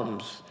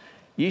comes,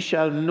 ye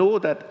shall know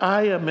that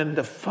I am in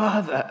the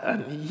Father,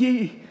 and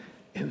ye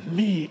in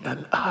me,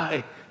 and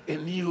I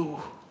in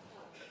you.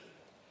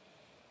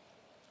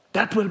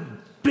 That will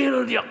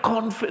build your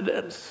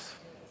confidence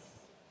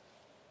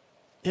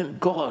in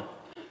God.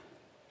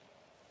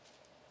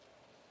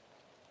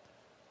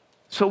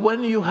 So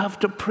when you have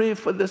to pray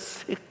for the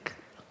sick,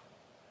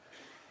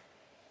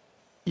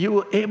 you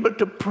are able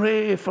to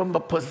pray from a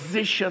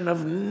position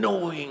of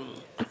knowing.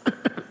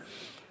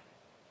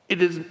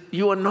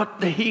 You are not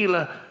the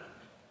healer,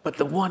 but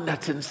the one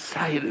that's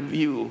inside of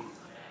you.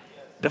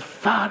 The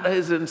Father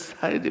is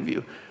inside of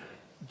you.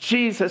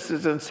 Jesus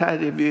is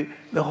inside of you.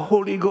 The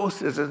Holy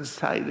Ghost is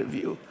inside of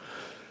you.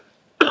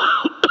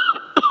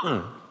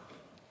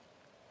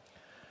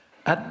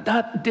 At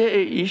that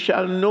day ye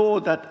shall know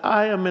that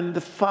I am in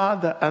the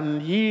Father,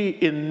 and ye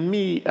in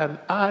me, and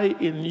I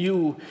in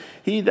you.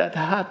 He that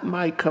hath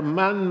my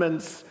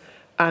commandments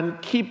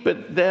and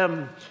keepeth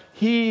them,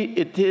 he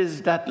it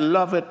is that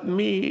loveth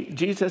me.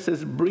 Jesus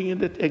is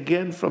bringing it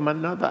again from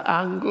another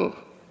angle.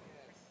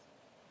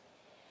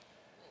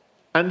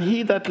 And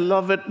he that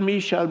loveth me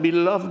shall be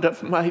loved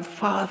of my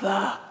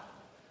Father,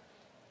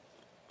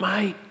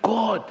 my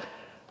God,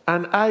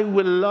 and I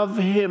will love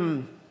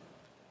him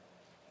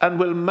and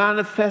will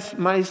manifest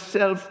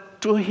myself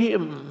to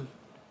him.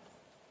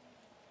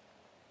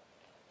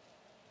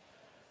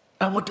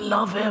 I would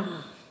love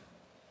him.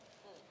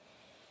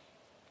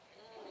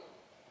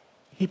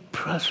 He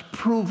has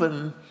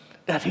proven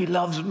that he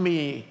loves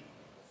me,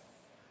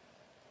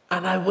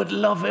 and I would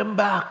love him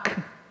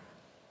back.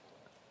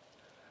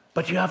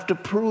 But you have to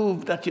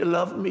prove that you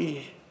love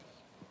me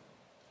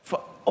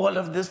for all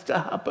of this to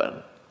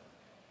happen,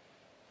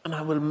 and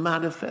I will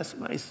manifest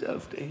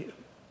myself to him.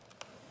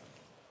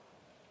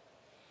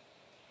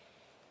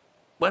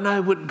 When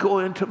I would go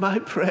into my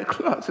prayer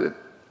closet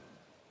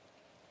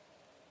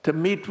to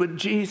meet with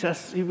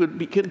Jesus, he would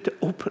begin to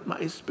open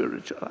my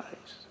spiritual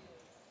eyes,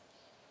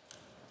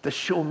 to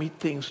show me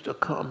things to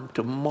come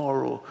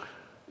tomorrow,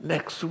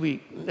 next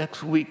week,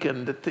 next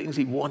weekend, the things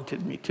he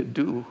wanted me to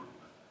do,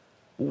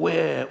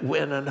 where,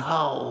 when, and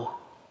how.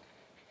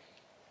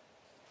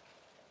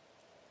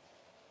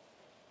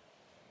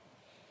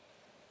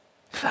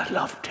 I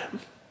loved him.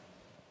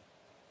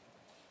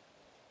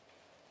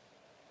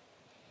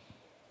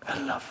 I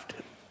loved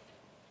him.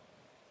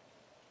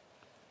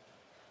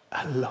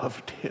 I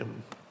loved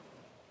him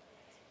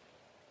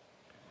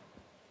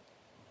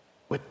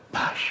with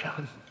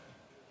passion.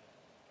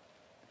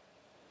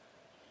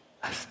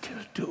 I still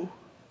do.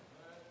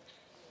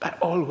 I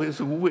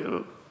always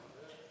will.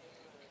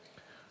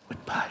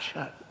 With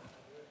passion.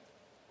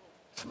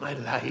 It's my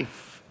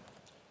life.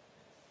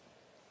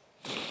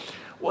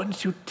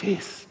 Once you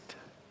taste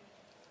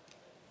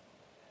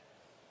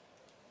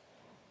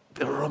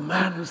the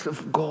romance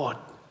of God,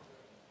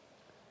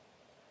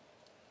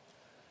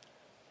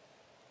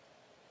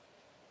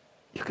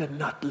 you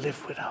cannot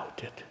live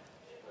without it.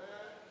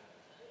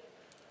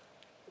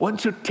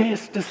 Once you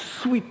taste the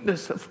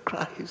sweetness of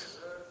Christ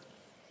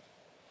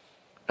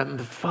and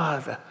the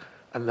Father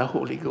and the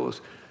Holy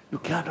Ghost, you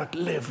cannot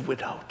live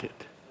without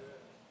it.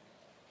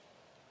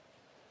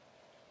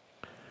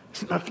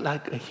 It's not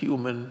like a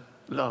human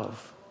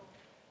love.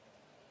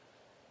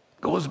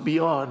 It goes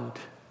beyond.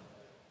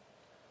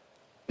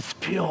 It's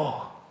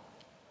pure.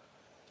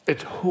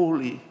 It's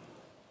holy.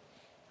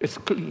 It's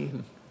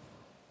clean.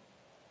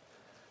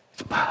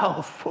 It's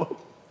powerful.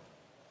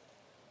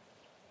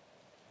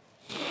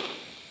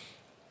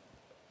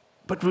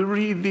 But we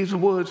read these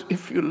words,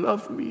 if you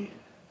love me,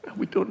 and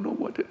we don't know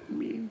what it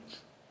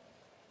means.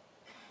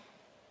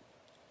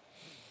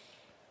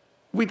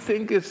 We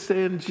think it's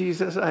saying,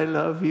 Jesus, I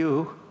love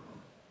you.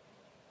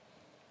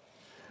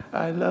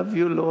 I love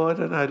you, Lord,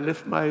 and I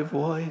lift my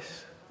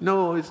voice.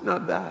 No, it's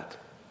not that.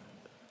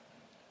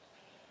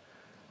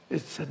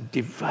 It's a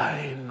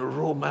divine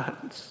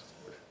romance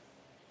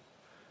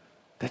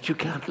that you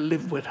can't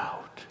live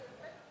without,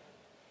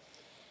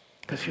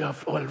 because you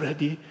have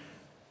already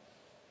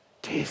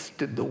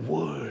tasted the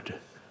Word.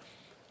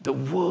 The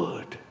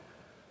Word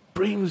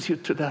brings you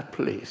to that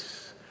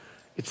place.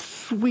 It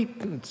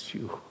sweetens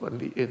you on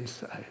the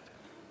inside.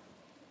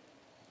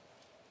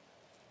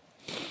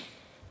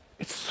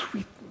 It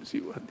sweetens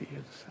you on the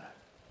inside.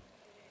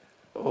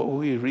 Oh,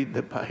 we read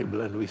the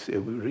Bible and we say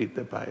we read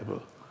the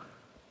Bible.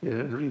 You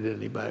didn't read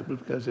any Bible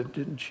because it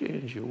didn't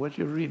change you. What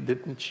you read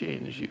didn't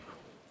change you.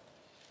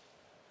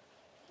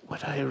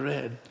 What I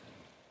read,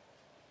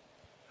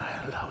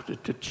 I allowed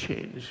it to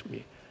change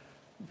me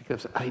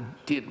because I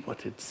did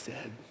what it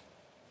said.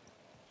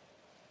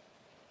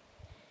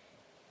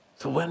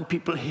 So when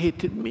people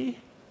hated me,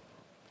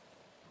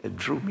 it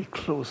drew me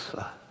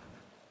closer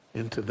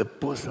into the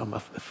bosom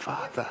of the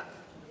Father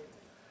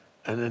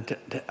and into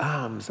the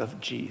arms of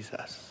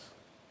Jesus.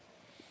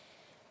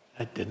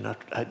 I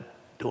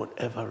don't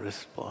ever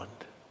respond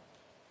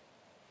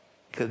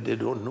because they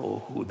don't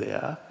know who they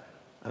are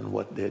and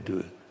what they're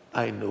doing.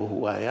 I know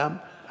who I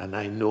am, and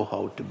I know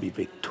how to be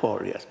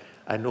victorious.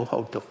 I know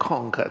how to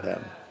conquer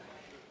them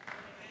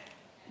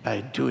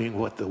by doing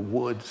what the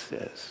Word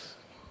says.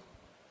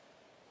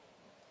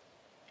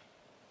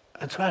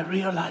 And so I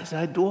realized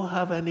I don't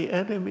have any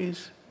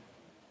enemies.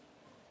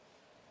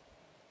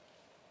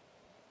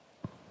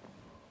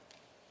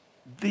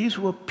 These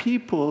were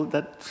people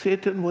that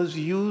Satan was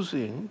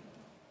using,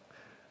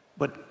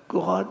 but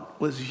God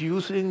was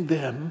using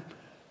them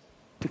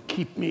to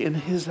keep me in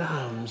his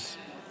arms.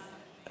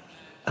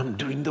 I'm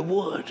doing the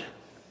word.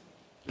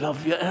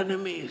 Love your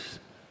enemies.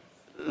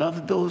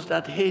 Love those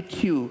that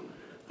hate you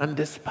and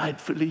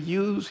despitefully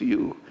use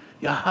you.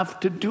 You have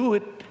to do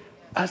it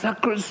as a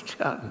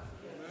Christian.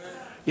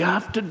 You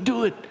have to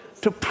do it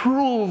to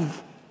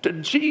prove to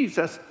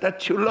Jesus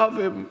that you love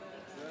him.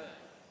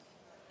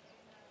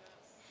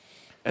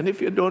 And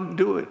if you don't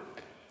do it,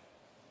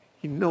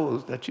 he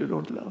knows that you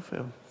don't love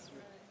him.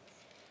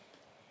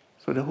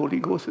 So the Holy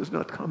Ghost is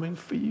not coming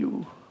for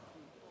you.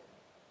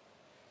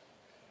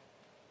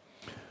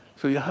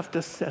 So you have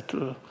to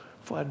settle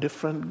for a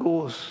different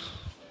ghost.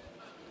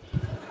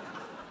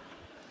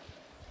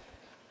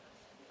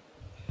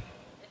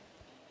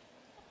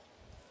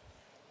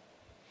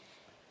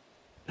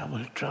 That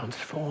will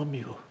transform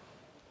you,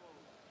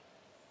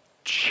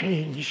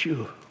 change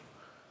you.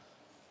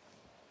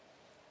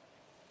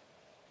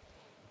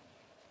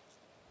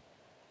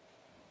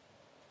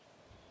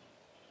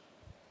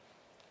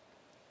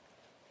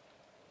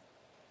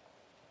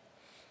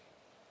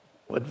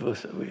 What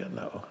verse are we on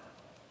now?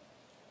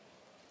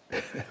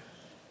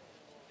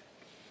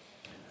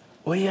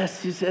 Oh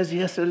yes, he says,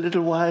 yes, a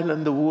little while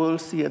and the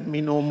world seeth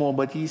me no more,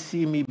 but ye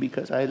see me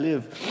because I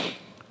live.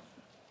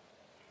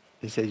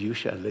 He says, you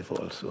shall live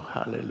also.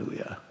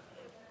 Hallelujah.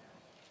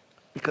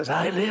 Because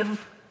I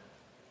live,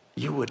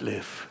 you would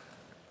live.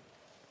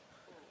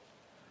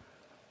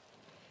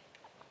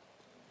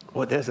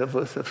 Well, there's a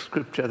verse of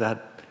scripture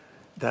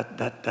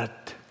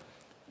that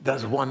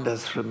does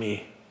wonders for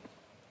me.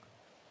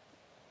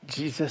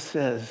 Jesus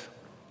says,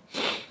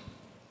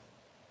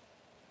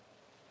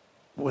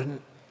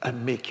 when I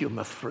make you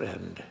my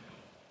friend,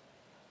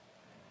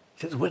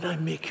 he says, when I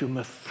make you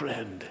my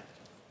friend,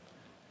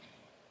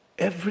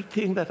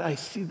 everything that I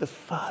see the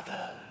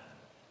Father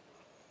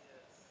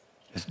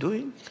is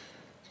doing,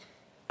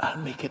 I'll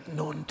make it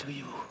known to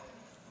you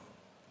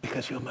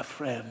because you're my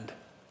friend.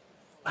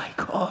 My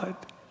God.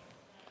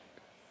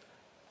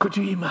 Could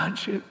you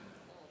imagine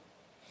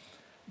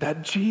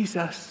that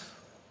Jesus,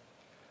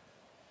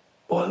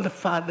 all the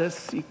Father's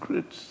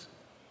secrets,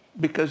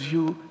 because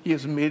he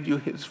has made you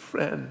his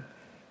friend,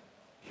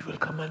 he will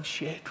come and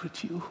share it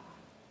with you.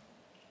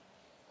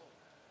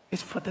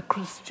 It's for the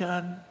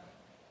Christian.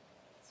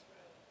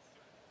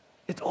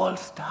 It all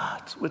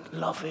starts with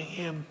loving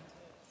him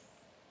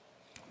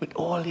with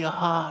all your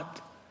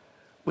heart,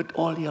 with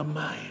all your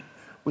mind,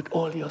 with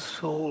all your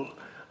soul,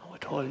 and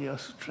with all your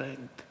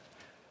strength,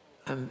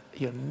 and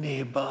your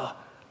neighbor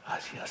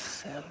as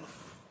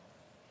yourself.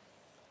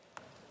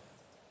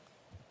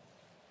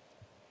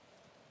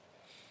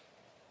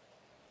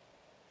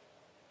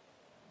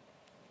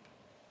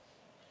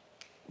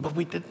 But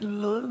we didn't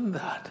learn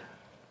that.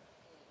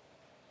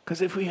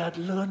 Because if we had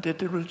learned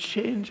it, it will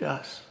change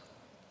us.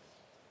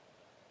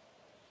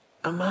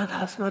 A man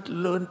has not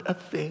learned a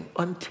thing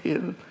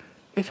until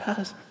it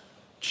has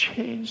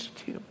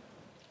changed him.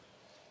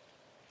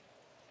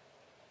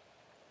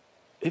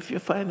 If you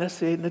find us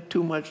saying it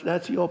too much,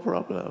 that's your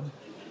problem.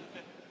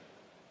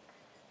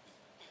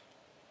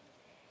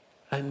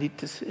 I need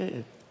to say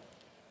it.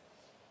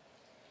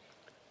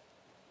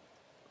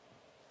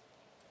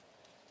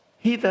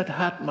 He that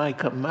hath my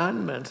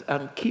commandments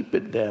and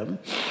keepeth them,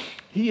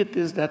 he it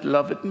is that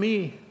loveth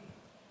me.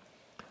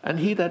 And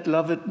he that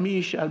loveth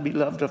me shall be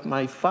loved of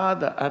my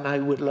Father, and I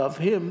will love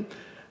him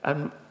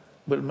and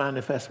will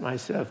manifest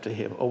myself to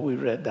him. Oh, we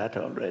read that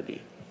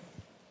already.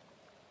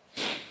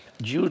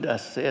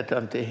 Judas said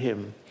unto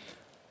him,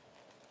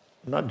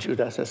 not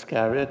Judas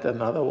Iscariot,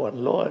 another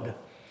one, Lord,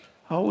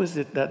 how is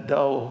it that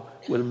thou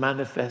will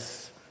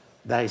manifest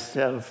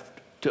thyself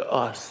to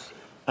us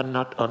and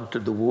not unto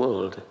the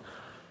world?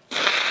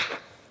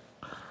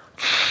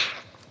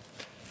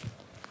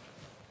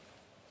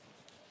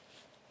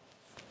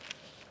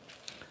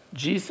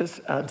 Jesus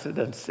answered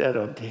and said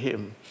unto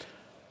him,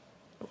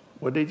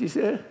 what did he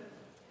say?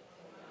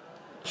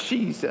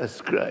 Jesus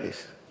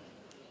Christ.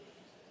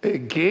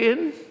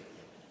 Again?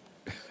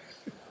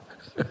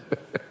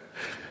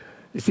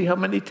 You see how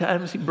many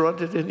times he brought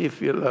it in, if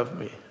you love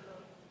me.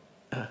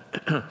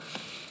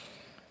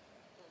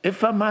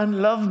 If a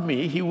man love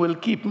me, he will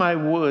keep my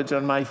words,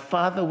 and my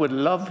Father will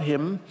love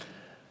him,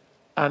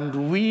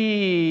 and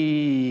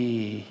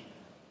we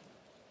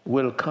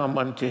will come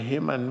unto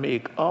him and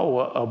make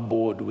our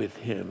abode with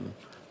him.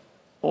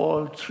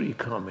 All three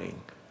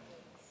coming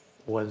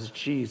once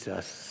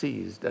Jesus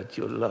sees that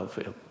you love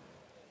him.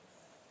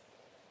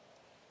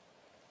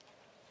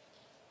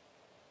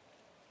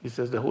 He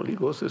says, the Holy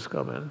Ghost is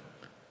coming.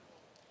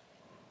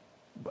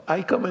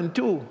 I come in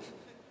too.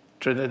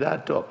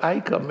 Trinidad talk. I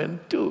come in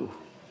too.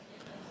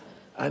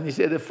 And he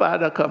said, the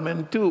Father come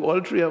in too.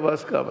 All three of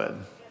us come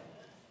in.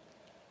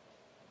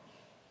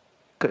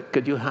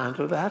 Could you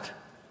handle that?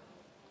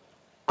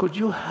 Could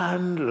you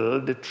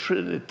handle the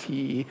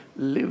Trinity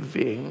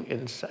living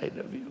inside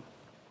of you?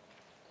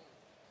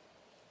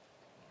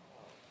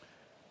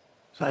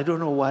 So I don't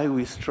know why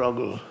we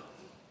struggle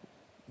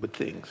with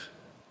things.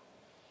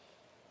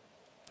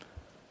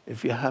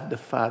 If you have the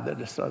Father,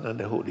 the Son, and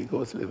the Holy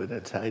Ghost living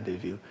inside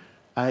of you,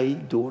 I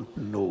don't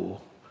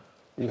know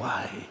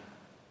why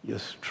you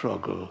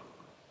struggle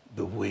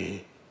the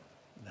way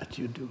that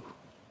you do.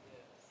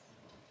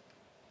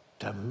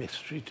 It's a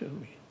mystery to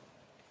me.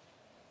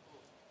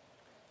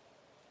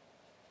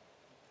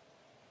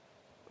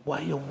 Why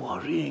are you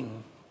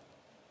worrying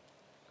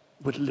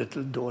with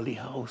little dolly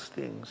house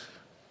things?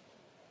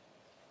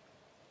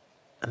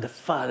 And the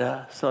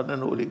Father, Son,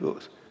 and Holy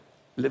Ghost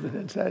living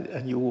inside,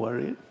 and you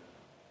worried?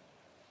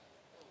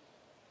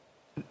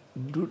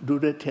 Do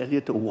they tell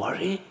you to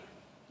worry?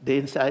 They're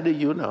inside of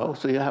you now,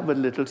 so you have a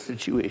little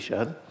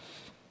situation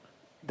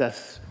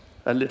that's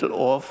a little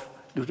off.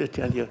 Do they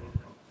tell you,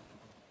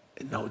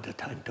 now the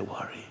time to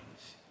worry?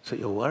 So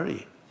you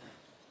worry.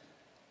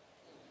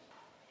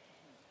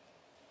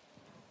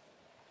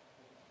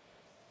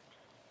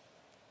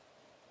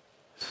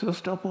 So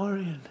stop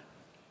worrying.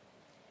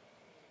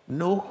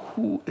 Know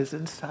who is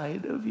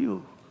inside of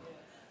you.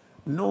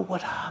 Know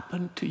what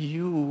happened to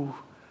you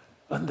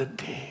on the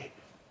day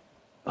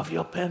of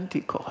your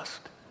Pentecost.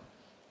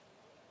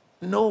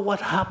 Know what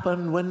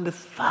happened when the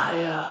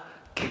fire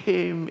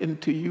came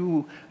into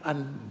you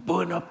and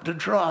burned up the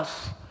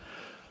dross.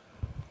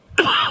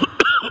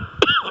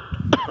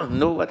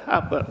 Know what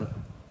happened.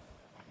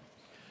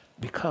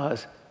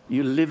 Because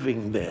you're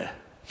living there.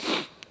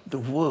 The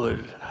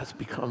Word has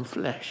become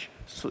flesh,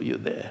 so you're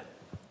there.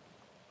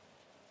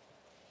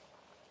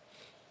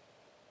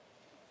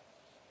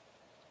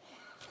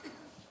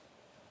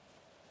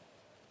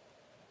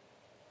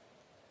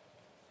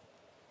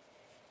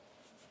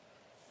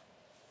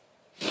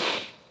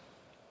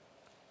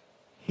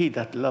 He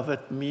that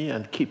loveth me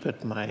and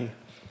keepeth my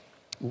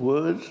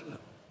words,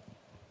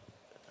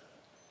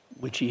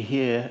 which ye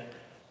hear,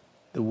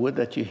 the word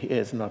that you hear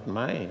is not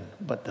mine,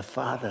 but the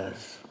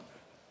Father's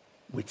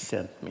which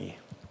sent me.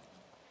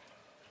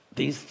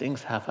 These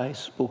things have I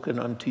spoken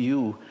unto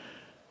you,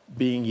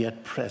 being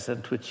yet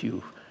present with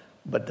you.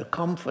 But the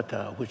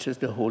Comforter, which is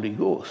the Holy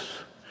Ghost,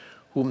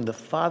 whom the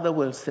Father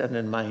will send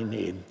in my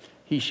name,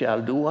 he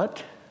shall do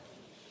what?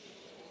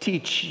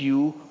 Teach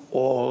you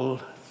all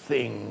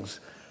things.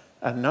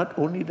 And not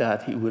only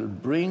that, he will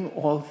bring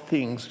all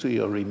things to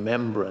your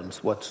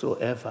remembrance,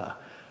 whatsoever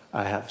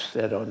I have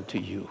said unto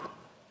you.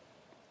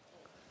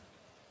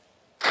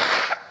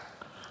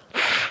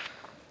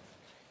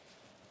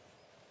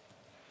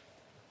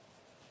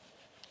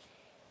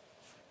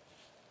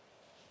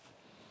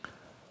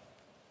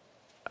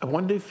 I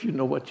wonder if you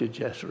know what you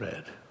just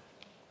read.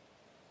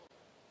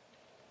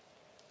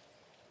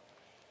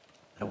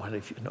 I wonder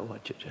if you know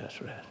what you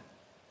just read.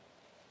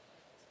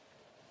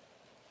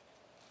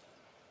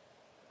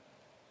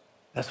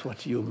 That's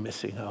what you're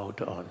missing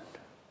out on.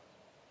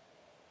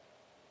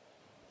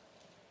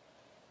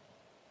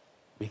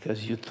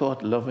 Because you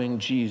thought loving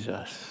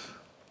Jesus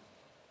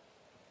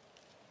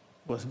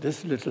was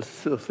this little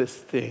surface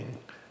thing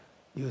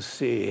you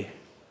say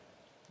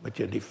with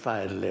your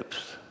defiled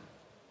lips.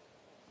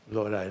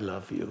 Lord, I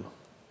love you.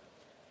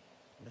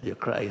 And you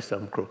cry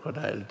some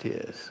crocodile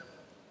tears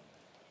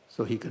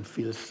so he can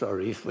feel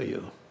sorry for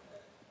you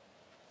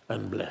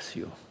and bless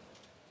you.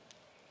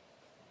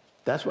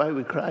 That's why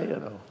we cry, you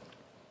know.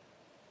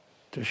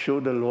 To show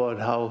the Lord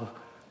how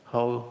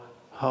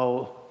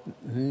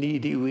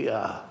needy we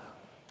are.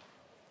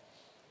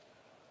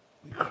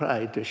 We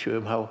cry to show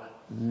him how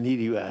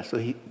needy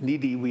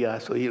we are,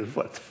 so he'll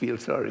feel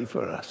sorry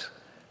for us.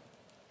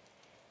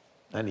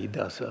 And he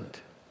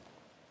doesn't.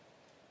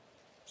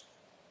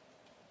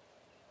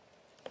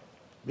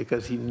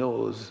 Because he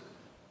knows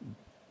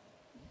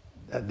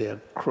that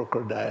they're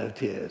crocodile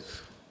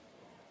tears.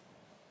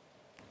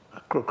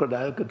 A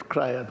crocodile could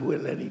cry at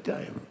will any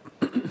time.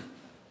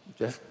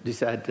 Just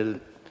decide to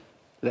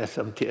let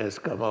some tears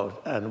come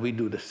out, and we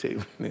do the same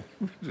thing.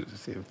 We do the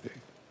same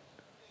thing.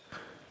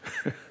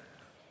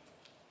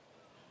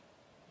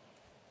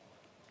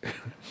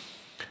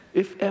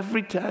 If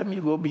every time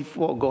you go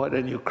before God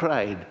and you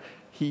cried,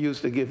 he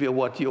used to give you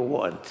what you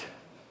want,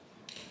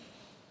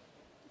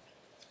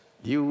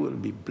 you will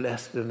be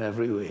blessed in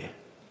every way.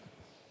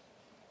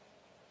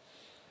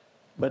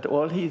 But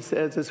all he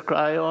says is,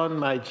 cry on,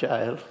 my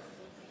child.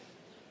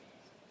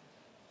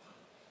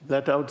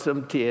 Let out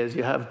some tears.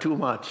 You have too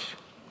much.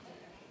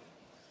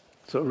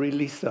 So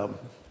release some.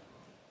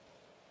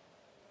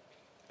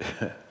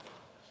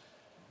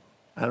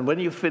 And when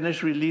you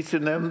finish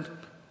releasing them,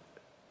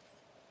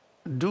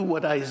 do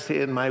what I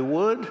say in my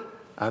word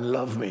and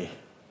love me.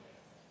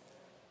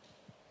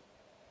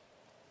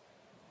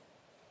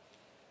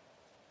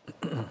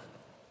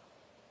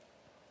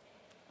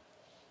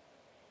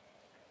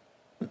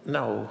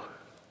 Now,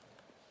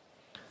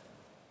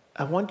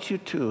 I want you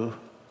to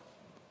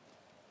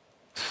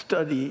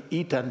study,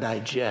 eat, and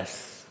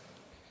digest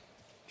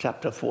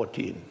chapter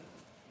 14,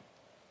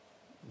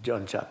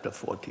 John chapter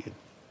 14.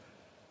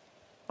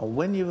 And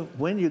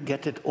when you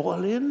get it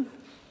all in,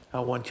 I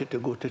want you to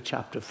go to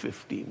chapter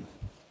 15.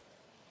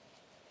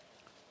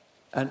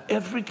 And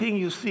everything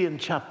you see in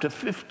chapter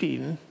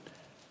 15,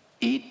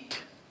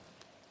 eat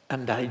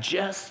and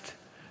digest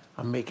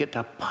and make it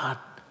a part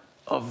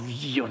of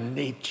your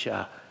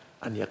nature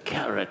and your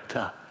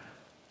character.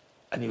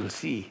 And you'll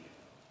see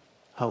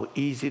how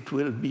easy it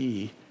will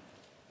be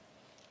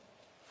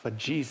for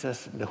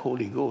Jesus and the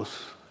Holy Ghost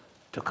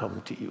to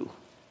come to you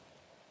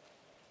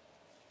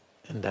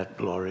in that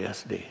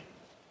glorious day.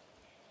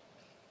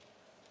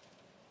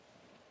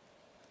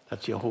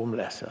 That's your home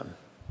lesson.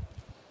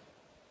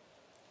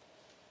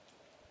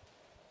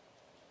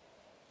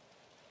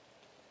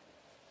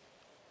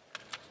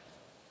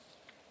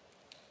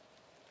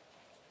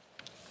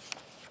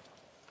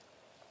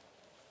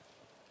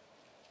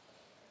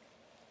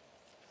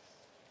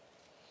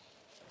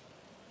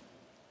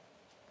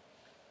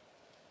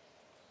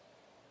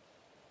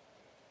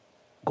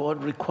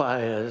 God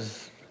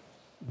requires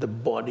the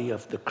body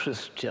of the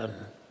Christian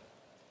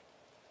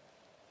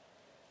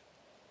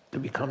to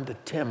become the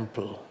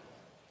temple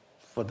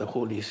for the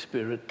Holy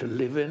Spirit to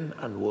live in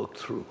and work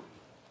through.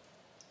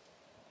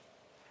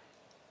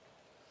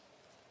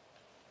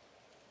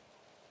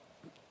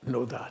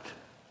 Know that.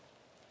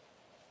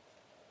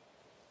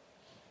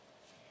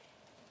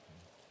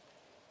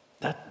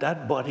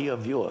 That body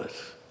of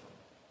yours,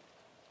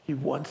 he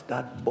wants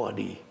that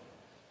body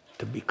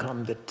to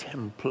become the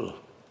temple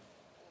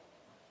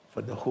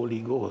for the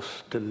Holy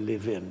Ghost to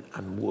live in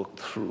and work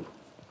through.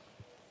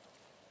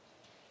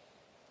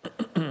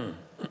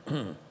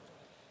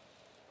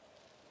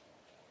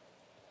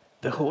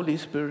 The Holy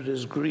Spirit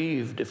is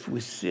grieved if we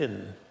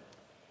sin.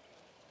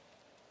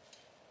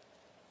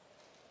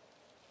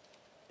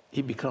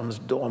 He becomes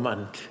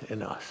dormant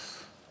in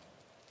us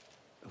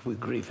if we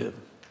grieve him.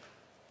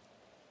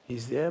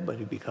 He's there, but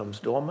he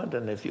becomes dormant,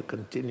 and if you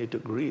continue to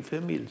grieve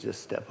him, he'll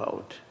just step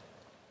out.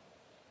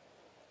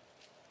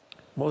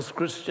 Most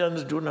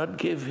Christians do not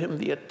give him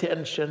the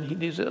attention he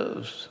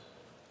deserves.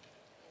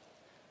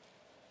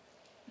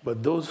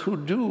 But those who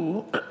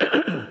do,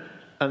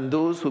 and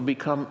those who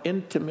become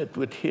intimate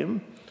with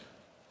him,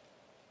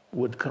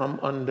 would come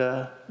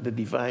under the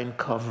divine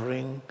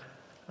covering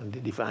and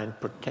the divine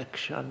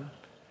protection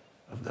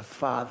of the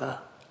Father,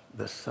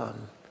 the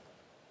Son,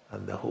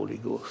 and the Holy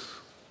Ghost.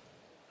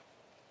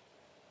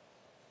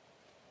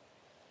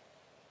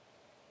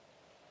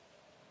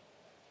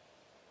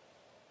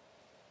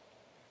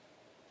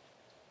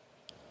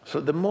 So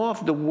the more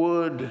of the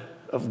Word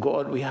of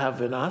God we have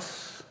in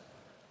us,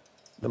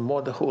 the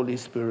more the Holy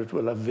Spirit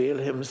will avail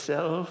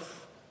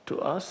himself to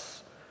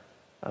us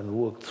and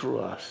work through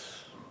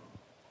us.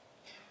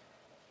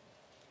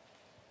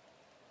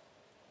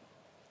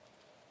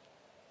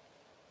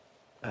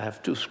 I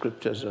have two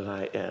scriptures and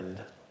I end.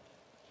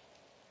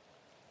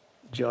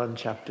 John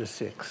chapter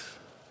 6,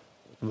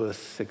 verse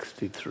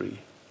 63.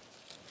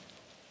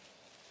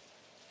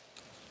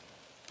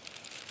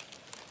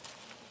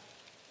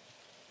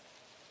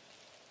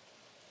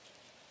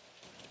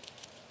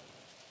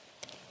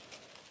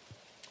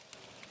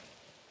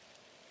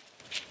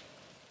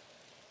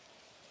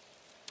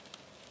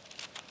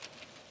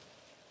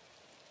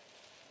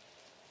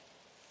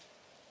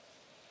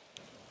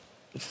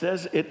 It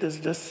says, it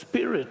is the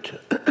Spirit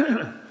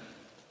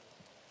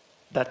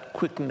that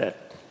quickeneth.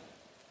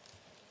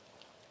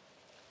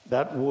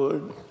 That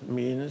word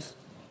means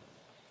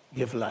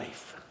give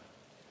life.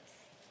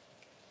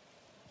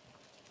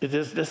 It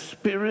is the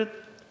Spirit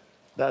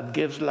that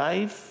gives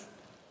life.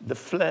 The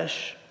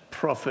flesh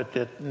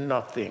profiteth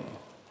nothing.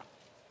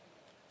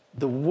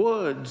 The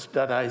words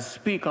that I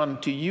speak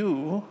unto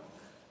you,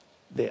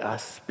 they are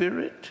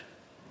spirit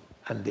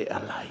and they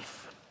are life.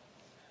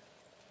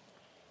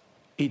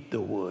 Eat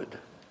the word,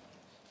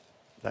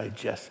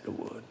 digest the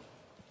word,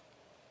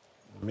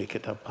 make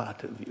it a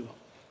part of you.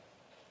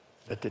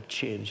 Let it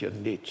change your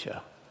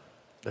nature.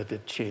 Let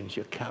it change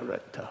your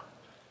character.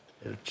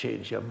 It'll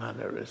change your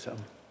mannerism.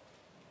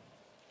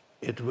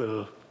 It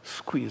will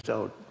squeeze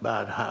out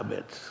bad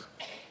habits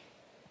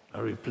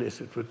and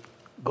replace it with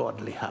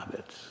godly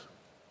habits.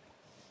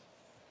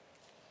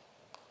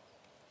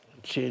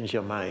 It'll change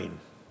your mind.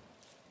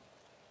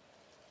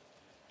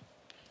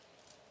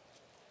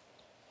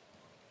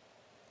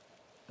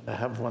 And I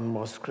have one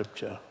more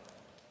scripture,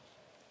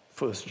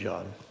 1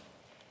 John.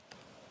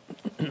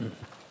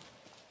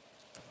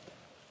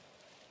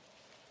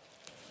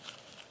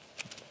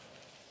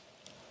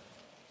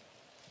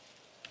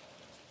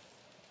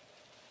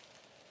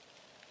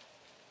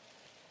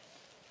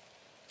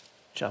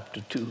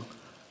 chapter 2.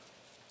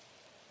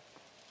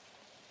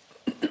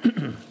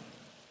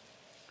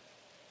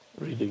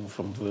 Reading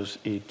from verse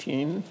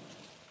 18.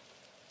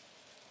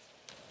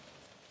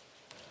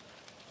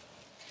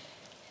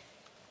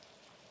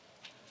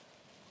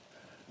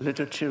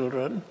 Little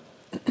children,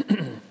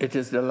 it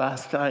is the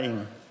last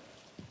time.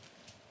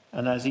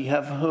 And as ye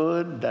have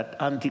heard that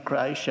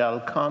Antichrist shall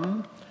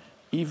come,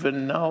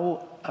 even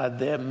now are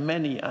there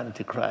many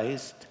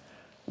Antichrists,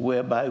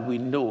 whereby we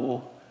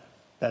know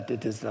that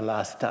it is the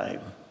last time.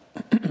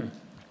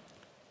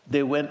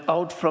 They went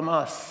out from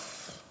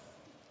us,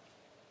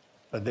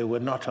 but they were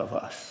not of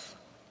us.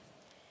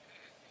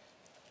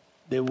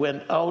 They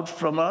went out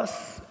from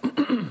us,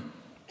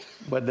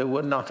 but they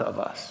were not of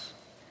us.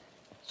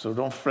 So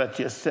don't fret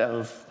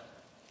yourself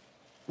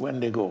when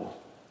they go.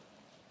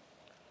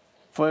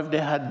 For if they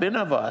had been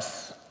of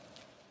us,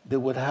 they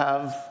would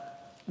have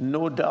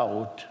no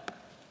doubt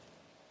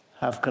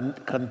have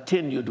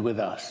continued with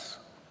us.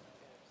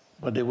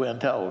 But they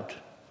went out,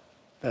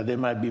 that they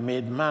might be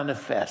made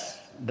manifest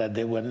that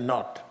they were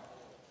not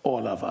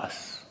all of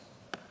us.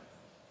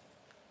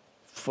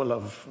 Full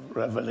of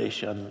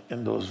revelation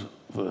in those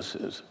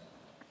verses.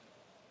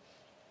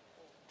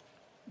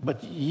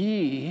 But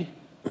ye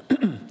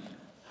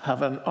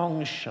have an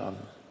unction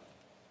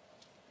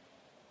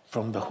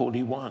from the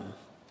Holy One.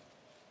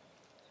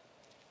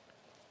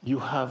 You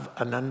have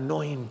an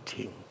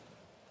anointing.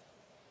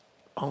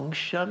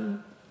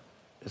 Unction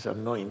is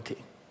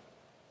anointing.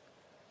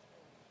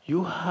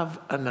 You have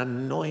an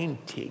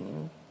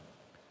anointing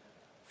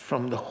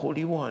from the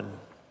Holy One,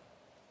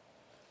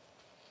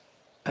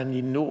 and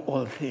you know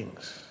all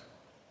things.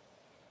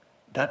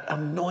 That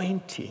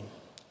anointing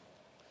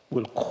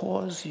will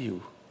cause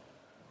you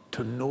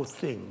to know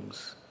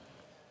things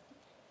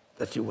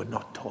that you were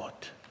not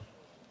taught.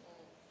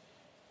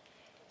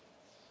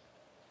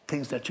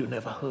 Things that you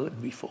never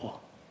heard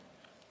before.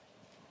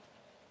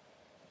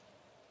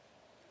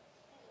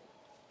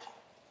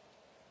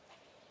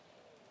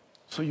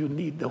 So you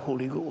need the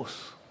Holy Ghost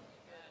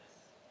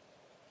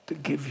to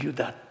give you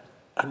that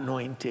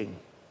anointing.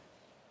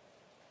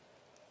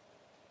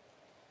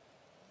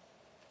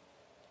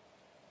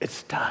 It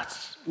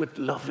starts with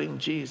loving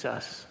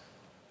Jesus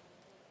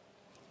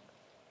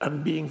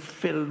and being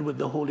filled with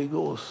the Holy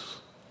Ghost,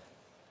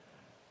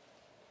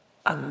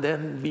 and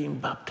then being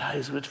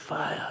baptized with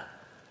fire.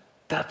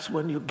 That's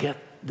when you get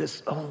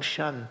this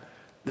unction,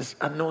 this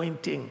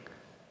anointing,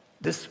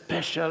 this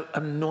special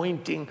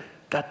anointing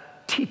that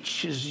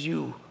teaches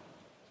you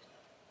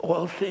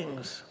all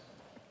things.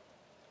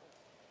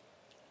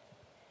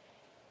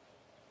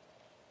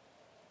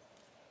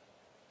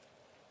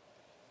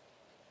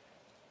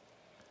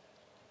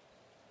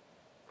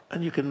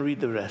 And you can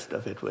read the rest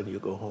of it when you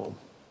go home.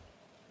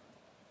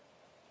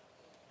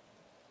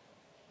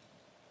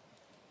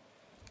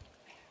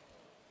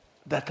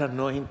 That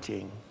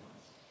anointing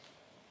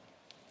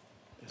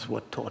is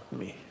what taught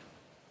me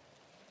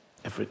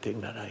everything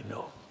that I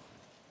know.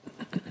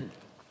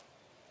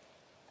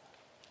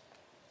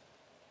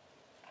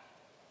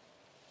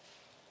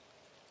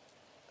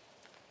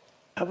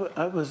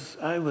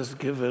 I was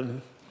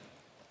given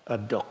a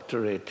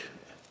doctorate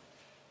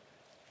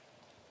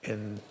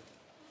in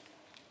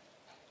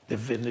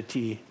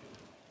divinity,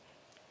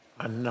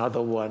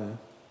 another one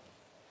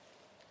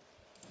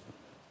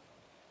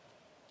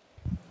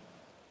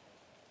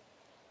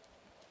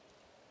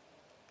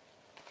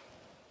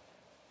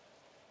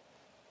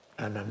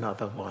and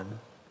another one.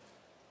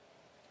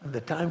 And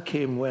the time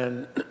came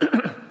when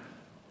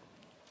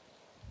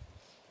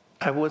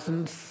I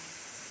wasn't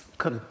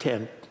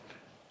content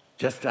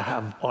just to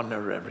have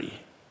honorary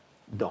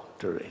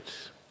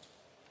doctorates.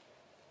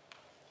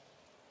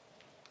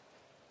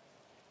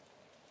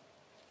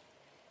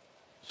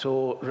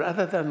 So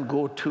rather than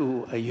go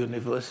to a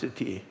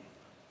university,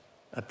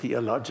 a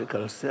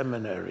theological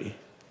seminary,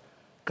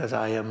 because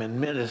I am in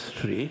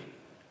ministry,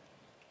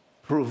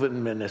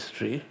 proven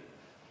ministry,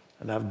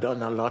 and I've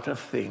done a lot of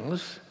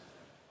things,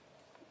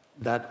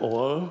 that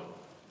all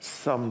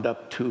summed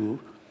up to,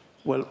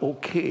 well,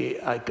 okay,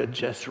 I could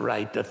just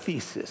write a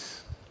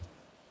thesis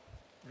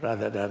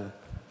rather than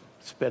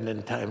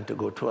spending time to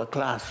go to a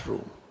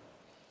classroom.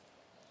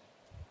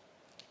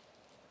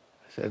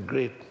 I said,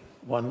 great,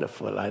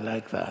 wonderful, I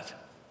like that.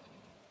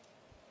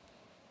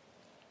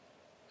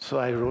 So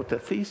I wrote a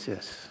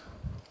thesis.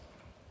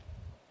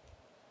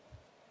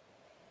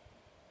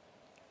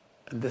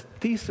 And the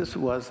thesis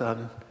was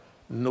on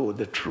Know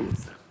the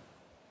Truth.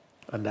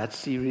 And that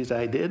series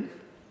I did,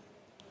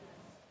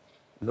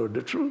 Know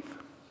the Truth.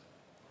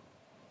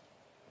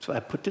 So I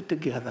put it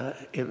together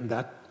in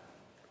that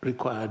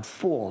required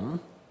form,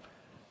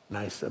 and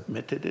I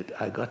submitted it.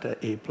 I got an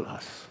A+.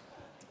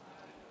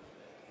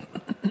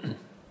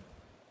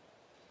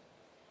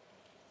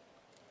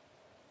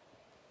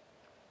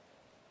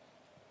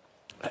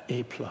 An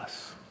A+.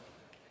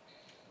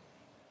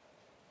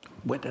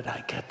 Where did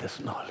I get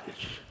this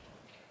knowledge?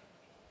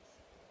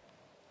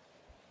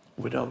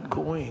 Without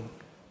going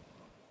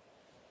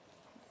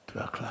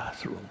to a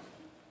classroom.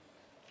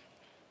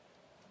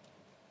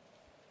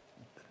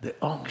 The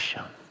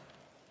unction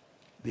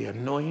The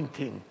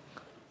anointing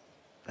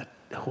that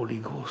the Holy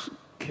Ghost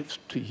gives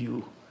to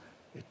you,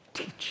 it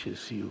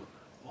teaches you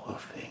all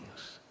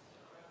things.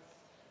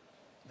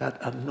 That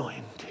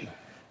anointing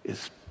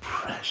is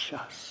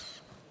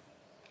precious.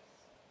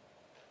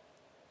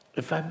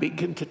 If I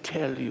begin to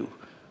tell you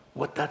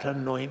what that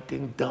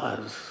anointing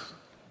does,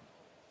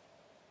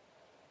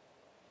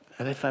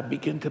 and if I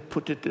begin to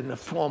put it in the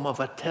form of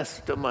a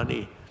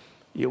testimony,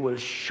 you will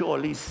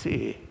surely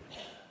say,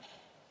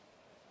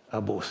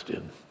 I'm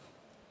boasting.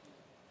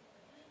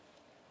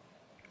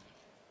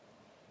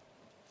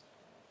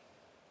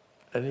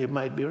 And you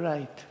might be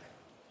right.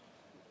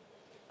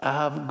 I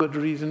have good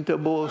reason to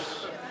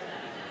boast.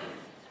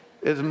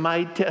 It's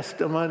my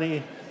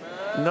testimony,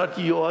 not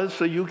yours,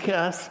 so you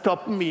can't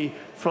stop me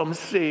from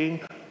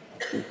saying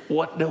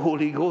what the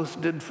Holy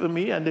Ghost did for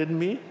me and in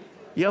me.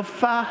 You're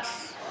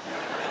fast.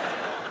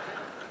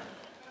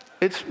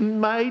 It's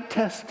my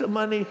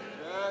testimony.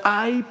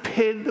 I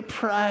paid the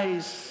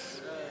price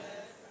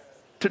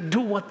to do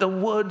what the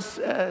Word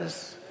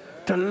says,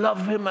 to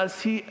love Him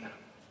as He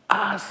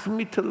asked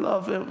me to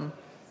love Him.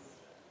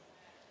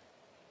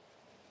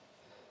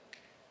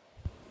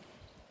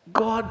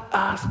 God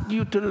asked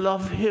you to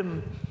love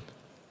Him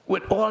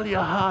with all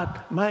your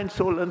heart, mind,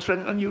 soul, and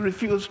strength, and you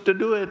refuse to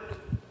do it.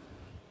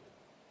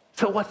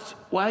 So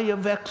why are you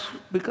vexed?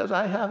 Because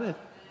I have it.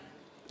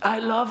 I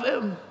love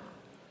Him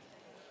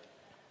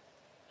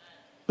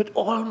with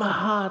all my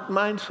heart,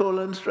 mind, soul,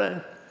 and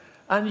strength.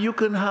 And you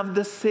can have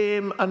the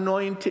same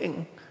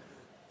anointing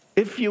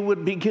if you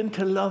would begin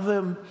to love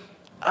Him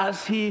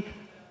as He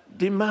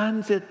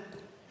demands it.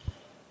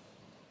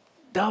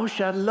 Thou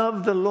shalt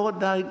love the Lord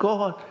thy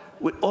God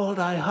with all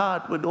thy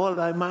heart, with all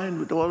thy mind,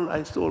 with all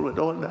thy soul, with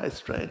all thy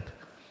strength.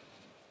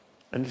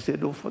 And He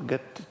said, don't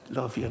forget to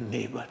love your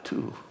neighbor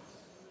too.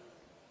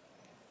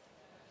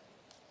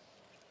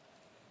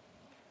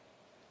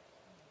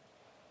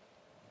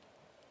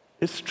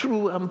 It's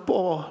true I'm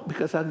poor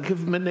because I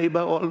give my neighbor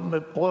all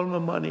my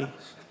money.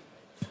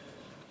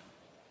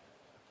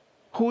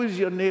 Who is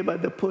your neighbor?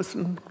 The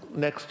person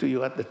next to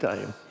you at the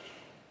time.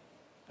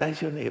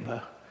 That's your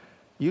neighbor.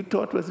 You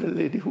thought it was the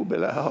lady who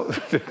built a house.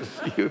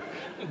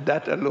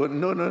 That alone.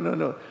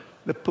 No.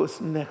 The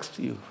person next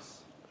to you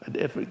at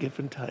every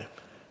given time.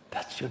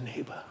 That's your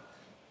neighbor.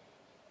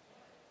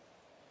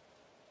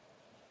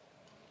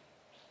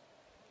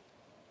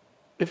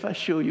 If I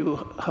show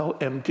you how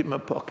empty my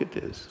pocket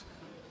is,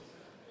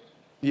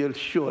 you'll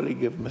surely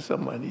give me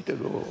some money to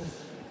go home.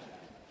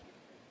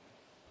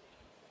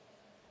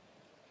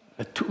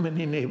 I had too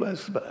many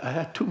neighbors, but I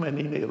had too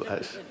many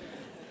neighbors.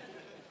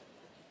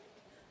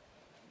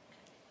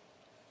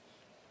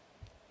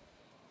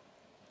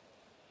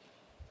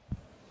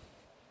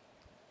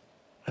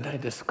 And I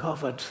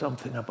discovered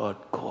something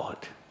about God.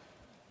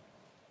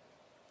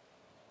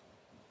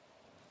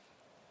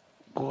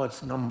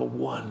 God's number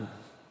one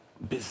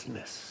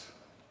business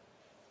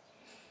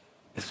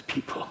is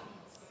people.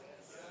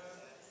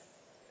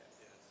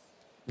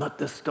 Not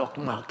the stock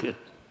market.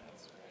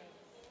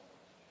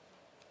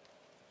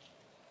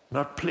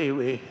 Not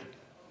Playway.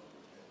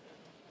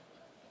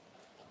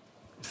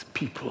 It's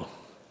people.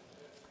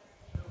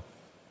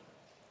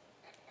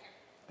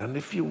 And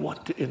if you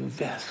want to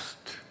invest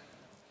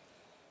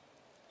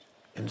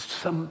in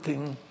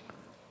something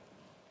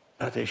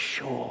that is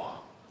sure,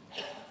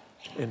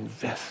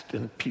 invest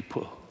in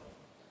people.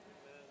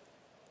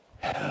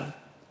 Help.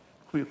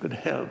 You can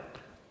help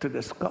to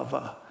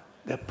discover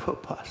their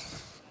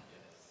purpose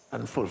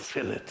and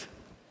fulfill it.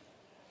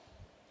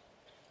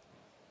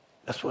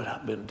 That's what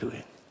I've been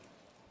doing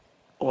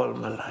all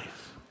my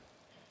life.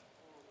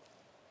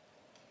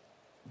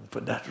 And for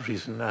that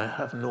reason, I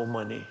have no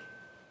money.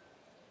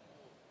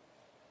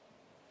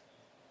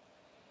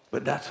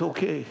 But that's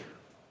okay.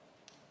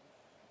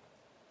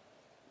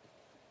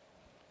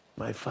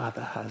 My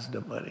Father has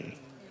the money.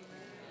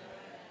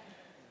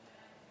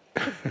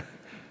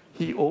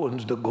 He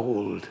owns the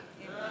gold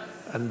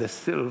and the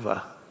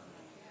silver.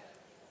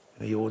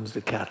 And He owns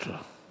the cattle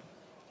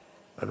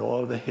and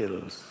all the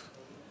hills.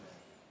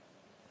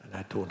 And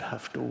I don't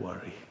have to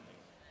worry.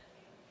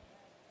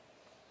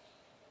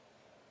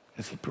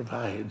 Because He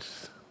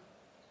provides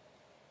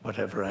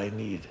whatever I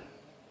need,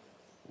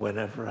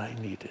 whenever I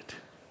need it.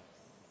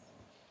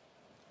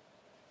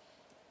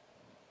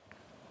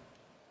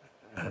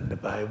 And the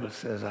Bible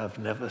says, I've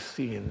never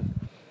seen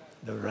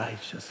the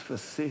righteous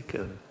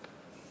forsaken,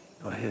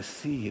 or his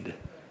seed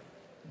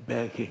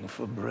begging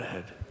for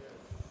bread.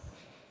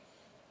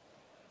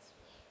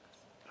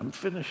 I'm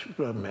finished with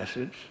my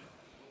message,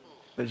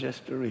 but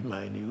just to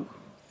remind you,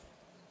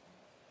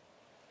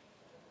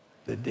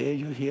 the day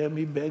you hear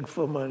me beg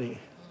for money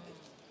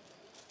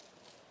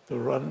to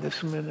run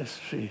this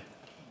ministry,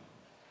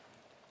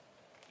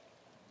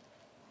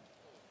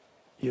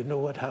 you know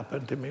what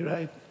happened to me,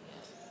 right?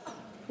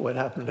 What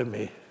happened to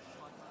me?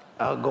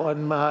 I've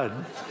gone mad.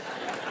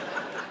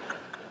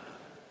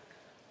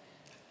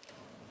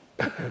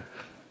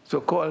 So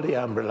call the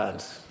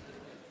ambulance.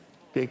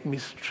 Take me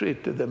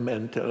straight to the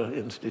mental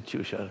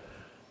institution.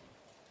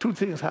 Two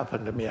things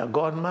happened to me. I've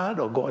gone mad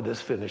or God is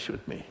finished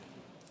with me.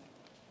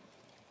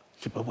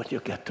 See, but when you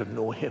get to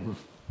know him,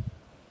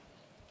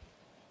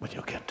 when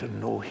you get to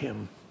know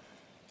him,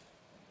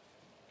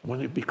 when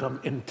you become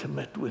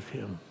intimate with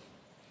him,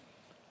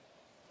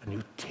 and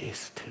you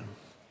taste him,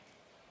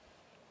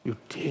 you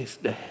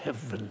taste the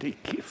heavenly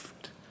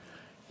gift,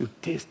 you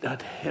taste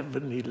that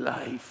heavenly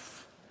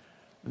life.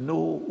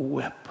 No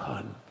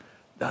weapon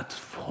that's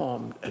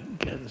formed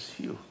against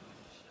you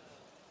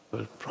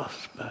will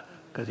prosper,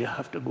 because you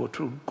have to go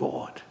through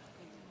God,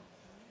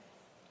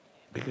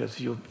 because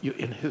you're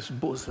in his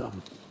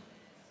bosom.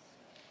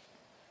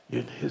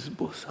 You're in his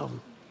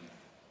bosom.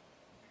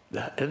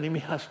 The enemy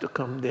has to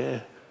come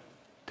there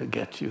to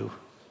get you,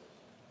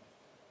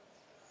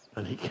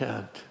 and he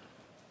can't,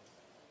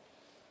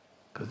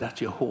 because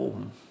that's your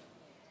home.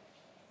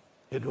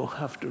 You don't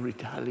have to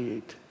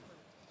retaliate.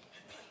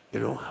 You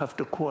don't have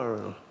to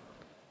quarrel.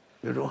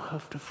 You don't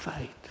have to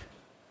fight.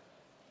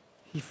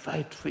 He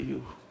fights for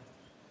you.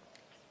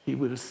 He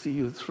will see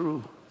you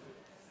through.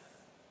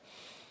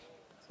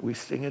 We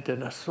sing it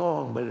in a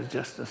song, but it's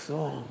just a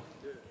song.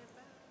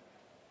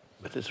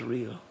 But it's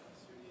real.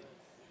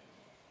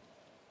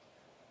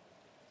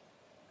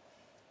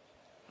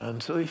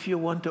 And so if you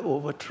want to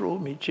overthrow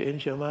me,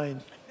 change your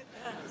mind.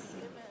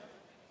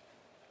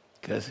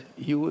 Because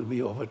you will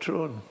be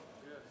overthrown.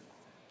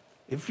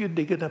 If you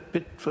dig in a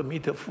pit for me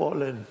to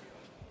fall in,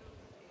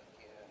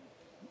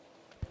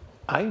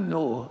 I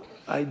know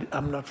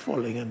I'm not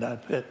falling in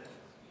that pit.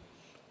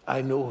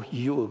 I know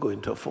you are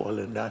going to fall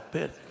in that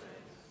pit.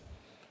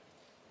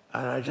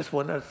 And I just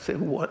want to say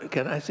one,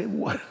 can I say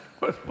one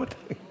more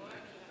thing?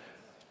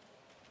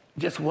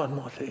 Just one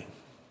more thing.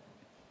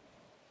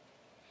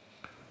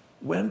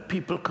 When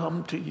people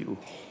come to you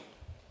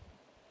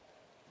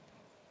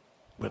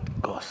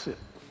with gossip,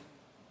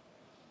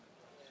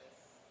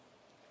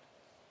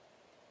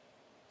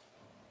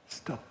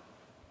 stop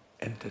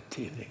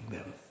entertaining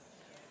them.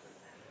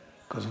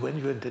 Because when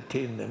you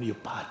entertain them, you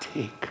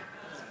partake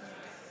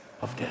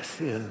of their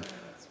sin.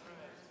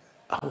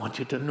 I want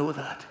you to know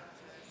that.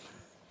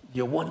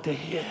 You want to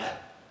hear,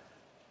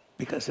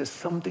 because there's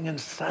something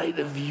inside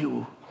of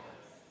you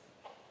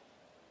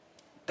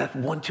that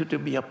wants you to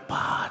be a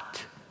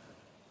part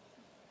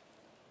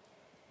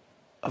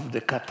of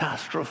the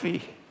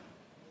catastrophe.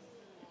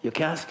 You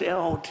can't stay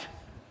out.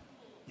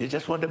 You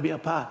just want to be a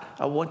part.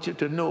 I want you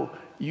to know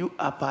you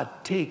are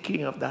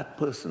partaking of that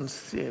person's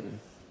sin.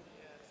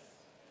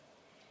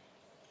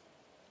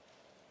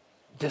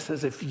 Just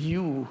as if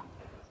you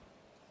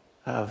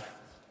have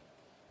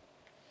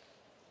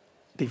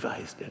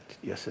devised it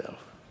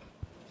yourself.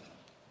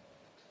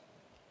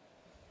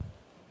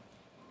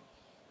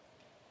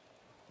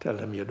 Tell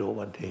them you don't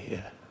want to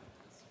hear.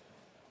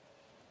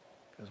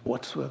 Because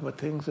whatsoever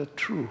things are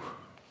true,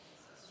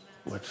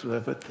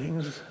 whatsoever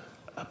things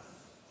are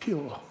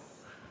pure,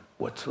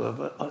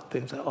 whatsoever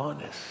things are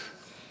honest,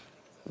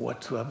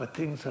 whatsoever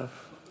things are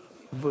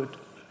virtue,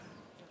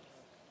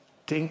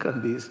 think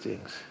on these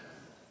things.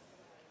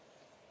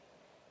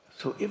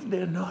 So if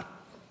they're not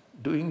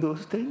doing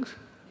those things,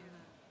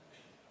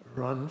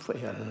 run for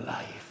your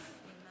life,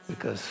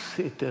 because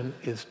Satan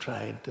is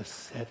trying to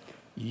set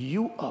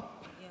you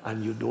up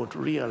and you don't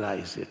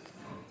realize it.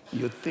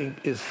 You think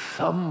it's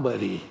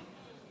somebody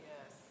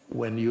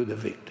when you're the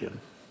victim.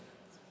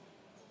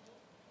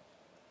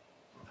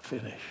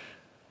 Finish.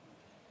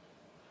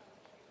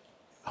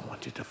 I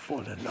want you to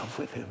fall in love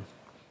with him.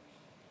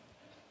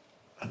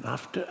 And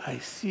after I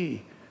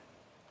see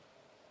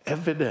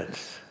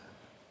evidence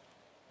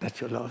that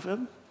you love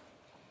him,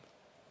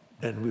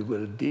 then we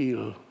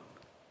will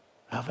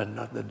have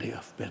another day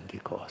of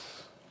Pentecost.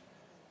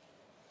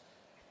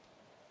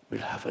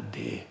 We'll have a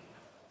day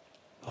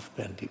of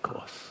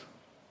Pentecost.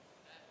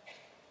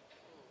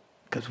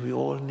 Because we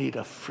all need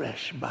a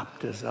fresh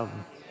baptism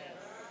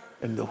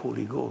in the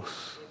Holy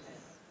Ghost.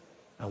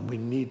 And we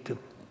need to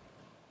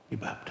be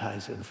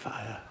baptized in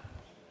fire.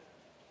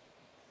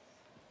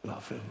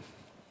 Love him.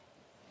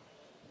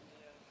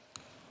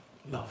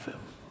 Love him.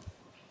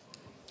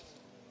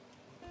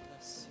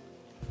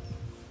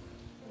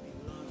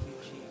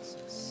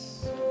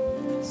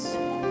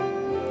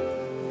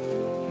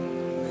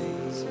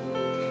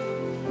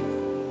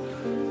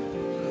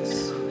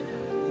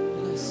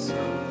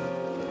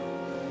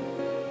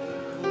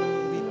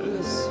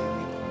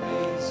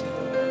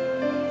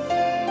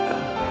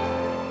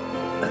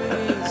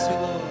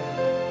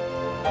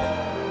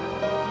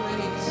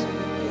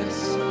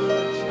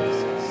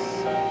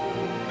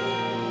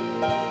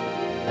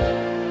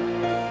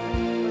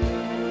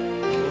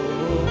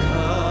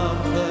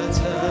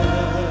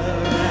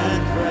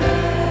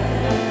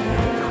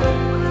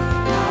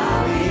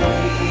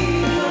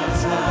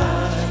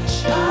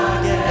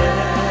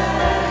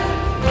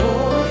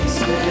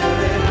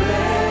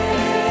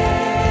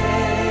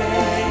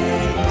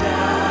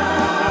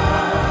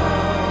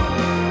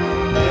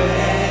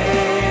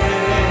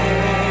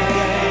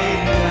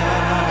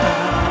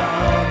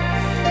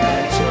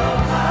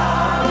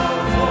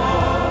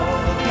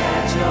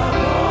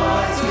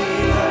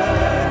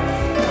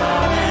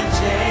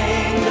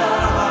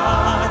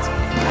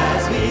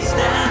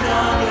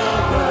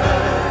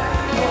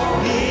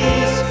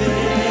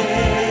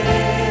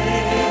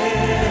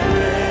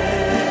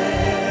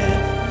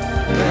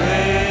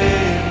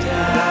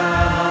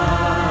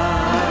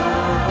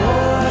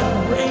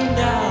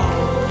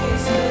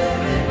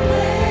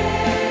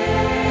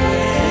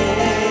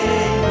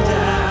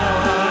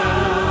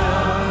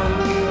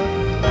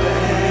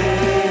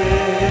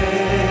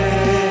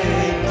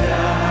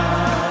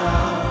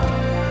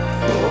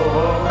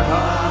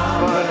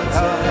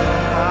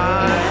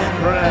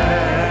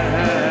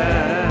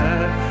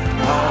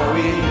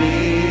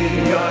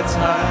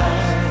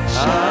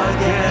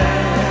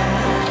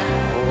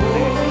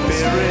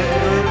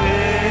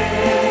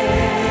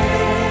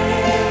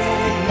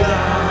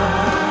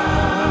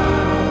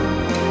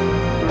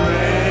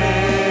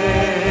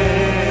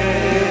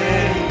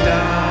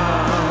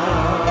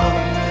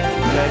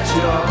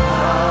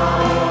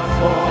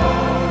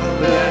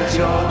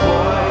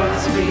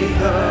 voice be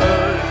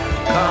heard.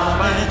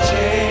 Come and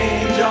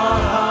change our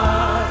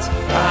hearts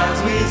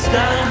as we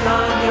stand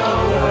on your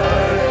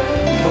word.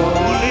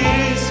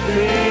 Holy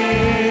Spirit,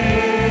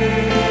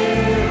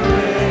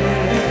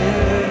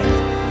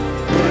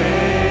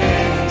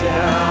 bring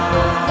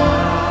down.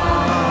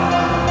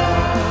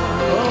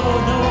 Oh,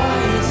 no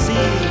eye has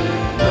seen,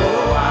 no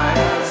eye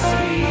has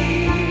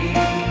seen,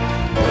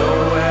 no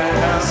ear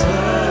has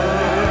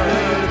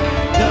heard,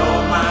 no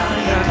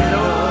mind can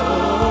know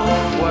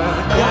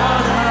what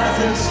God has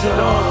in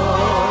store.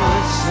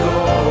 So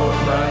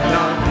open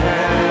up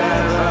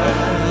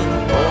heaven,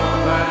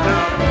 open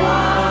up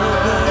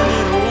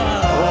wide,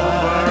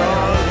 over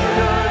all the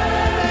earth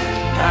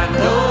and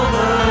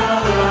over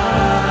our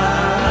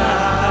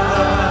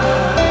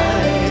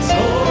lives.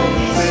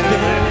 Holy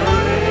Spirit,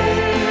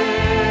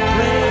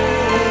 rain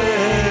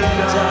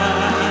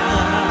down,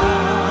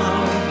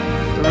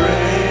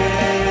 rain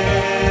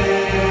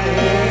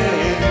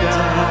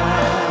down.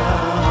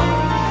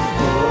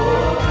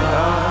 Oh,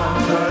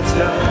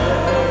 comforter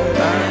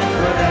and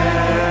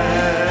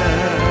friend,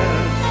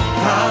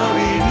 how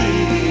we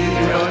need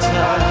your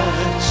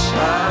touch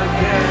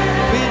again.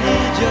 We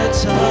need your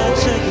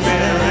touch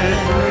again.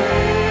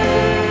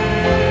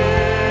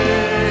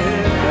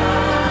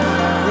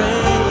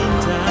 Rain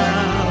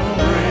down,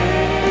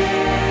 rain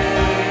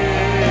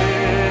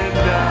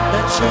down.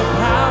 Let your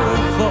power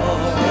fall.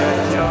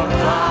 Let your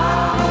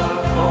power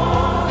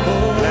fall.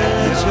 Oh,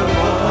 let your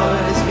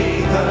voice be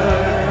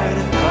heard.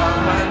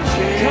 Come and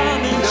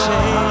change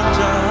our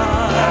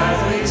hearts as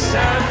we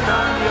stand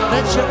on your word.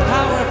 Let your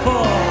power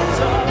fall.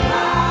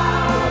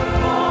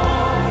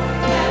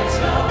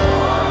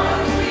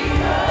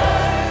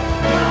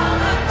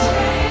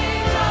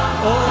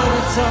 Oh,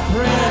 it's our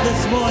prayer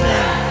this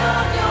morning.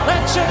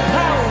 Let your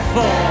power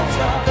fall.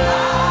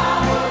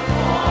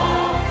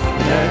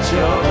 Let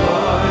your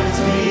voice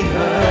be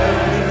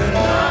heard.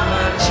 Come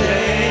and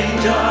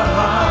change our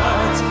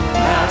hearts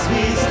as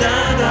we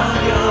stand on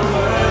your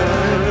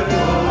word.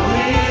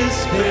 Holy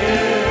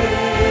Spirit,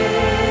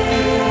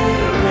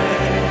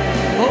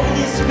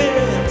 Holy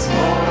Spirit,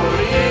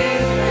 Holy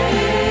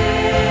Spirit.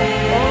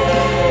 Oh,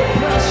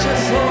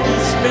 precious Holy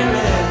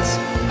Spirit,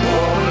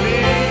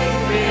 Holy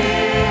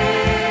Spirit.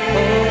 Oh,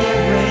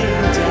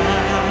 rain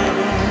down,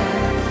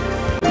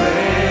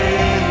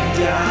 rain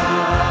down.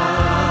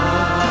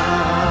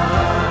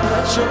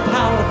 Let your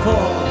power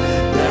fall.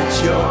 Let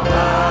your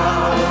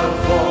power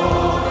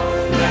fall.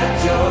 Let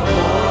your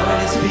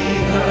voice be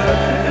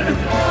heard.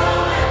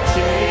 Come and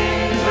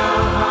change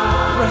our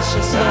hearts.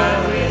 Precious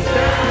Lord, we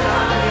stand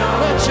on your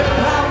word. Let your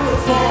power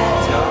fall.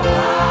 Let your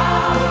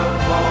power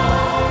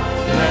fall.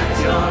 Let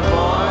your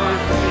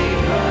voice be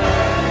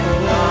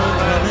heard. Come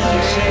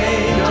and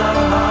change our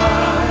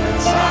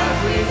hearts as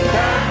we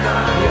stand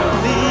on your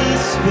Holy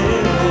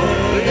Spirit.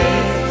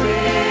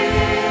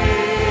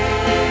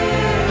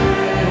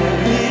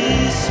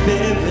 Holy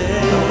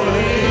Spirit,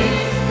 Holy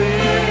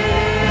Spirit,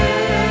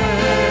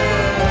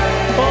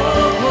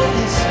 oh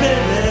Holy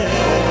Spirit,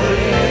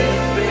 Holy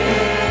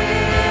Spirit,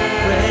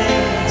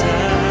 rain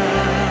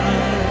down,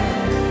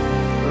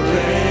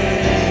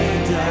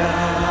 rain down.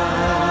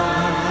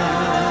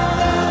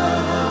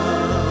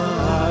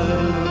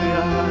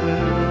 Hallelujah,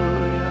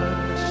 hallelujah.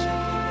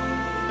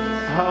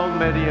 How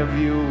many of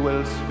you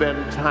will spend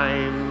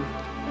time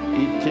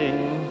eating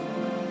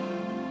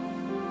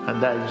and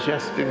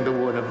digesting the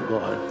Word of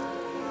God?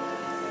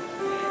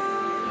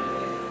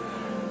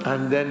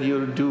 And then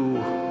you'll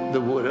do the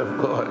Word of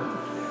God.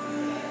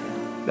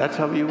 That's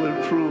how you will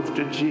prove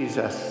to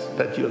Jesus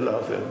that you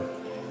love him.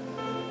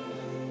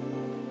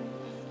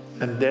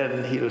 And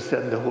then he'll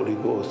send the Holy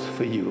Ghost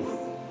for you.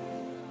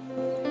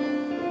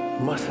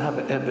 Must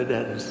have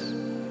evidence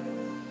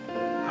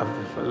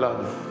of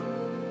love.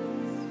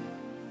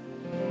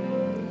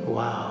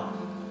 Wow.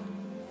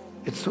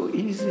 It's so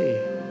easy.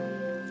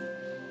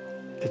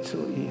 It's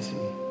so easy.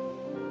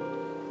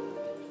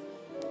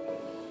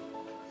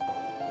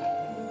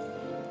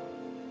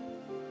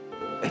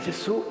 It is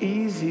so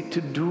easy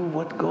to do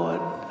what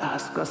God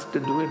asks us to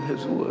do in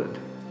his word.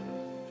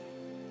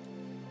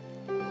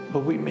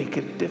 But we make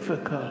it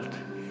difficult.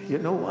 You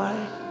know why?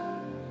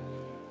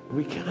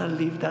 We cannot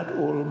leave that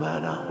old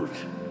man out.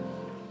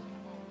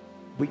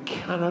 We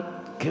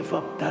cannot give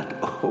up that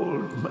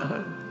old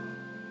man.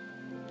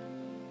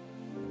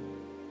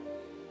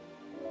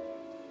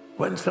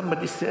 When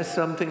somebody says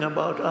something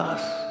about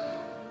us,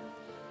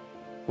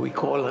 we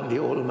call on the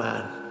old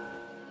man.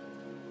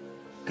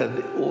 Because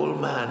the old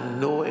man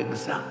knows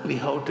exactly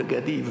how to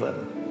get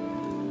even.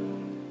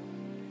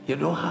 You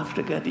don't have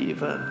to get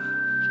even.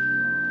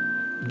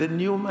 The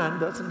new man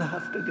doesn't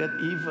have to get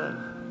even.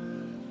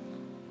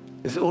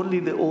 It's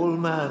only the old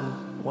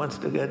man wants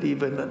to get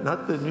even,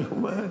 not the new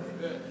man.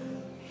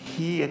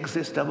 He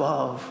exists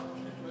above.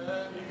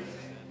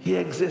 He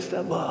exists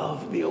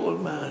above the old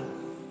man.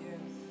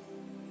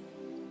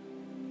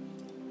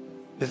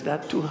 Is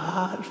that too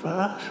hard for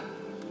us?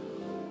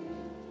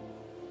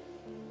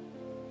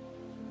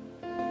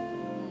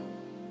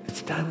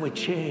 It's time we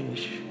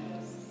change.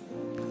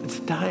 It's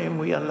time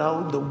we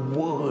allow the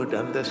Word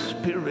and the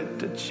Spirit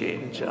to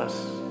change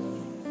us.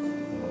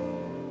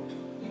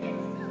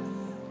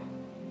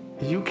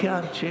 You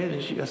can't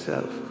change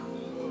yourself.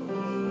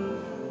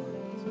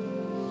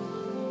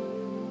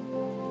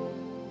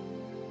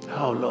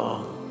 How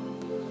long?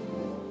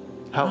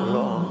 How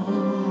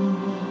long?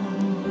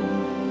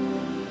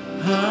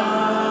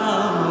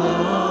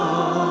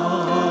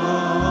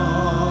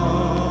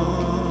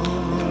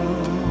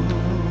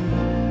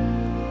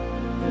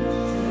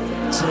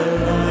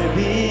 Till I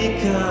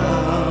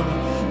become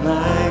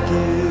like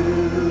you.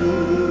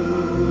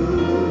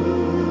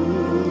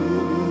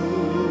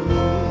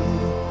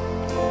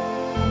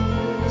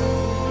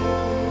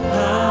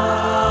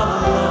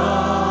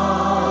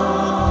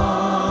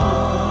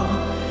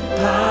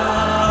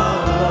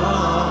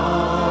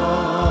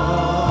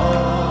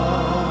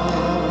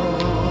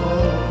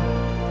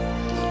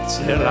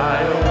 Till I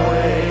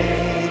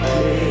awaken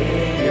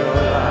your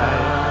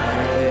likeness.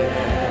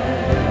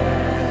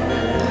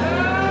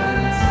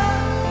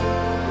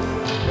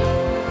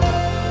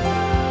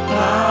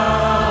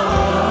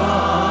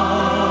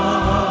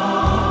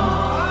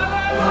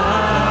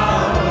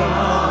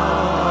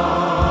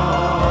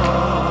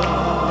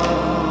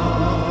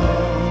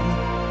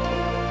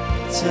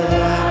 Till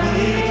I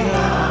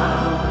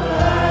become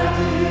like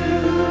you.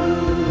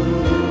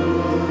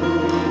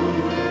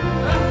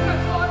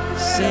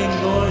 Sing,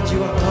 Lord, you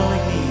are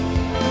calling me.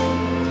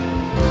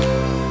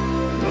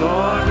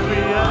 Lord, we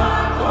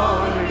are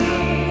calling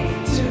you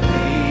to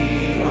be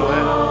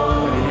where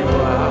you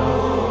are.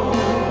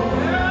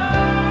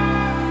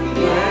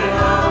 Yet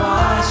now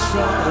I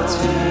struggle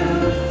to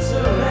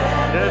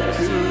surrender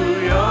to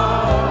your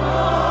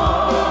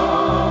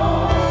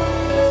love.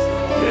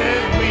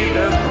 Give me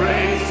the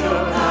grace of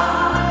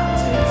God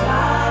to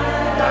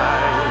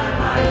die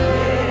my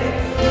faith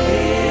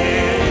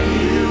in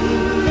you.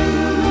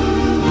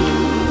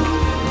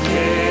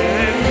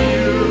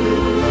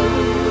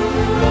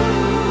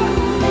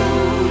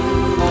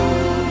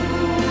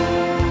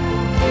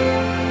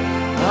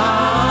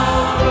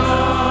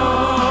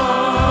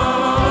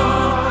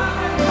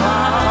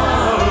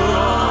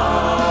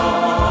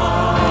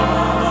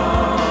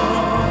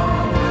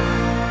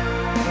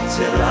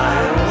 Till I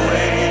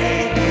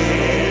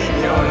awaken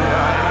your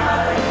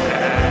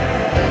likeness.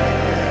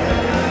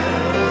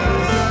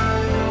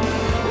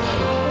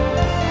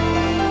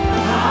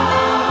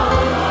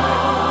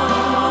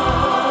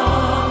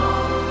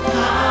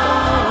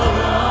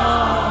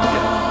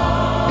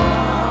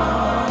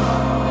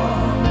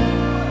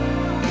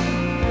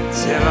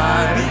 Till I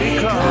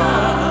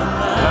become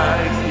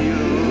like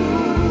you.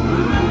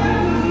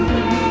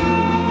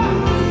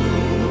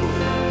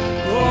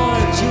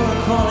 Lord, you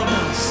are calling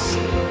us.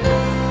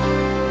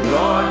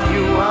 Lord,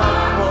 you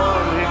are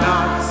calling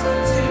us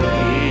to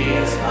be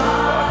a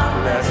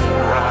spotless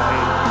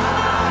bride,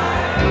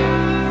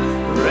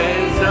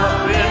 raised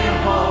up in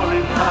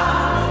holy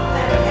power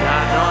that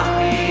cannot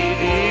be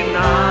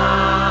denied.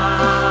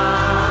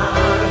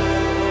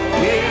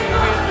 Give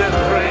us the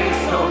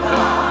grace of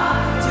God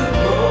to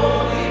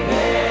boldly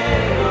bear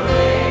your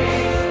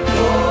name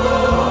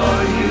for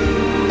you,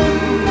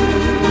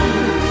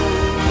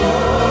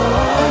 for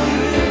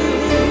you.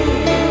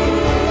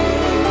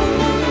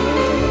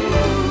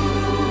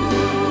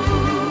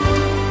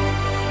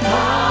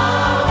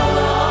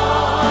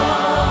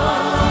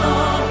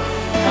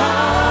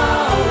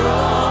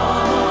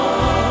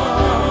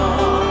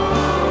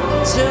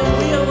 Till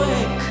we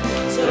awake,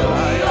 till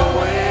I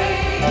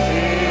awake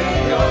in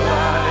your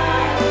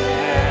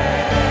likeness.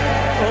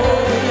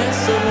 Oh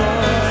yes,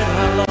 Lord,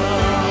 how long,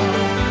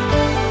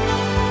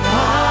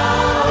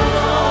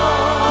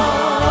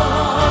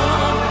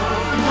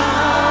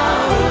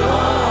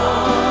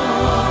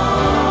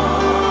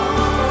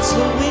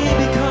 till we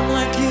become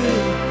like you,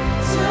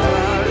 till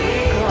we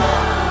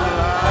become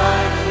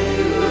like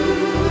you.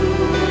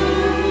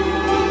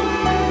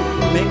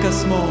 Make us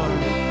more.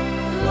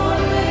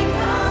 Lord, make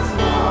us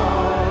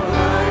more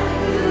like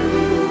you.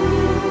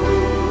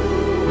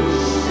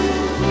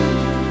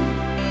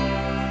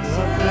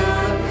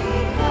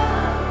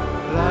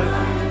 Like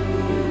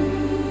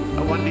I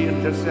want the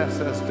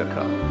intercessors to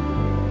come.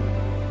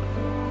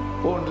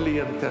 Only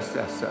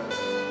intercessors.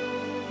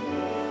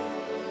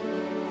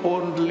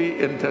 Only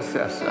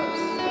intercessors.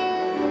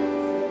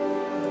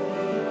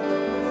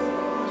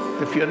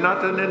 If you're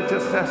not an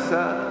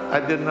intercessor, I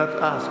did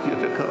not ask you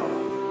to come.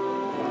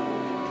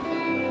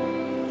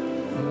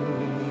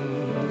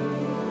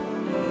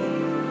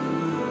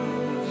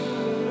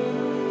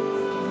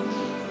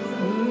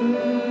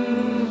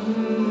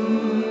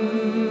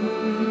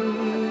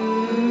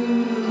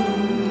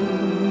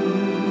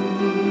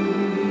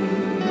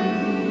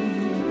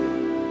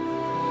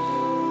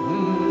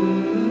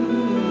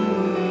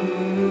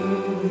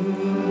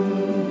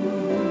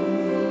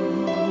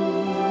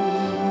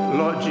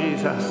 Lord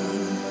Jesus,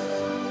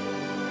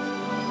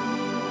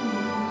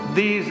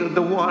 these are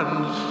the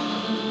ones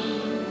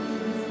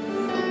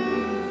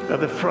at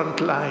the front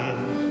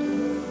line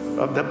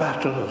of the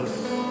battles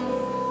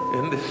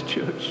in this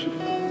church.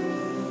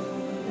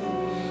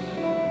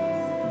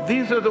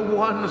 these are the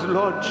ones,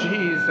 Lord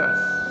Jesus,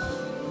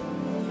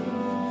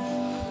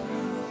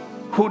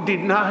 who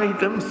deny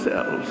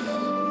themselves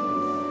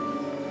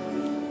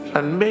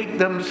and make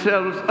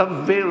themselves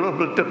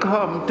available to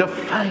come to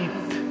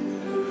fight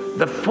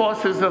the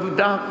forces of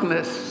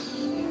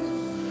darkness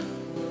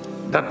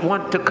that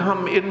want to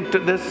come into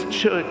this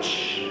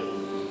church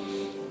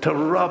to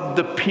rob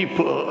the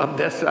people of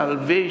their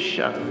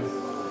salvation,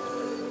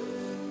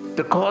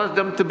 to cause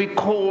them to be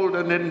cold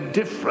and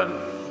indifferent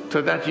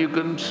so that you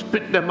can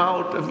spit them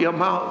out of your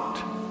mouth.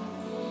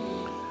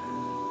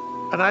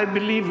 And I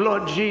believe,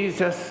 Lord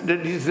Jesus, they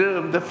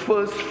deserve the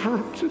first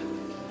fruit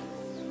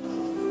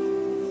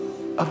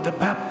of the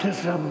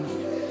baptism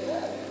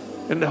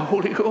in the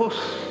Holy Ghost.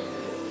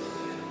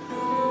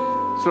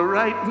 So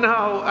right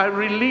now, I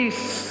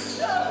release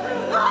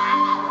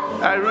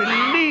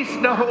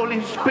the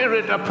Holy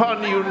Spirit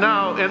upon you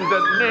now in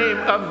the name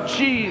of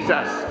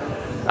Jesus.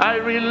 I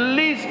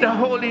release the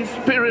Holy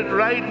Spirit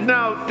right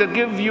now to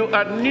give you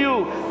a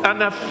new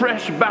and a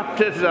fresh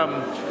baptism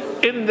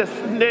in the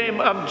name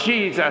of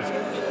Jesus.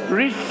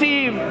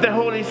 Receive the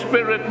Holy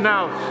Spirit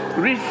now.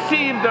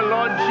 Receive the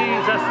Lord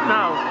Jesus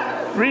now.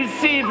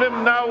 Receive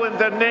him now in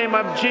the name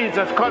of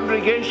Jesus.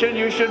 Congregation,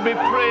 you should be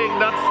praying,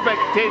 not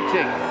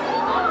spectating.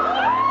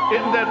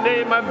 In the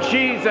name of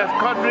Jesus.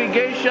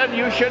 Congregation,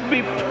 you should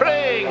be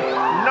praying,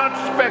 not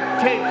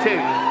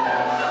spectating.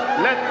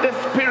 Let the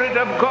Spirit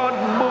of God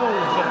move.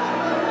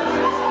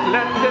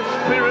 Let the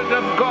Spirit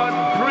of God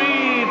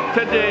breathe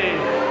today.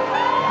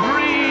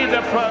 Breathe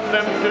upon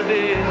them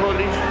today,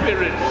 Holy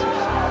Spirit.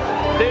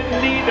 They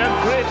need a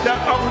greater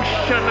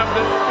unction of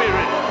the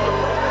Spirit.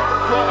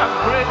 For a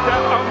greater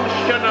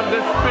unction of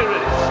the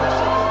Spirit.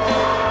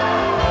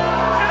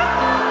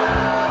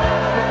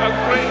 For a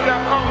greater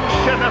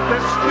unction of the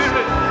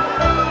Spirit.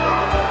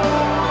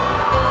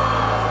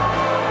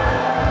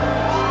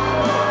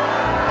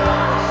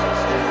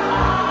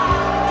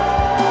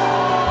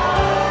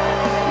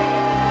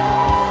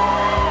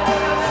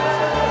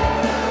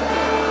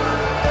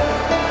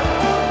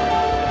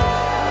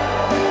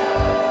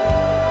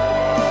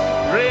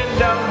 Rain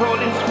down,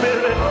 Holy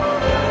Spirit.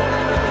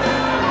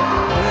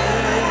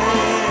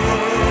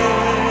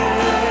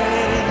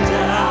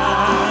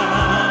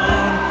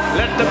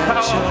 Let the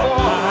power fall.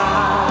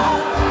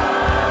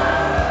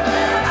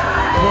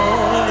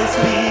 Voice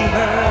be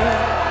heard.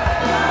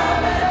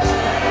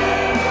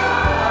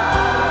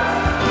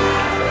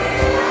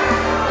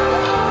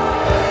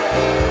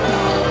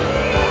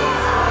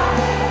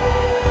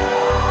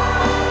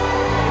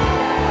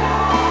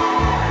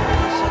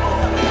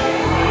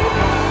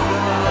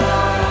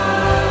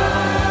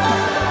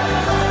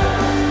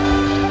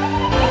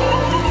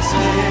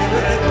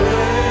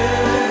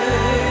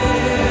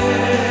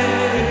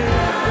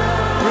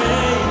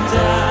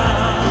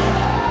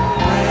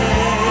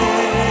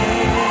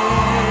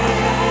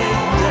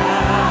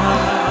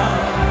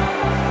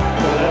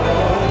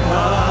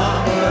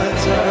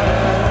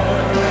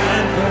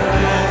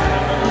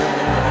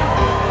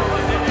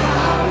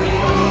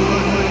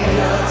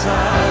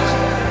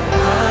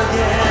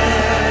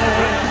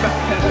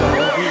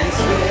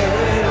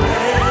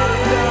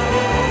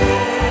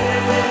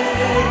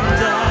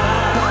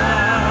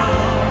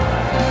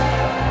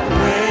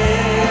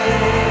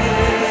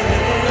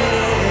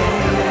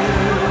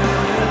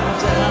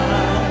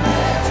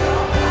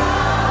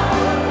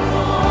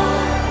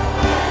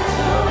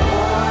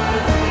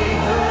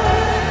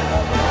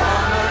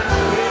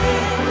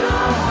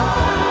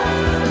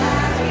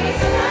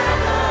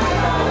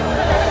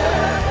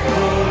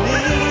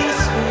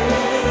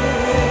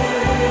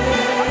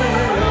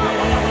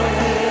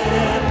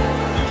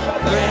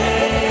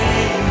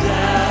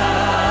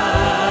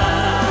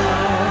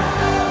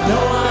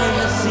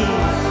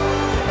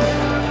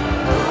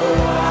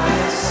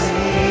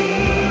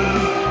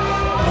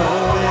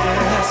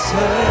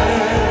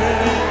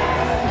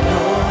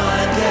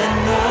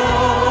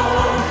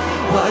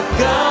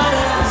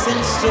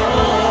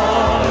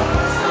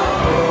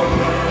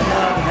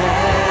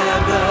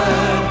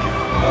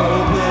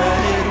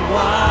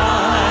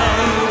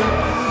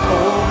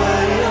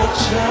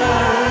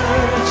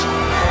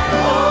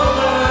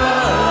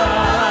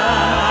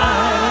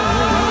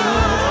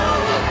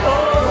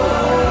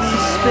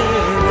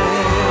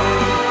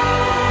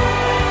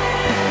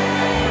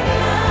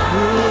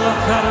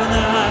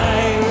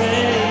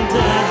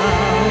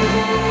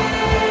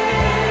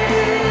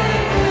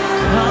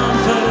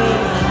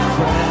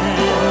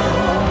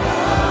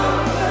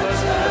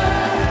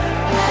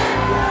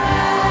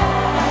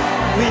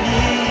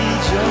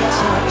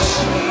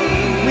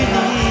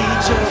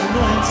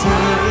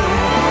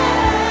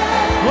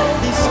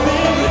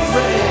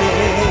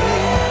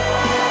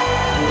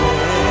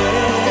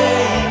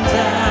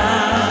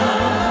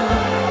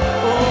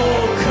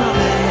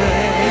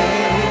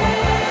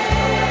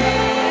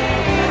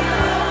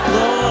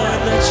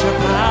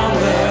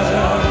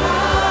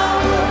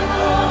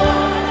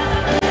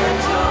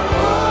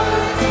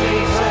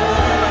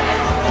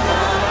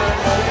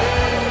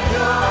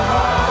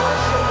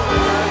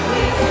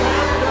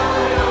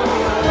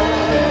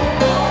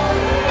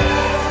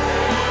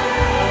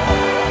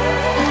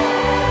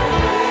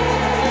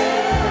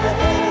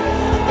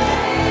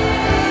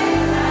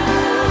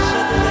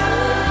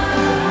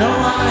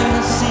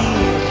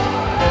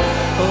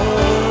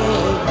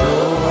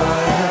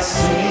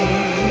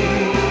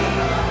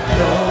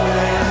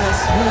 nowhere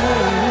has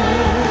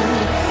heard,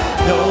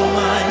 no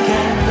one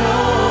can know.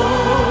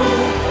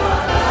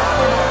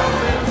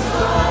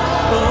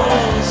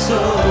 Oh, so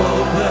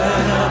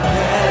open up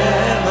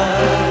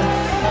heaven,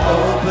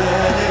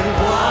 open it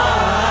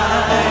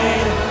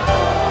wide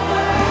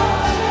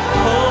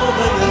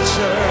over the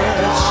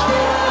church.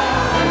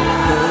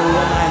 No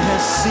eye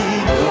has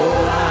seen, no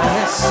eye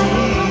has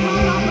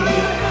seen,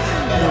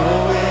 no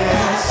ear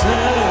has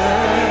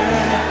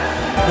heard,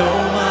 no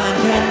man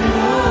can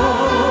know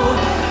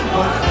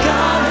what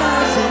God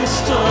has in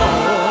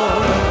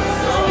store.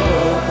 So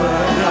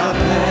open up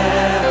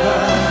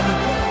heaven,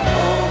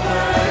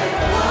 open it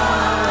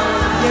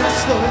wide. Yes,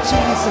 Lord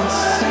Jesus.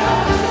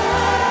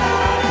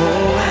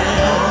 Oh,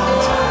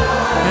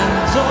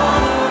 and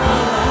all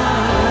around,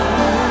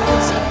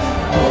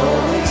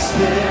 Holy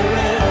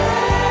Spirit,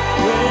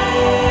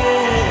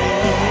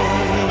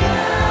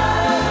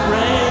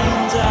 rain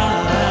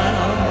down.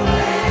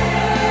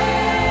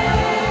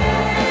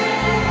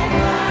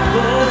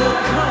 Oh,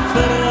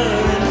 comforter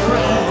and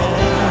friend,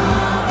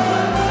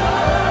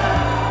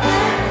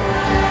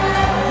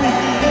 we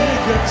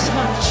need your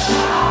touch.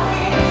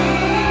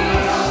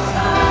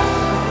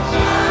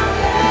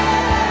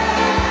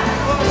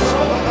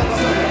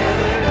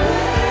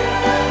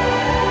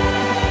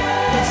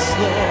 Yes,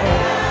 Lord,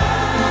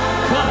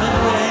 come and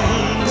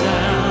rain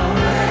down.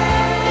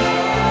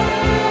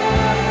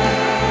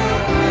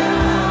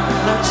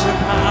 Let your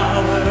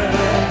power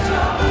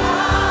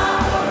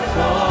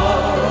fall.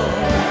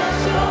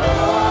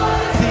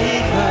 Be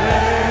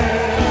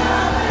heard.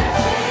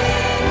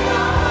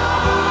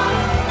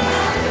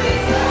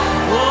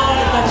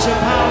 Lord, let your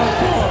power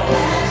fall.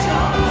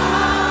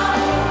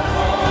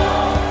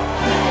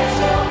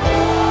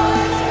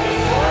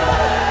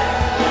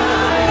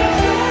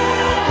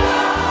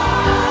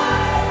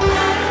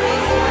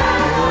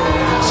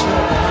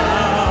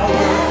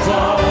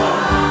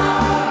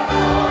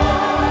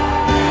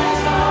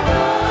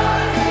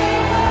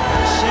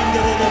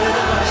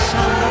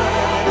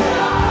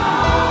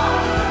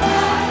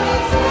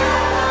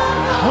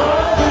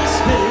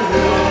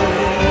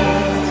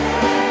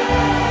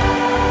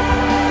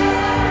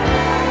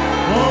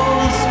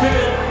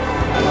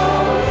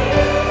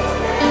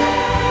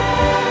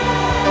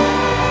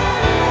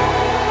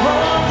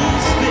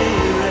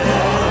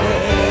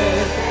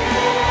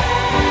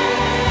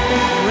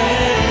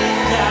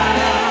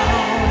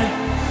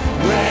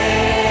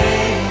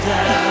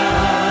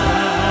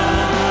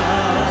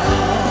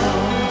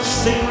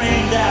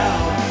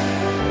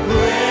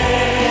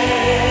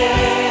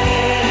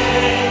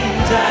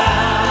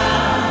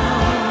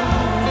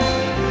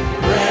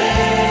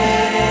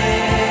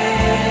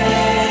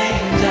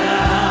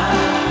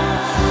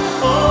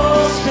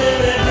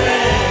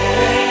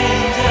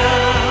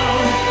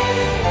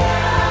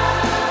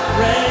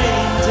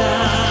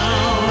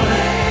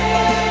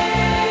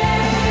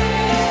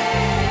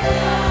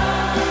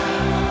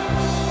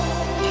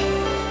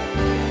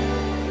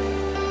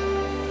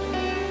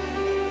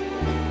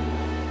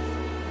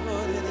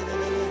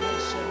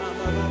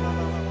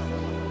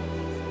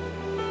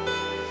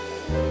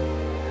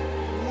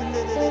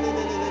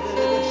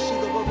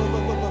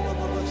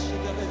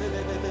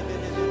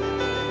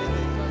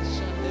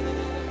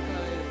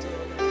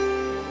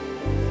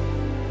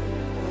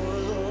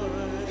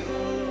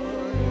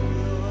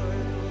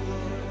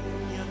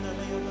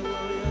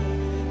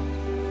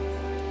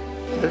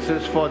 This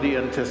is for the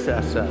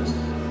intercessors.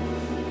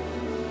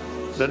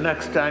 The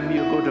next time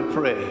you go to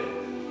pray,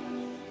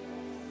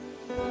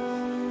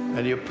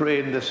 and you pray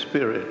in the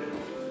Spirit,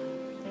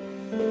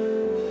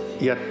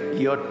 yet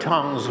your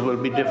tongues will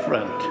be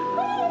different.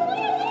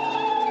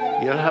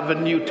 You'll have a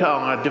new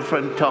tongue, a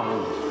different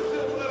tongue.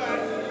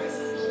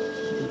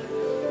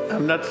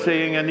 I'm not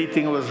saying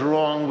anything was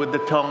wrong with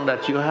the tongue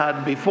that you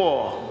had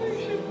before,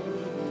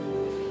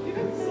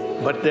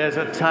 but there's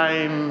a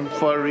time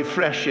for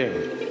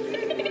refreshing.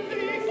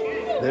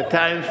 There are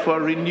times for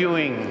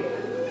renewing,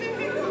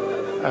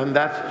 and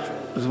that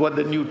is what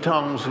the new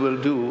tongues will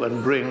do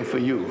and bring for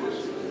you.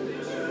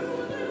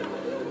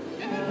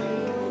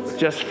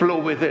 Just flow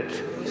with it.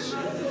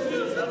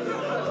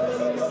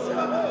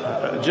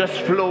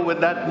 Just flow with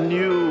that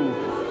new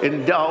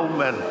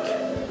endowment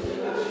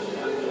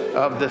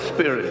of the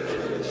Spirit.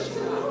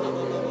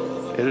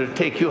 It will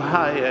take you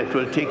higher, it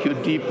will take you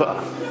deeper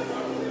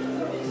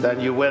than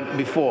you went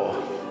before.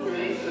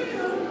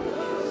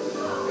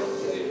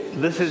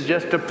 This is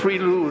just a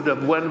prelude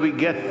of when we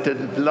get to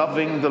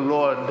loving the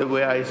Lord the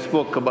way I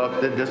spoke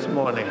about it this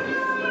morning.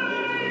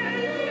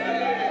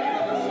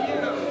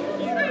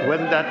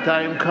 When that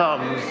time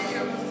comes,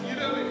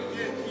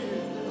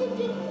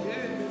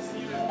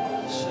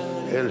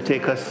 it'll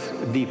take us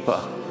deeper.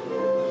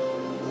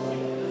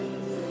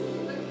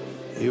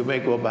 You may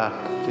go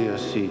back to your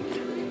seat.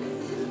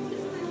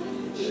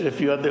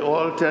 If you're at the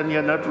altar and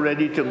you're not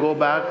ready to go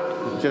back,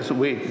 just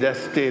wait,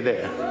 just stay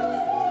there.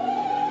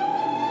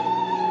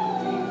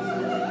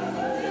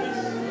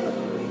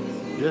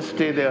 Just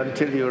stay there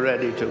until you're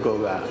ready to go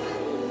back.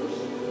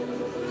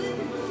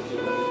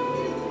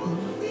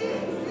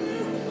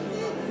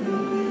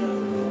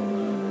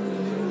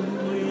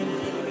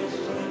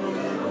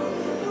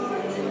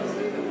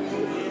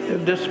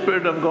 If the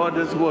Spirit of God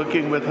is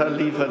working with her,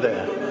 leave her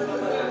there.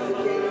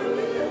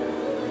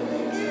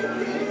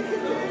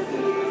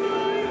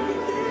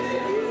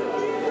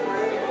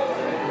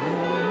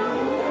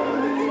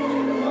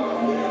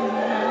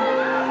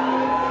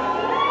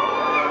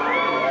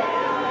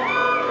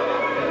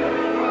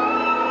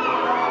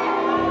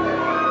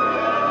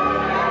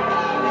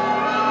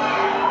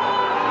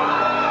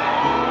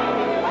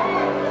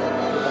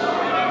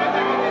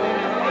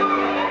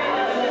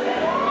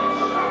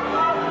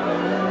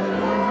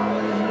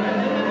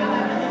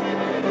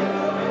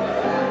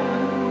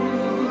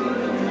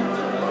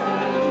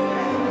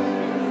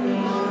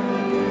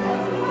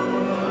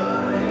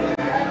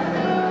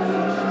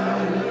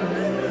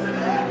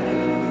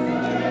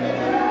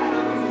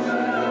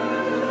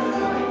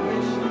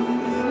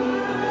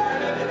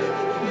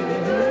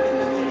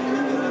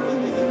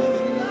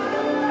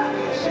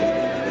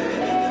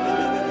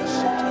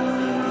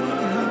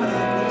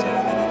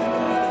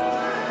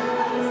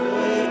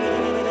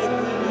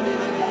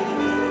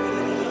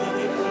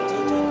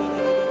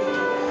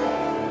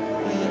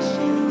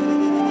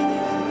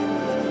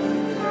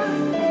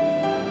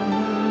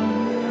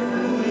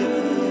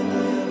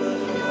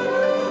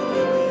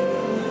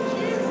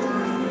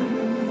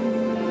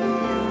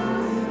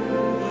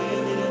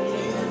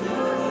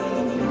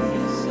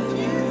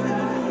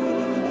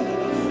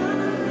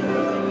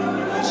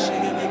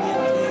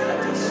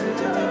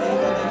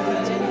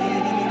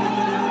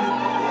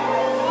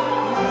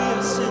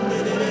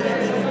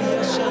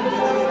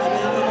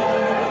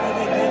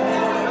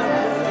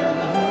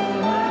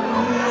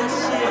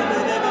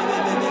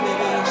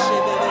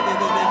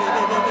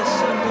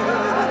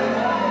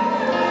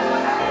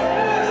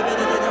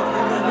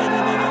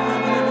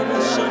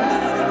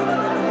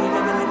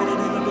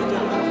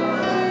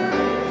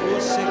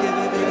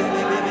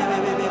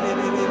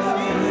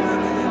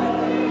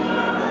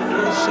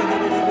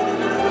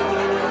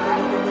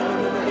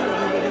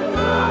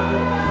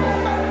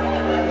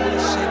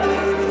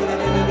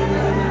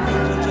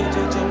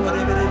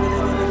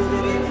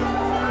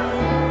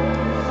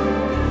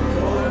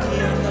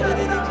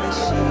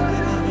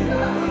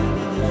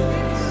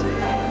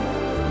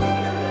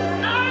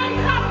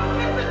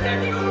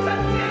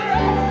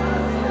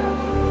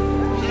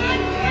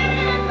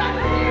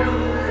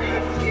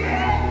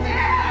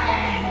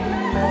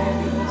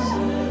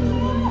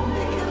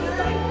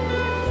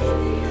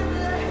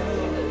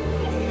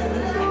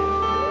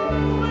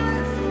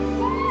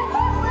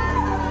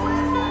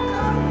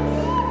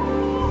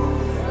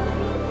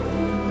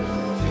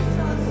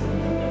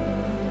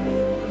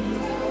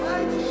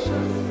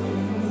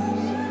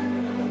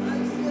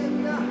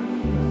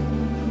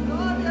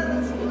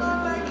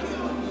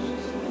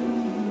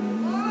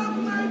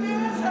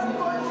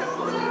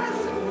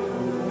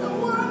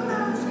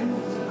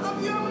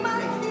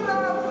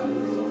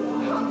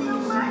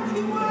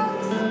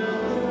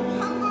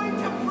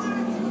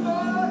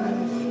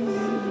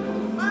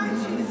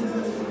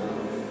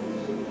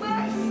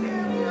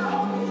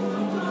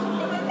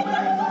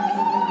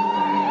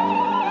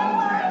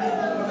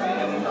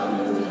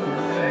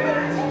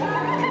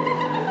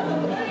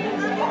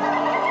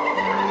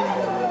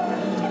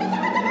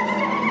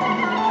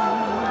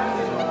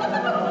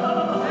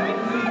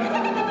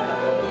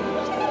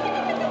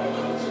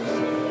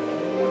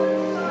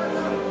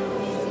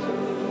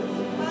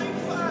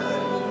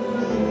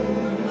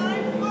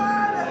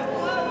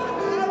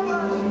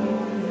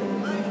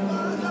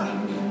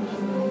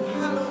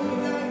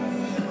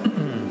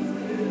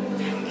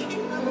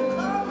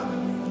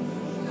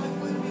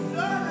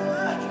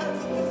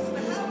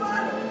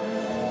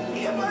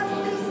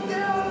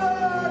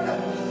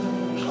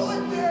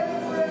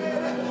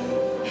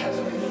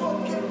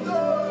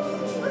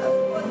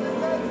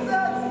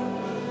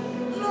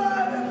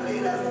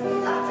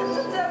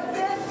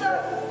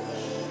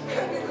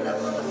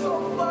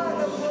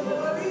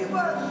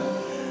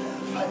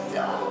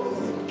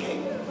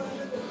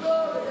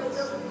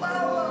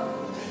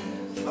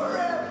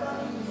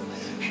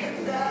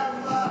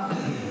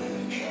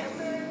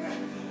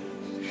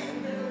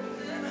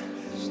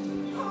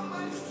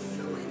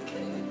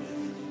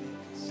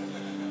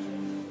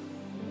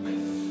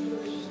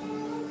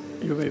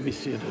 You may be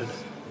seated.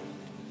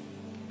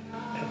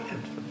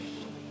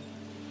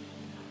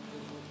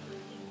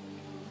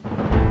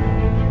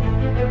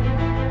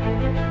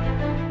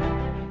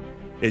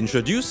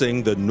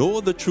 Introducing the Know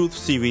the Truth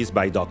series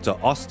by Dr.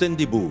 Austin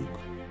de Bourg.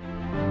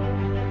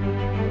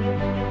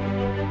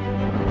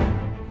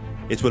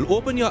 It will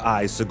open your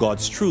eyes to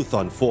God's truth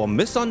on 4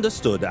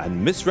 misunderstood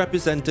and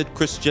misrepresented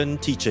Christian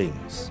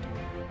teachings.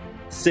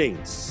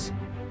 Saints.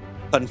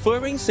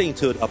 Conferring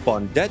sainthood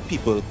upon dead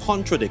people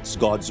contradicts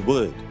God's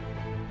word.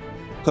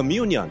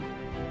 Communion.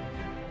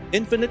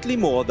 Infinitely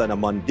more than a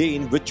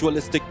mundane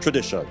ritualistic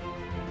tradition.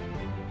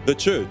 The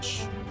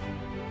church.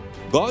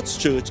 God's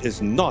church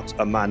is not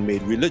a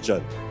man-made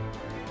religion.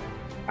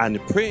 And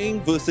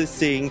praying versus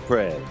saying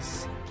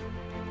prayers.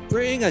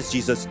 Praying as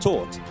Jesus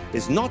taught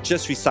is not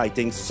just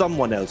reciting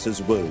someone else's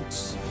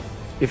words.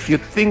 If you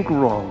think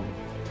wrong,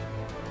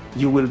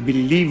 you will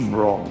believe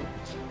wrong.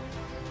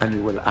 and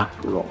you will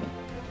act wrong.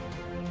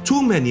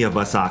 Too many of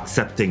us are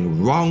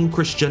accepting wrong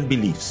Christian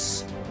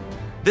beliefs.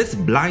 This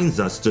blinds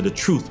us to the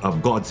truth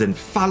of God's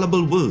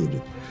infallible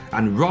word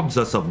and robs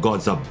us of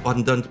God's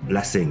abundant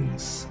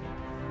blessings.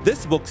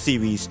 This book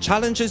series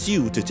challenges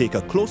you to take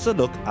a closer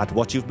look at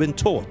what you've been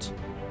taught.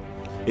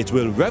 It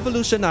will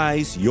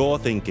revolutionize your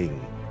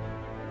thinking.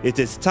 It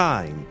is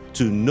time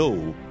to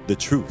know the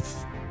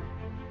truth.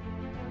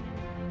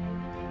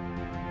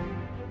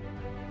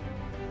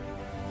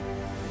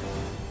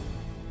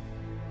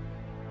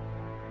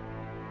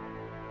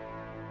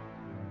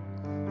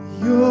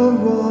 You're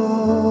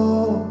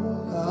all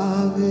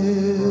I've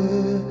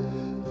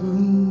ever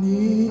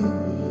needed.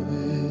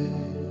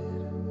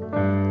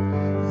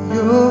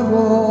 You're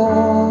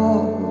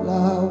all I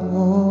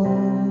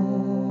want.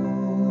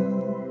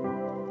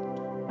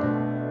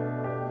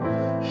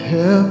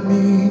 Help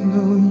me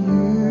know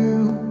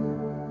you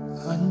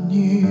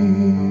anew.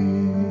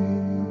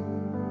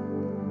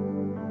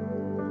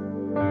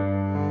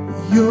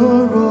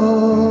 You're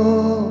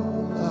all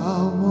I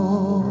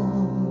want.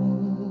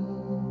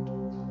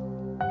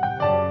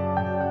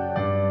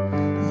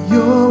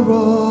 You're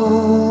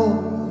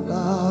all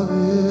I've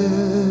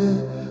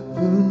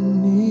ever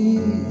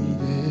needed.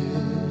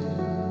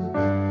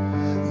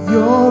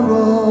 You're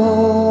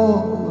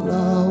all I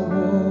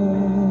want.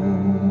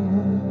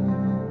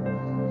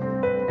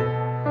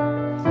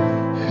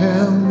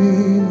 Help me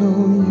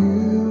know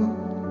you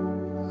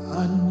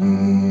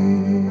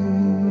anew.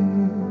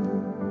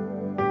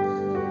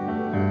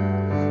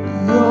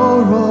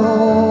 You're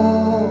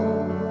all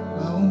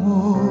I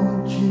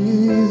want,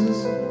 Jesus.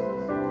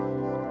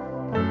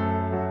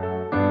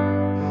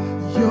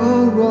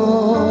 You're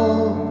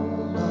all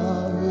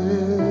I've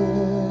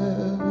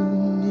ever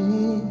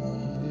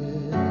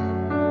needed.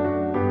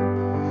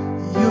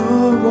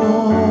 You're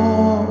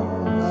all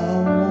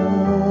I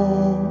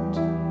want.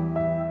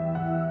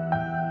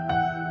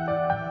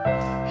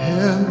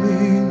 Help me